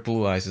yeah, her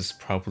blue eyes is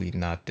probably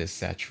not this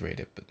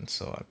saturated, but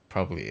so I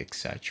probably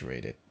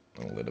exaggerated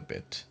a little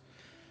bit.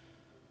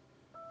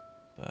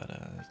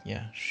 But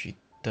yeah, she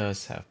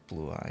does have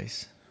blue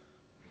eyes.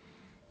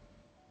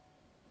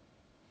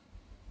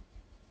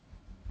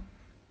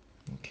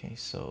 Okay,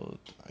 so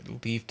I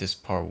leave this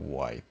part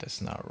white.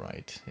 That's not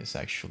right. It's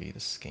actually the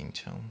skin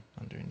tone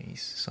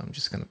underneath. So I'm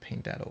just gonna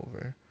paint that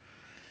over.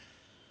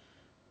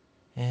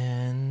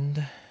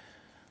 And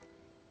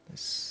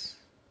this.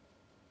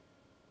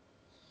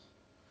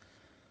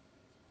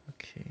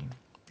 Okay,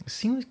 I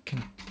think we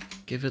can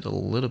give it a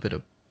little bit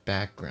of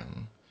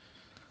background.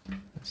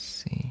 Let's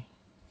see.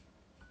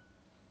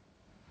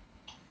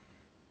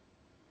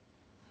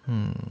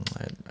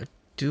 I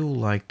do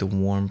like the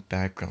warm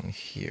background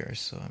here,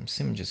 so I'm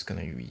simply just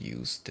gonna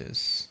reuse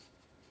this.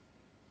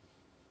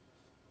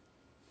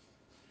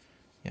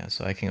 Yeah,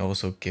 so I can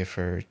also give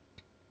her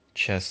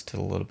chest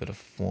a little bit of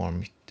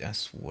form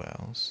as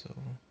well, so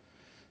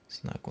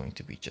it's not going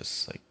to be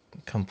just like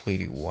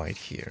completely white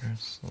here.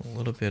 So a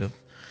little bit of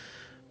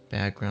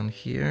background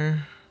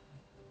here.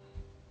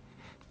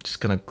 Just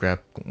gonna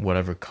grab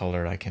whatever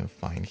color I can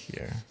find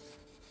here.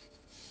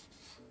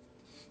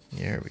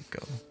 There we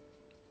go.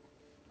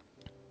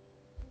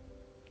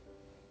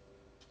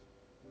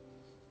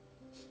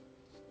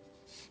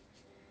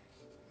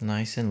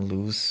 Nice and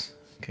loose.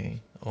 Okay,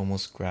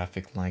 almost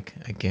graphic like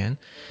again.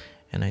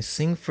 And I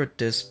think for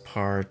this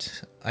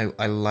part,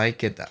 I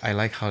like it. I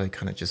like how it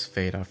kind of just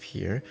fade off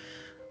here,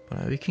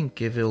 but we can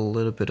give it a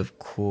little bit of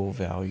cool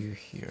value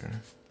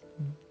here,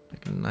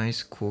 like a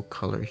nice cool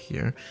color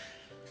here.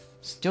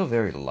 Still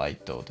very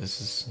light though.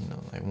 This is, you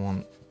know, I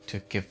want to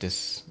give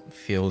this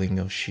feeling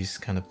of she's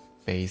kind of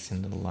based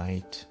in the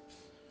light.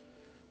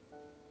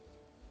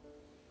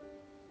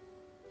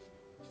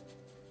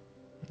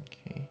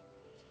 Okay,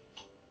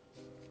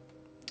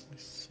 I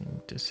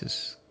think this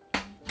is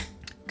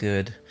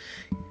good.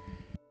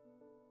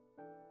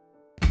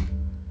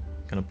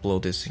 Gonna blow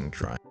this thing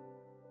dry.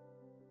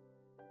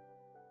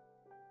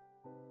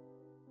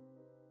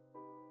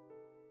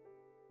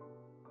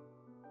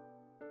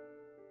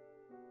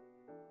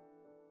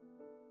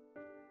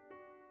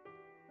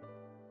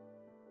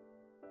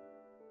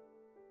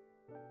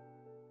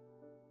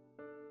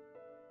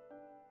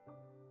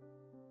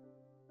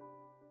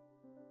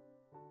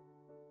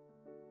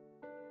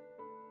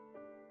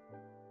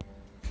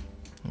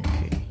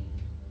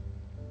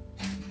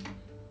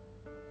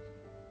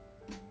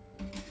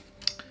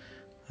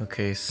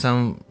 Okay,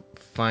 some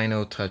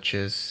final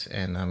touches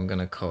and I'm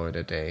gonna call it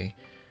a day.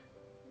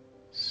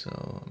 So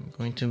I'm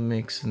going to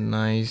mix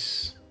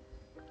some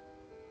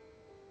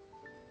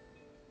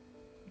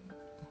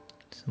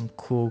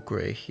cool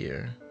gray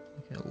here.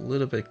 Okay, a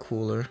little bit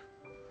cooler.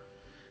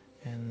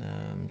 And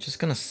I'm just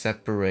gonna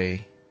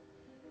separate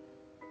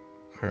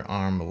her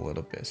arm a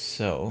little bit.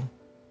 So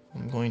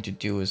what I'm going to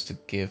do is to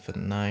give a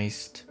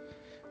nice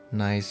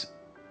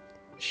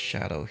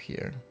shadow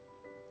here.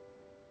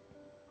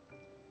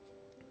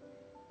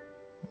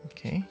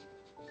 Okay.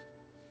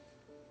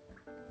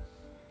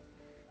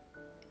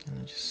 And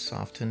I just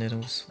soften it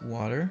with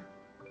water.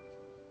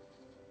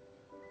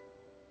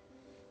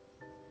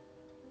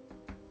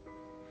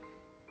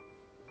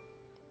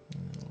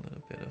 And a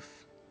little bit of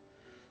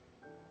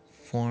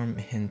form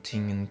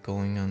hinting and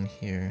going on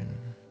here.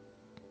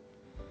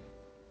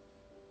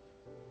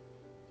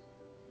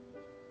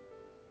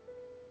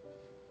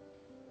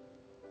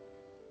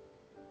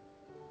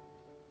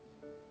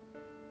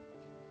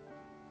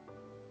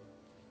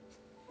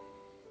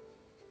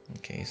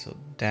 Okay, so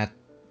that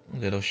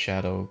little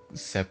shadow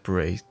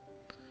separates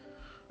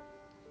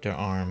the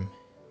arm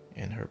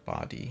and her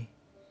body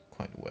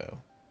quite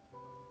well.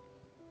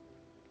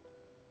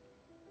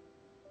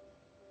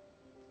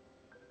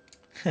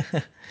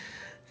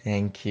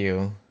 Thank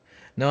you.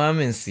 No, I'm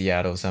in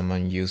Seattle, so I'm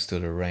unused to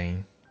the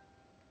rain.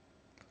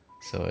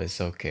 So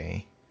it's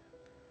okay.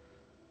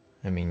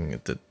 I mean,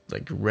 the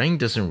rain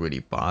doesn't really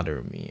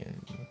bother me.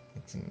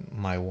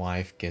 My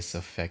wife gets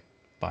affected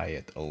by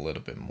it a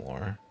little bit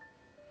more.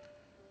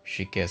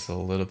 She gets a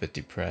little bit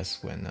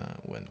depressed when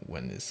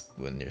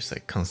there's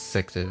like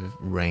consecutive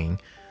rain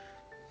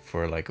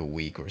for like a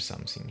week or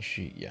something.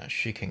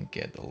 She can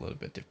get a little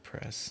bit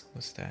depressed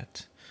with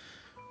that.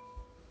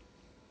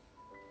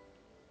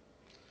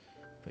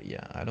 But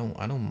yeah, I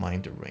don't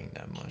mind the rain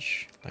that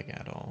much, like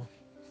at all.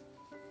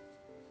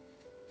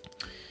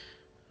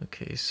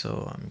 Okay,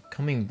 so I'm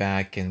coming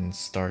back and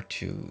start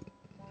to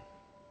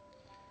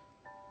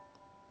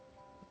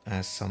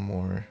add some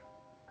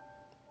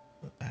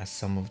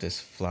of this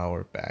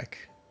flower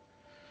back.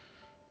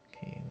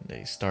 Okay,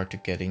 they start to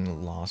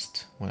getting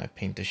lost when I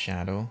paint the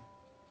shadow.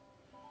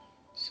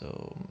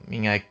 So I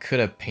mean, I could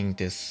have painted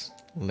this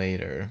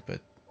later,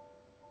 but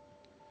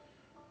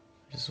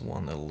I just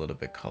want a little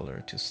bit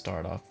color to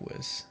start off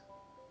with.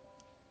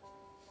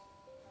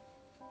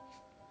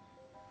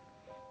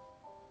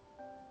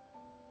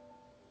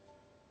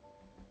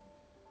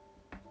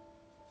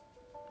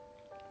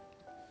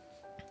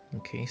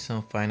 Okay,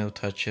 some final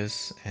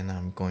touches and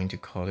I'm going to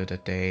call it a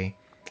day.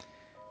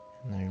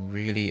 And I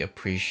really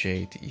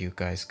appreciate you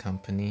guys'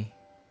 company.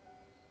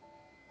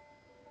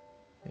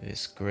 It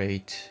is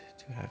great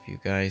to have you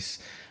guys.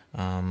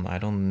 I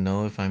don't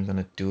know if I'm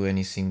gonna do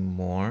anything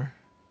more,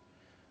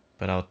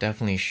 but I'll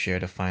definitely share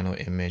the final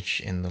image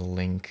in the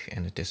link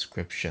in the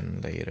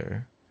description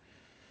later.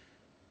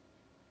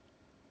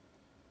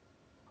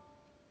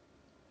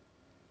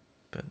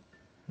 But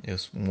it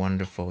was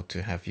wonderful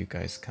to have you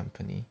guys'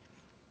 company.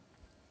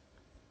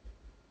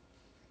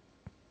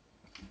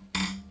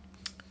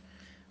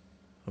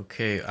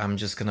 Okay, I'm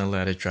just gonna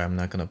let it dry. I'm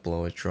not gonna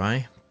blow it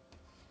dry.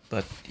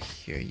 But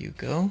here you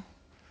go.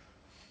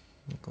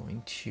 I'm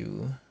going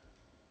to...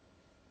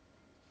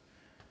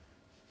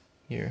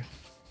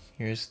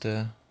 Here's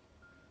the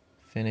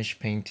finished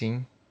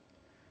painting.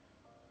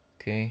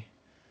 Okay.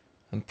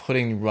 I'm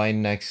putting right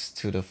next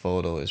to the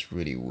photo is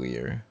really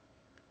weird.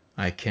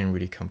 I can't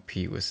really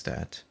compete with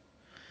that.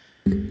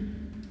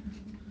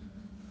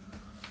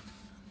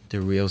 The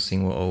real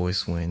thing will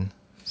always win.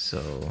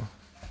 So...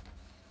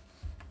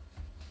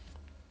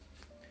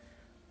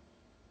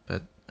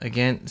 But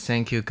again,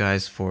 thank you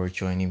guys for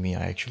joining me.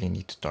 I actually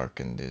need to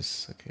darken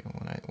this. Okay,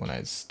 when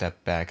I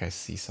step back, I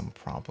see some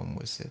problem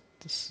with it.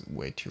 This is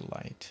way too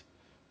light.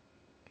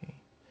 Okay,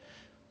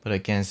 but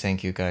again,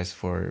 thank you guys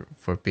for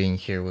being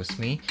here with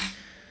me.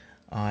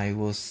 I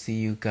will see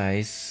you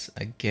guys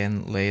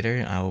again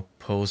later. I'll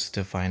post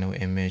the final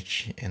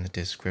image in the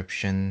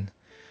description.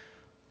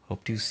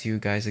 Hope to see you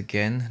guys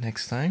again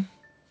next time.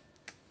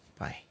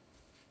 Bye.